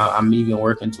 I'm even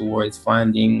working towards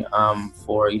funding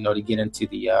for, to get into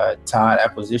the Todd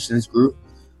Acquisitions Group.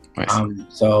 Nice.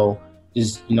 So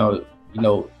just,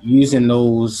 using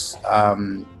those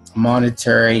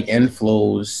monetary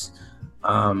inflows,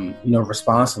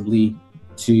 responsibly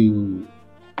to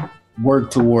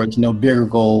work towards, bigger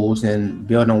goals and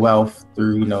building wealth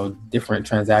through, different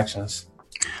transactions.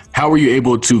 How were you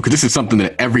able to, because this is something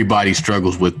that everybody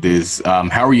struggles with, is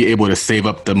how were you able to save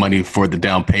up the money for the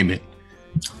down payment?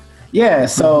 Yeah,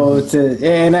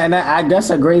 and I that's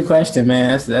a great question,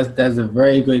 man. That's a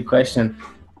very great question.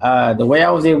 The way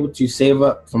I was able to save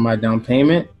up for my down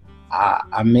payment,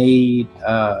 I made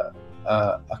a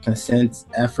consent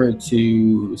effort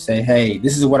to say, hey,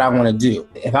 this is what I want to do.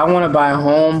 If I want to buy a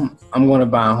home, I'm going to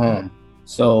buy a home.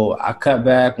 So I cut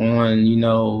back on,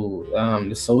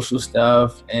 the social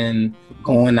stuff and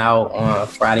going out on a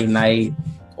Friday night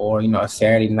or, a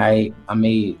Saturday night. I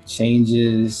made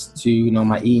changes to,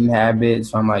 my eating habits.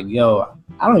 So I'm like,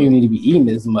 I don't even need to be eating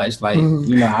this much. Like,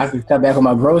 I could cut back on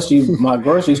my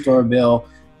grocery store bill.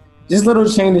 Just little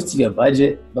changes to your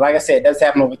budget. But like I said, it does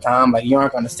happen over time. Like, you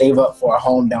aren't going to save up for a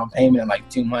home down payment in like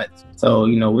 2 months. So,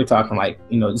 we're talking like,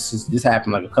 this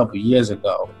happened like a couple of years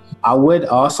ago. I would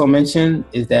also mention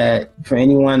is that for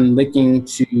anyone looking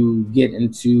to get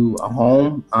into a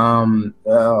home,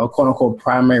 a quote unquote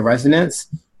primary residence,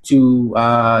 to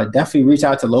definitely reach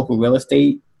out to local real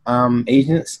estate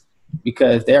agents,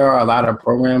 because there are a lot of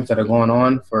programs that are going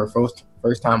on for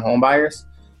first time home buyers.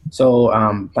 So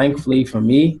thankfully for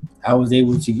me, I was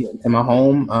able to get into my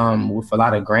home with a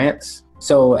lot of grants.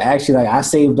 So actually, I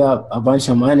saved up a bunch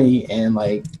of money, and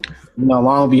lo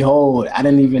and behold, I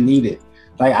didn't even need it.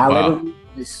 Literally,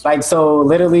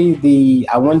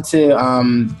 I went to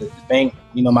the bank,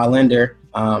 my lender.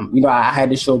 I had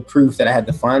to show proof that I had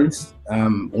the funds.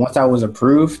 Once I was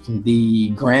approved, the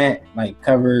grant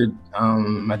covered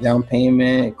my down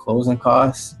payment, closing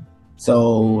costs.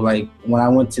 So when I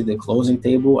went to the closing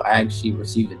table, I actually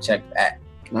received a check back.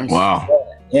 Nice. Wow.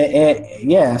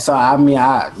 Yeah. So I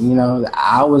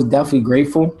was definitely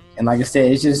grateful. And like I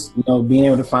said, it's just, being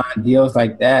able to find deals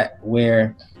like that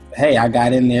where, hey, I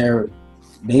got in there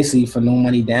basically for no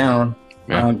money down.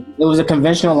 Yeah. It was a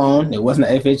conventional loan. It wasn't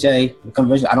an FHA.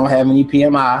 I don't have any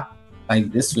PMI.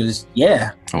 This was,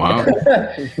 Wow.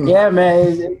 Yeah,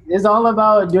 man. It's all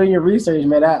about doing your research,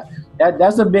 man.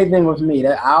 That's a big thing with me.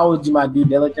 That I always do my due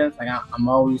diligence. I'm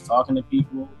always talking to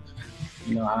people.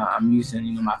 I'm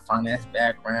using, my finance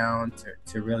background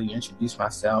to really introduce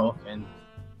myself and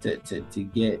to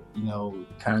get,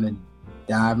 kind of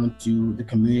dive into the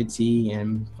community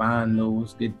and find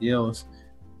those good deals.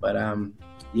 But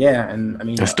yeah, and I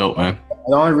mean, that's dope, man.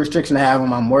 The only restriction I have on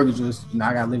my mortgage was,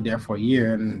 I got to live there for a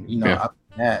year, and other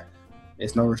than that,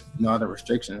 there's no other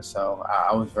restrictions. So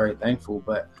I was very thankful.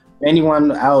 But for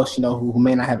anyone else, who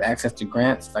may not have access to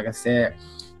grants, like I said,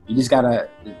 you just gotta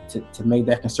to make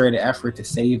that concerted effort to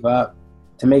save up,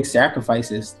 to make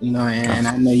sacrifices, and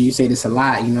I know you say this a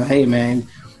lot, hey man,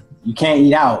 you can't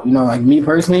eat out. Like me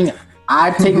personally,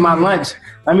 I take my lunch.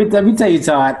 Let me tell you,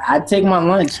 Todd, I take my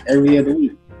lunch every other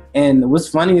week. And what's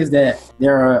funny is that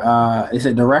it's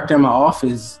a director in my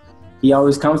office. He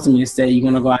always comes to me and say, "You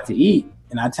gonna go out to eat?"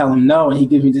 And I tell him no, and he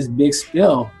gives me this big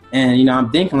spill. And I'm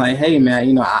thinking like, hey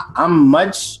man, I'm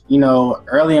much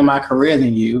early in my career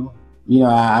than you.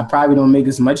 I probably don't make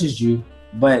as much as you,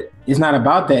 but it's not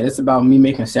about that. It's about me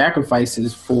making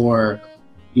sacrifices for,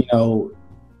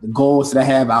 the goals that I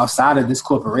have outside of this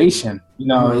corporation.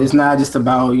 It's not just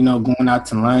about, going out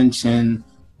to lunch and,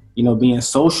 being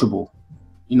sociable.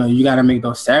 You got to make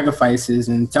those sacrifices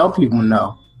and tell people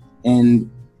no. And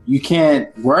you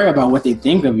can't worry about what they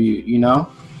think of you,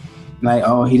 like,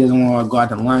 oh, he doesn't want to go out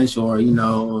to lunch, or,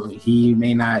 he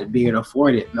may not be able to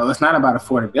afford it. No, it's not about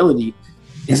affordability.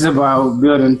 It's about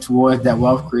building towards that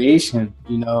wealth creation,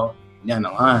 down the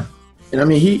line. And I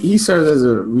mean, he serves as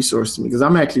a resource to me because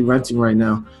I'm actually renting right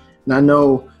now. And I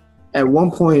know at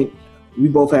one point we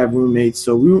both have roommates,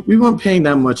 so we weren't paying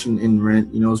that much in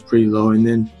rent. It was pretty low. And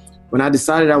then when I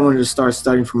decided I wanted to start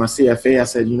studying for my CFA, I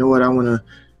said, I want to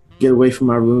get away from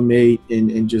my roommate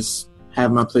and just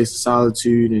have my place of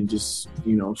solitude and just,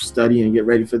 study and get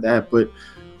ready for that. But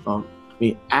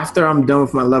after I'm done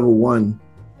with my level 1,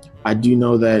 I do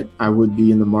know that I would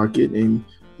be in the market. And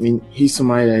he's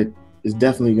somebody that is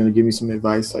definitely going to give me some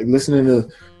advice. Like listening to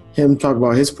him talk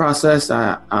about his process,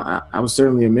 I was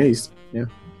certainly amazed. Yeah.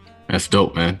 That's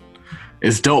dope, man.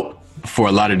 It's dope for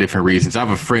a lot of different reasons. I have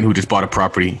a friend who just bought a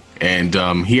property, and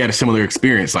he had a similar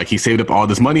experience. Like he saved up all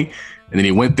this money, and then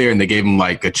he went there and they gave him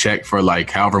like a check for like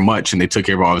however much, and they took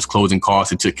care of all his closing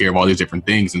costs and took care of all these different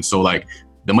things. And so like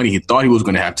the money he thought he was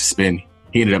going to have to spend,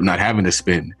 he ended up not having to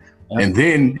spend. And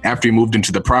then after he moved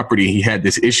into the property, he had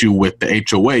this issue with the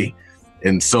HOA.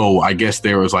 And so I guess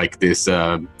there was like this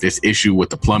issue with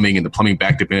the plumbing, and the plumbing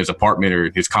backed up in his apartment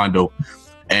or his condo.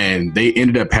 And they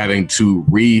ended up having to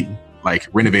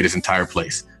renovate his entire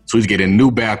place. So he's getting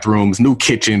new bathrooms, new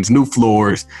kitchens, new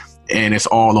floors, and it's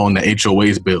all on the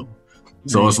HOA's bill.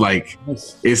 So it's like,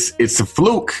 it's a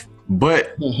fluke,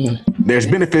 but there's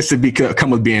benefits to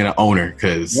come with being an owner.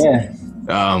 Cause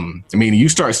you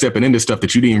start stepping into stuff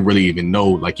that you didn't really even know,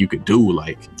 like you could do,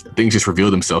 like things just reveal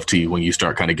themselves to you when you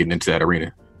start kind of getting into that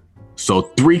arena. So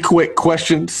 3 quick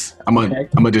questions. I'm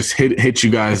gonna just hit you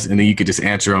guys, and then you could just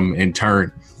answer them in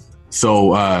turn.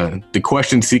 So the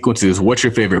question sequence is: what's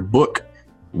your favorite book?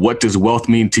 What does wealth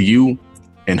mean to you?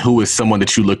 And who is someone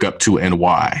that you look up to and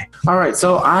why? All right.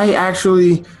 So I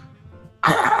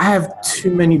have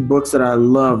too many books that I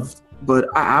love, but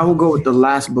I will go with the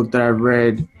last book that I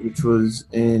read, which was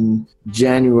in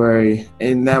January,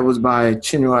 and that was by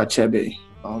Chinua Achebe.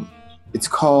 It's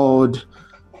called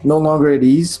No Longer at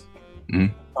Ease.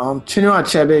 Chinua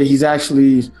Achebe, he's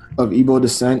actually of Igbo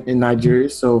descent in Nigeria,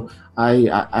 so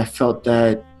I felt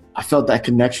that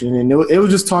connection, and it was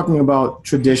just talking about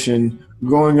tradition,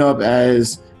 growing up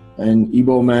as an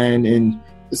Igbo man, and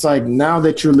it's like now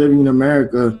that you're living in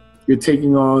America, you're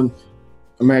taking on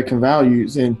American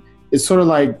values, and it's sort of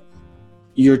like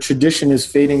your tradition is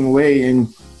fading away. And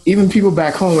even people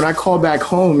back home, when I call back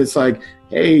home, it's like,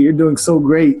 hey, you're doing so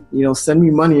great, send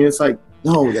me money. And it's like,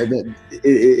 no,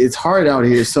 it's hard out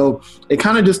here. So it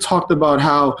kind of just talked about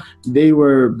how they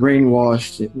were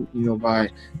brainwashed, by,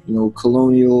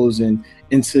 colonials and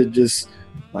into just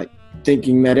like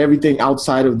thinking that everything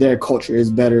outside of their culture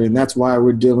is better. And that's why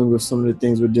we're dealing with some of the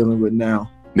things we're dealing with now.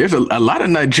 There's a lot of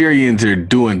Nigerians are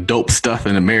doing dope stuff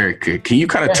in America. Can you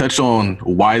kind of touch on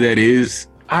why that is?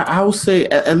 I will say,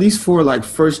 at least for like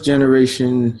first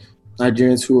generation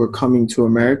Nigerians who are coming to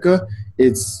America,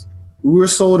 we're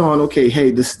sold on, okay, hey,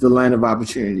 this is the land of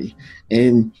opportunity.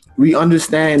 And we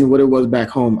understand what it was back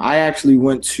home. I actually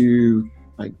went to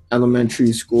like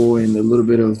elementary school and a little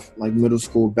bit of like middle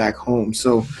school back home.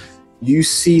 So you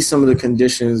see some of the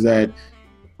conditions that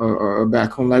are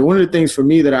back home. Like one of the things for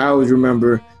me that I always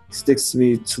remember sticks to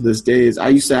me to this day is I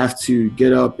used to have to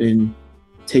get up and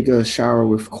take a shower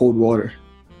with cold water,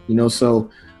 so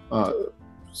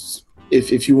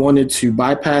if you wanted to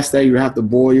bypass that, you would have to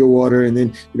boil your water and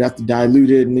then you'd have to dilute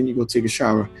it and then you go take a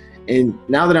shower. And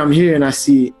now that I'm here and I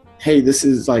see, hey, this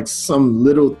is like some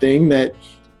little thing that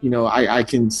I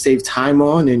can save time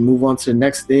on and move on to the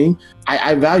next thing.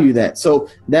 I value that. So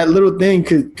that little thing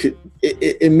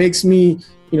it makes me,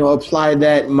 apply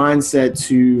that mindset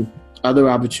to other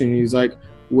opportunities, like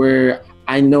where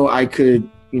I know I could,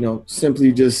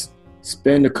 simply just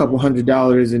spend a couple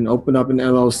 $100s and open up an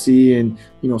LLC and,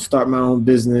 start my own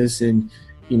business and,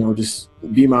 just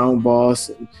be my own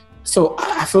boss. So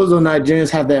I feel as though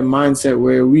Nigerians have that mindset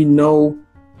where we know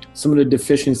some of the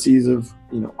deficiencies of,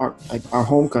 our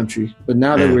home country. But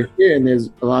now that we're here and there's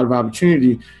a lot of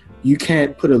opportunity, you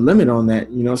can't put a limit on that.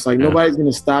 It's like nobody's going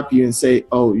to stop you and say,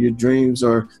 oh, your dreams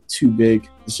are too big.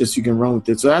 It's just you can run with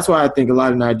it. So that's why I think a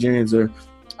lot of Nigerians are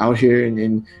out here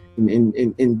in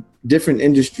different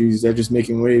industries that are just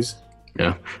making waves.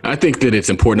 Yeah, I think that it's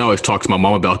important. I always talk to my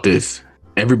mom about this.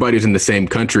 Everybody's in the same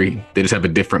country. They just have a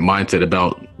different mindset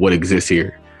about what exists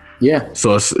here. Yeah.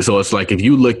 So it's like if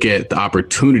you look at the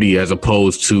opportunity as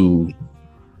opposed to,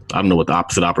 I don't know what the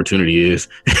opposite opportunity is.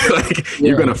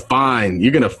 You're gonna find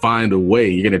a way.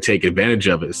 You're gonna take advantage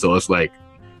of it. So it's like,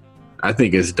 I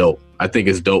think it's dope.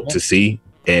 To see,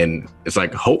 and it's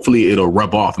like hopefully it'll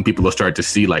rub off and people will start to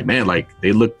see like, man, like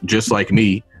they look just like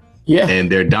me,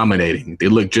 and they're dominating. They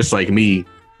look just like me.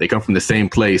 They come from the same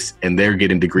place and they're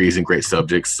getting degrees in great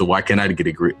subjects. So why can't I get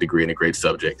a degree in a great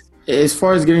subject? As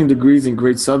far as getting degrees in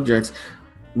great subjects,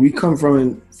 we come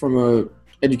from a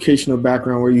educational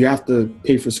background where you have to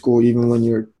pay for school even when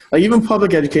you're like, even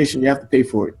public education, you have to pay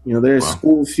for it. There's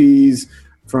school fees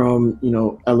from,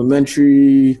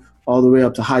 elementary all the way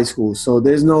up to high school. So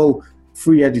there's no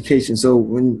free education. So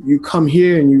when you come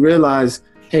here and you realize,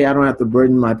 hey, I don't have to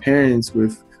burden my parents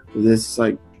with this, it's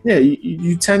like,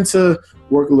 you tend to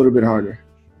work a little bit harder.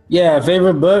 Yeah,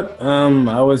 favorite book?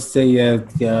 I would say Ray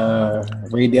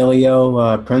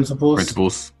Dalio,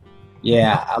 Principles.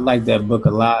 Yeah, I like that book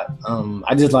a lot.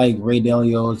 I just like Ray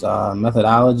Dalio's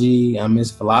methodology,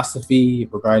 his philosophy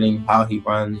regarding how he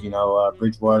runs,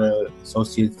 Bridgewater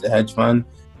Associates, the hedge fund.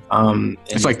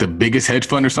 It's like the biggest hedge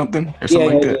fund or something like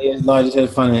that. Yeah, it's the largest hedge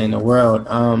fund in the world.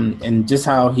 And just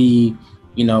how he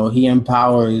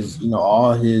empowers,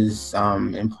 all his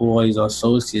employees or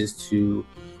associates to,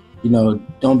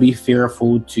 don't be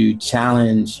fearful to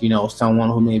challenge, someone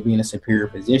who may be in a superior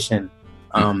position.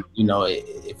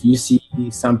 If you see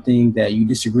something that you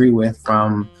disagree with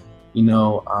from,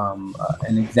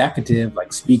 an executive,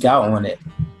 like speak out on it.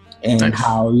 And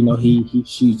how, he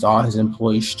shoots all his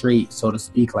employees straight, so to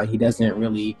speak, like he doesn't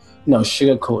really,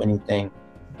 sugarcoat anything.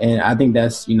 And I think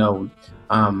that's,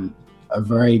 a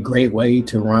very great way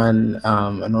to run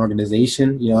an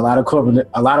organization. A lot of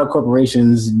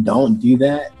corporations don't do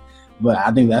that, but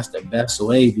I think that's the best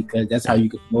way because that's how you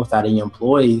get the most out of your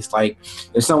employees. Like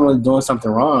if someone's doing something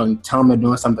wrong, tell them they're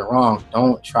doing something wrong.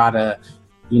 Don't try to,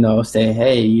 say,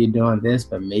 hey, you're doing this,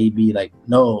 but maybe like,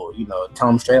 no, tell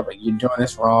them straight up, like you're doing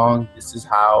this wrong. This is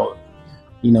how,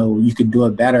 you could do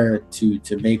it better to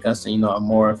make us, a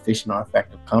more efficient or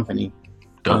effective company.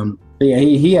 Yeah,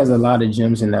 he has a lot of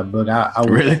gems in that book. I would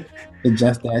really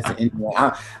suggest that to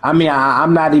anyone.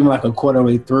 I'm not even like a quarter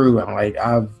way through. I'm like,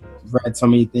 I've read so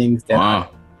many things that,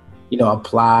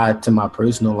 apply to my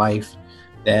personal life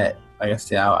that, like I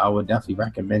said, I would definitely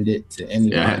recommend it to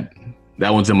anyone. Yeah,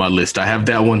 that one's in my list. I have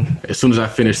that one. As soon as I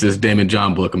finish this Damon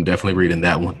John book, I'm definitely reading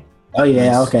that one. Oh,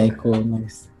 yeah. Nice. Okay, cool.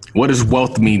 Nice. What does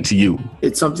wealth mean to you?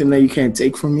 It's something that you can't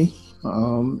take from me.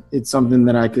 It's something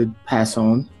that I could pass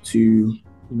on to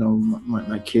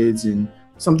my kids and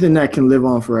something that can live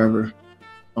on forever.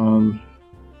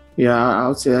 I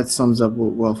would say that sums up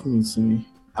what wealth means to me.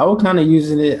 I would kind of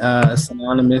use it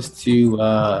synonymous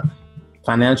to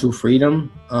financial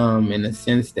freedom in the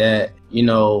sense that,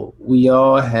 we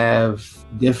all have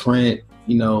different,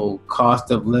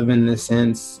 cost of living in the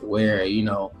sense where,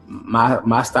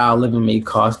 my style of living may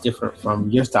cost different from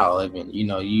your style of living.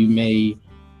 You may...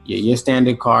 Your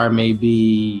standard car may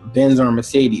be Benz or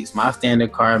Mercedes. My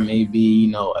standard car may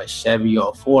be, a Chevy or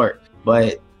a Ford.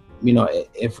 But,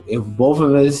 if both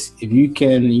of us, if you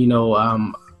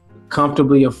can,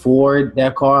 comfortably afford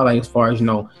that car, like as far as,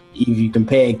 if you can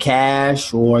pay it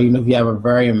cash or, if you have a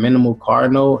very minimal car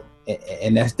note,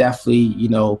 and that's definitely,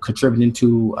 contributing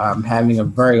to having a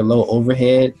very low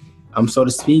overhead, so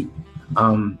to speak.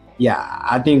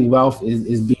 I think wealth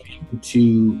is being able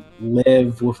to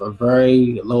live with a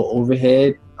very low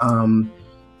overhead,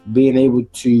 being able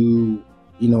to,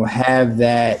 have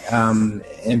that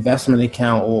investment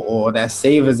account or that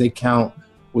savings account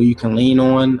where you can lean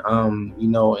on,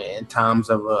 in times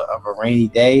of a rainy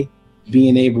day,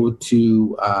 being able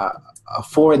to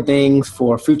afford things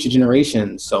for future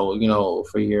generations. So,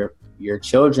 for your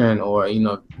children or,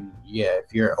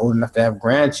 if you're old enough to have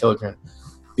grandchildren,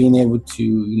 being able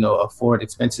to, afford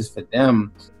expenses for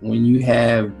them. When you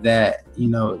have that,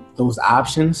 those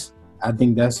options, I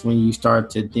think that's when you start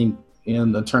to think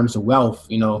in the terms of wealth,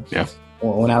 Yeah.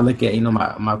 When I look at,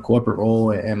 my corporate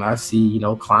role and I see,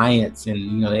 clients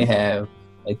and, they have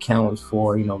accounts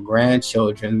for,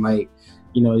 grandchildren, like,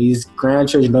 these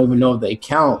grandchildren don't even know if they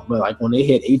count, but like when they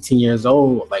hit 18 years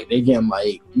old, like they get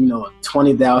like,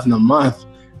 $20,000 a month.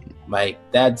 Like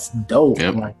that's dope.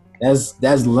 Yep. Like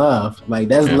that's love. Like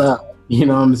that's love. You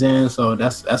know what I'm saying? So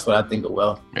that's what I think of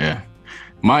wealth. Yeah.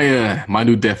 My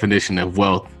new definition of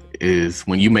wealth is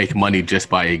when you make money just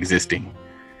by existing.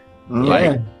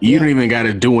 Like you don't even got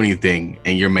to do anything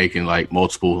and you're making like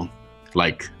multiple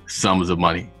like sums of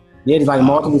money. Yeah, it's like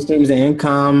multiple streams of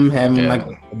income, having like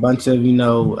a bunch of,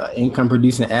 income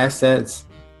producing assets.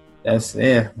 That's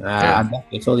I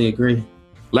definitely totally agree.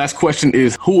 Last question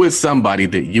is, who is somebody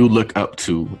that you look up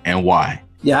to and why?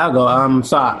 Yeah, I'll go.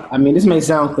 So I mean, this may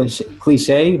sound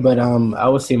cliche, but I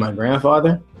would say my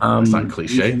grandfather. It's not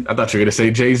cliche. I thought you were gonna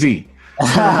say Jay-Z.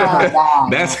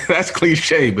 That's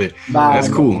cliche, but that's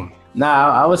cool.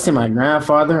 I would say my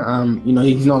grandfather.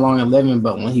 He's no longer living,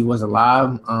 but when he was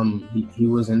alive, he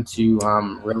was into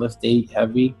real estate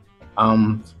heavy.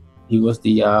 He was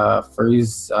the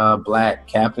first black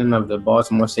captain of the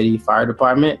Baltimore City Fire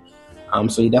Department.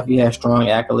 So he definitely has strong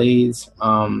accolades.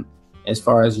 As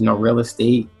far as real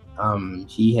estate,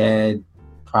 he had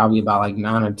probably about like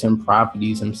 9 or 10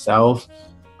 properties himself.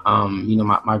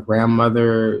 My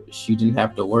grandmother, she didn't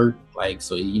have to work. Like,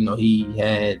 so, he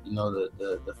had,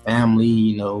 the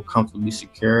family, comfortably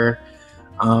secure.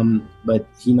 But,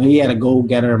 he had a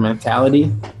go-getter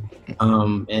mentality.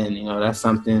 And, that's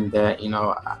something that,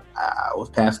 I was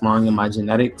passed along in my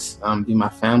genetics, through my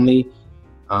family.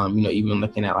 Even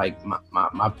looking at like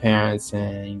my parents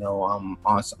and,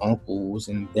 aunts, uncles,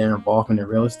 and their involvement in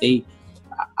real estate,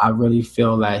 I really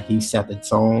feel like he set the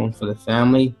tone for the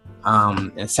family.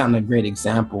 And setting a great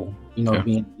example,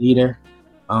 being a leader.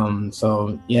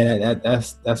 So yeah,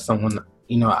 that's someone,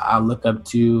 I look up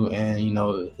to, and,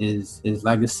 his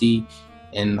legacy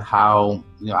and how,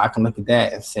 I can look at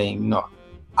that and say,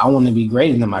 I want to be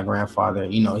greater than my grandfather.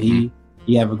 He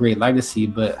have a great legacy,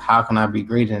 but how can I be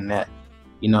greater than that?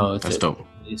 That's dope.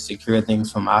 To secure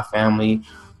things for my family.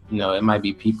 It might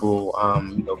be people,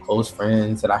 close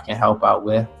friends that I can help out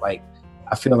with. Like,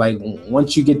 I feel like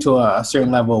once you get to a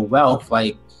certain level of wealth,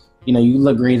 like, you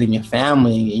look great in your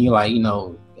family, and you're like,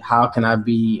 how can I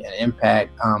be an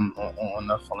impact on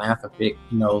a philanthropic,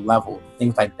 level,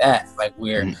 things like that, like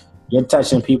where you're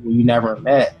touching people you never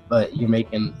met, but you're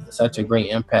making such a great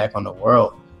impact on the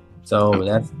world. So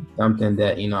that's something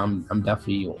that, I'm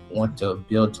definitely want to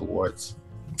build towards.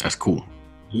 That's cool.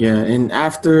 Yeah, and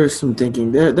after some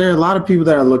thinking, there are a lot of people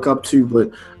that I look up to,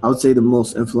 but I would say the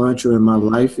most influential in my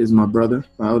life is my brother,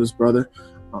 my eldest brother.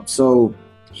 So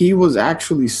he was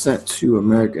actually sent to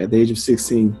America at the age of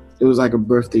 16. It was like a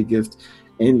birthday gift.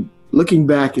 And looking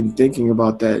back and thinking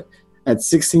about that, at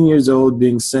 16 years old,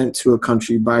 being sent to a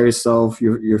country by yourself,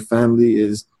 your family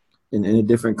is in a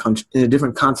different country, in a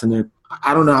different continent.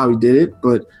 I don't know how he did it,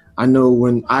 but I know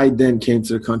when I then came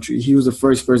to the country, he was the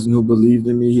first person who believed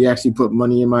in me. He actually put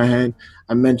money in my hand.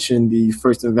 I mentioned the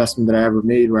first investment that I ever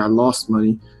made where I lost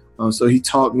money. So he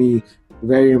taught me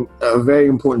a very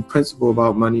important principle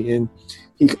about money. And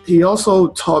he also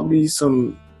taught me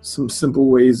some simple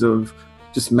ways of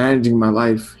just managing my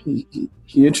life. He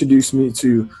introduced me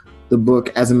to the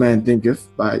book As a Man Thinketh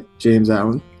by James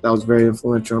Allen. That was very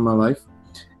influential in my life.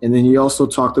 And then he also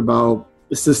talked about,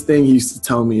 it's this thing he used to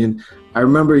tell me, and I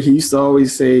remember he used to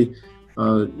always say,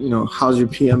 how's your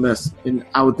PMS? And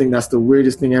I would think that's the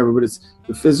weirdest thing ever, but it's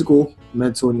the physical,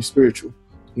 mental, and the spiritual.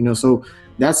 So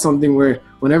that's something where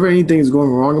whenever anything is going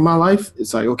wrong in my life,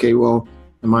 it's like, okay, well,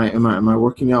 am I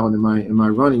working out? Am I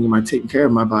running? Am I taking care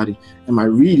of my body? Am I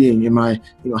reading? Am I,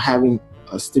 having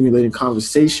stimulating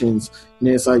conversations? And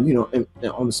then it's like, and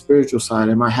on the spiritual side,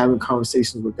 am I having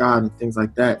conversations with God and things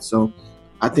like that? So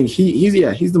I think he's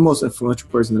the most influential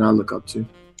person that I look up to.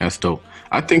 That's dope.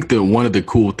 I think that one of the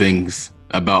cool things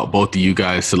about both of you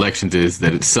guys' selections is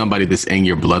that it's somebody that's in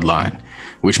your bloodline,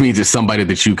 which means it's somebody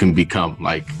that you can become.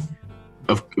 Like,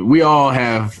 we all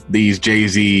have these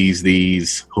Jay-Z's,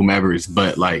 these whomevers,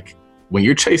 but like when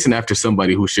you're chasing after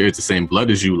somebody who shares the same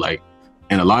blood as you, like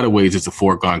in a lot of ways, it's a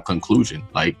foregone conclusion.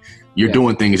 Like you're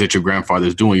doing things that your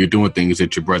grandfather's doing, you're doing things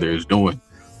that your brother is doing.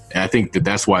 And I think that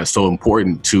that's why it's so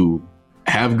important to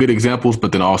have good examples,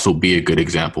 but then also be a good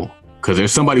example. Because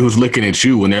there's somebody who's looking at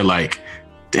you and they're like,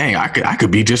 dang, I could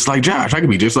be just like Josh. I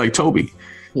could be just like Toby.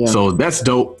 Yeah. So that's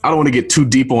dope. I don't want to get too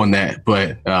deep on that,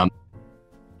 but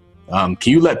can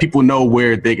you let people know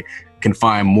where they can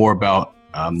find more about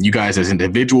you guys as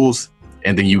individuals,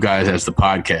 and then you guys as the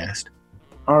podcast.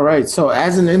 All right. So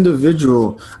as an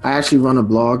individual, I actually run a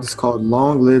blog. It's called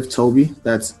Long Live Toby.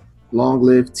 That's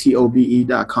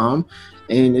longlivetobe.com.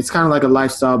 And it's kind of like a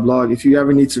lifestyle blog. If you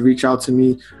ever need to reach out to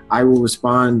me, I will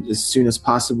respond as soon as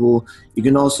possible. You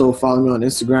can also follow me on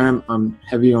Instagram. I'm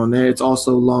heavy on there. It's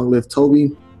also Long Live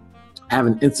Toby. I have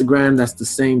an Instagram that's the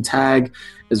same tag,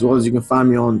 as well as you can find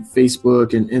me on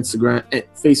Facebook and Instagram,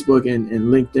 Facebook and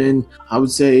LinkedIn. I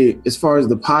would say as far as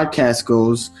the podcast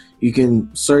goes, you can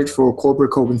search for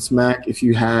Corporate Coke and Smack if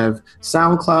you have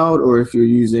SoundCloud, or if you're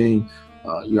using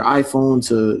your iPhone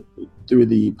through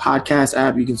the podcast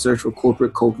app, you can search for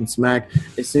Corporate Coke and Smack.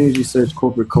 As soon as you search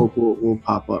Corporate Coke, will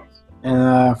pop up.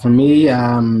 And for me,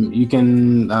 you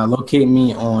can locate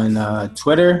me on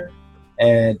Twitter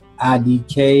at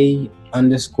IDK__yo,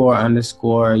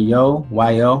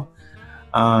 YO.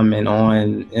 And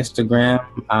on Instagram,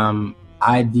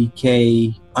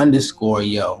 IDK_yo.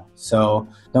 So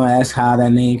don't ask how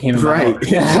that name came about.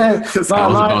 Right.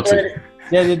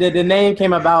 The name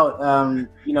came about,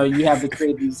 you have to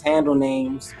create these handle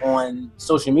names on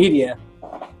social media.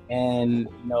 And,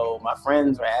 my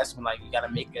friends were asking, like, you got to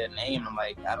make a name. I'm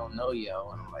like, I don't know, yo.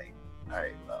 And I'm like, all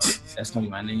right, well, that's going to be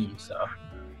my name. So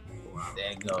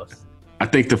there it goes. I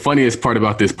think the funniest part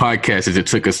about this podcast is it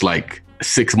took us like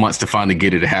 6 months to finally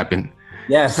get it to happen.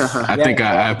 Yes. I think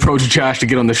I approached Josh to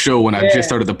get on the show when I just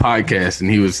started the podcast, and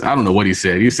he was, I don't know what he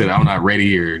said. He said, I'm not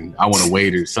ready, or I want to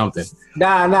wait, or something.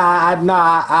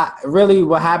 I really,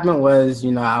 what happened was,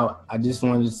 I just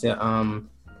wanted to,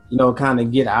 kind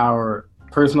of get our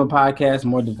personal podcast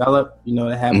more developed,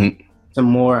 to have some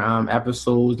more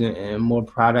episodes and more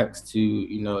products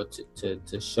to,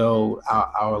 to show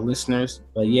our listeners.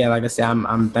 But yeah, like I said,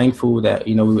 I'm thankful that,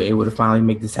 we were able to finally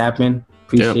make this happen.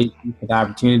 Appreciate you for the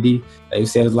opportunity. Like you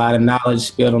said, there's a lot of knowledge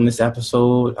spilled on this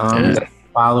episode.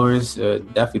 Followers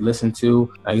definitely listen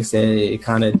to. Like I said, it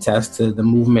kind of attests to the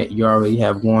movement you already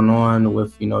have going on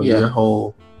with, your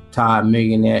whole Todd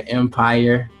Millionaire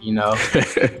empire.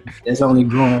 It's only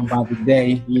growing by the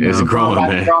day. It's growing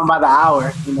by the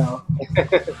hour.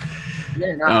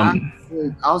 I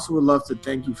also would love to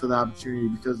thank you for the opportunity,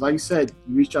 because, like you said,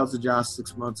 you reached out to Josh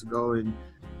 6 months ago, and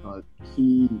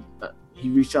he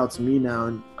reached out to me now,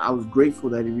 and I was grateful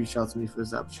that he reached out to me for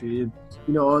this opportunity.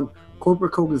 On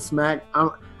Corporate Coke and Smack,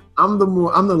 I'm the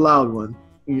loud one.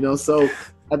 So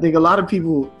I think a lot of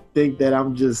people think that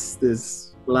I'm just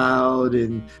this loud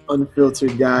and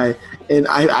unfiltered guy, and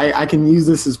I can use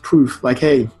this as proof. Like,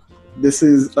 hey, this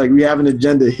is like, we have an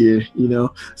agenda here.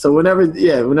 So whenever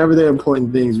there are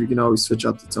important things, we can always switch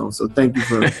up the tone. So thank you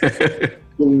for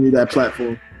giving me that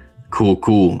platform.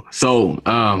 Cool. So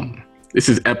this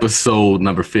is episode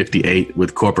number 58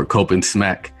 with Corporate Coke and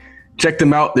Smack. Check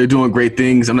them out. They're doing great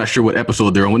things. I'm not sure what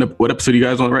episode they're on. What episode are you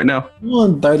guys on right now?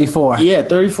 On 34. Yeah,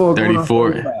 34.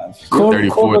 34.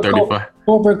 35.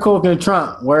 Corporate Coke and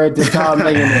Trump. Word to Todd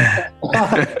Millionaire.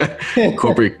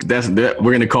 Corporate.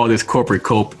 We're gonna call this Corporate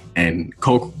Coke and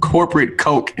Corporate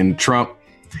Coke and Trump.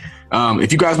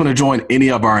 If you guys want to join any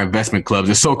of our investment clubs,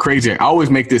 it's so crazy. I always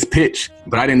make this pitch,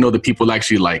 but I didn't know that people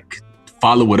actually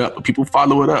follow it up. But people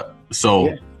follow it up.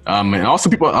 So, and also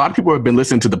a lot of people have been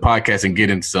listening to the podcast and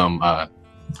getting some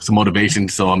motivation.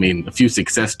 So, a few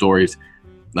success stories.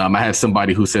 I had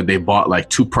somebody who said they bought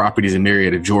 2 properties in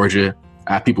Marietta, Georgia.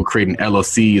 I have people creating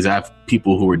LLCs. I have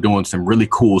people who are doing some really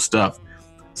cool stuff.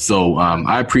 So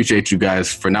I appreciate you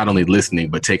guys for not only listening,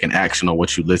 but taking action on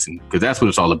what you listen, because that's what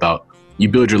it's all about. You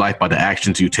build your life by the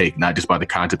actions you take, not just by the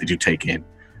content that you take in.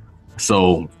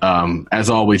 So as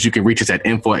always, you can reach us at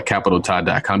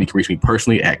info@capitaltodd.com. You can reach me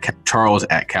personally at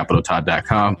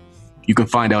charles@capitaltodd.com. You can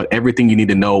find out everything you need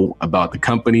to know about the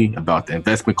company, about the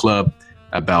investment club,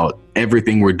 about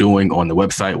everything we're doing on the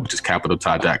website, which is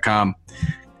capitaltodd.com.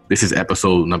 This is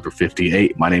episode number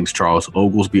 58. My name is Charles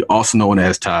Oglesby, also known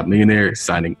as Todd Millionaire,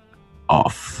 signing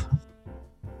off.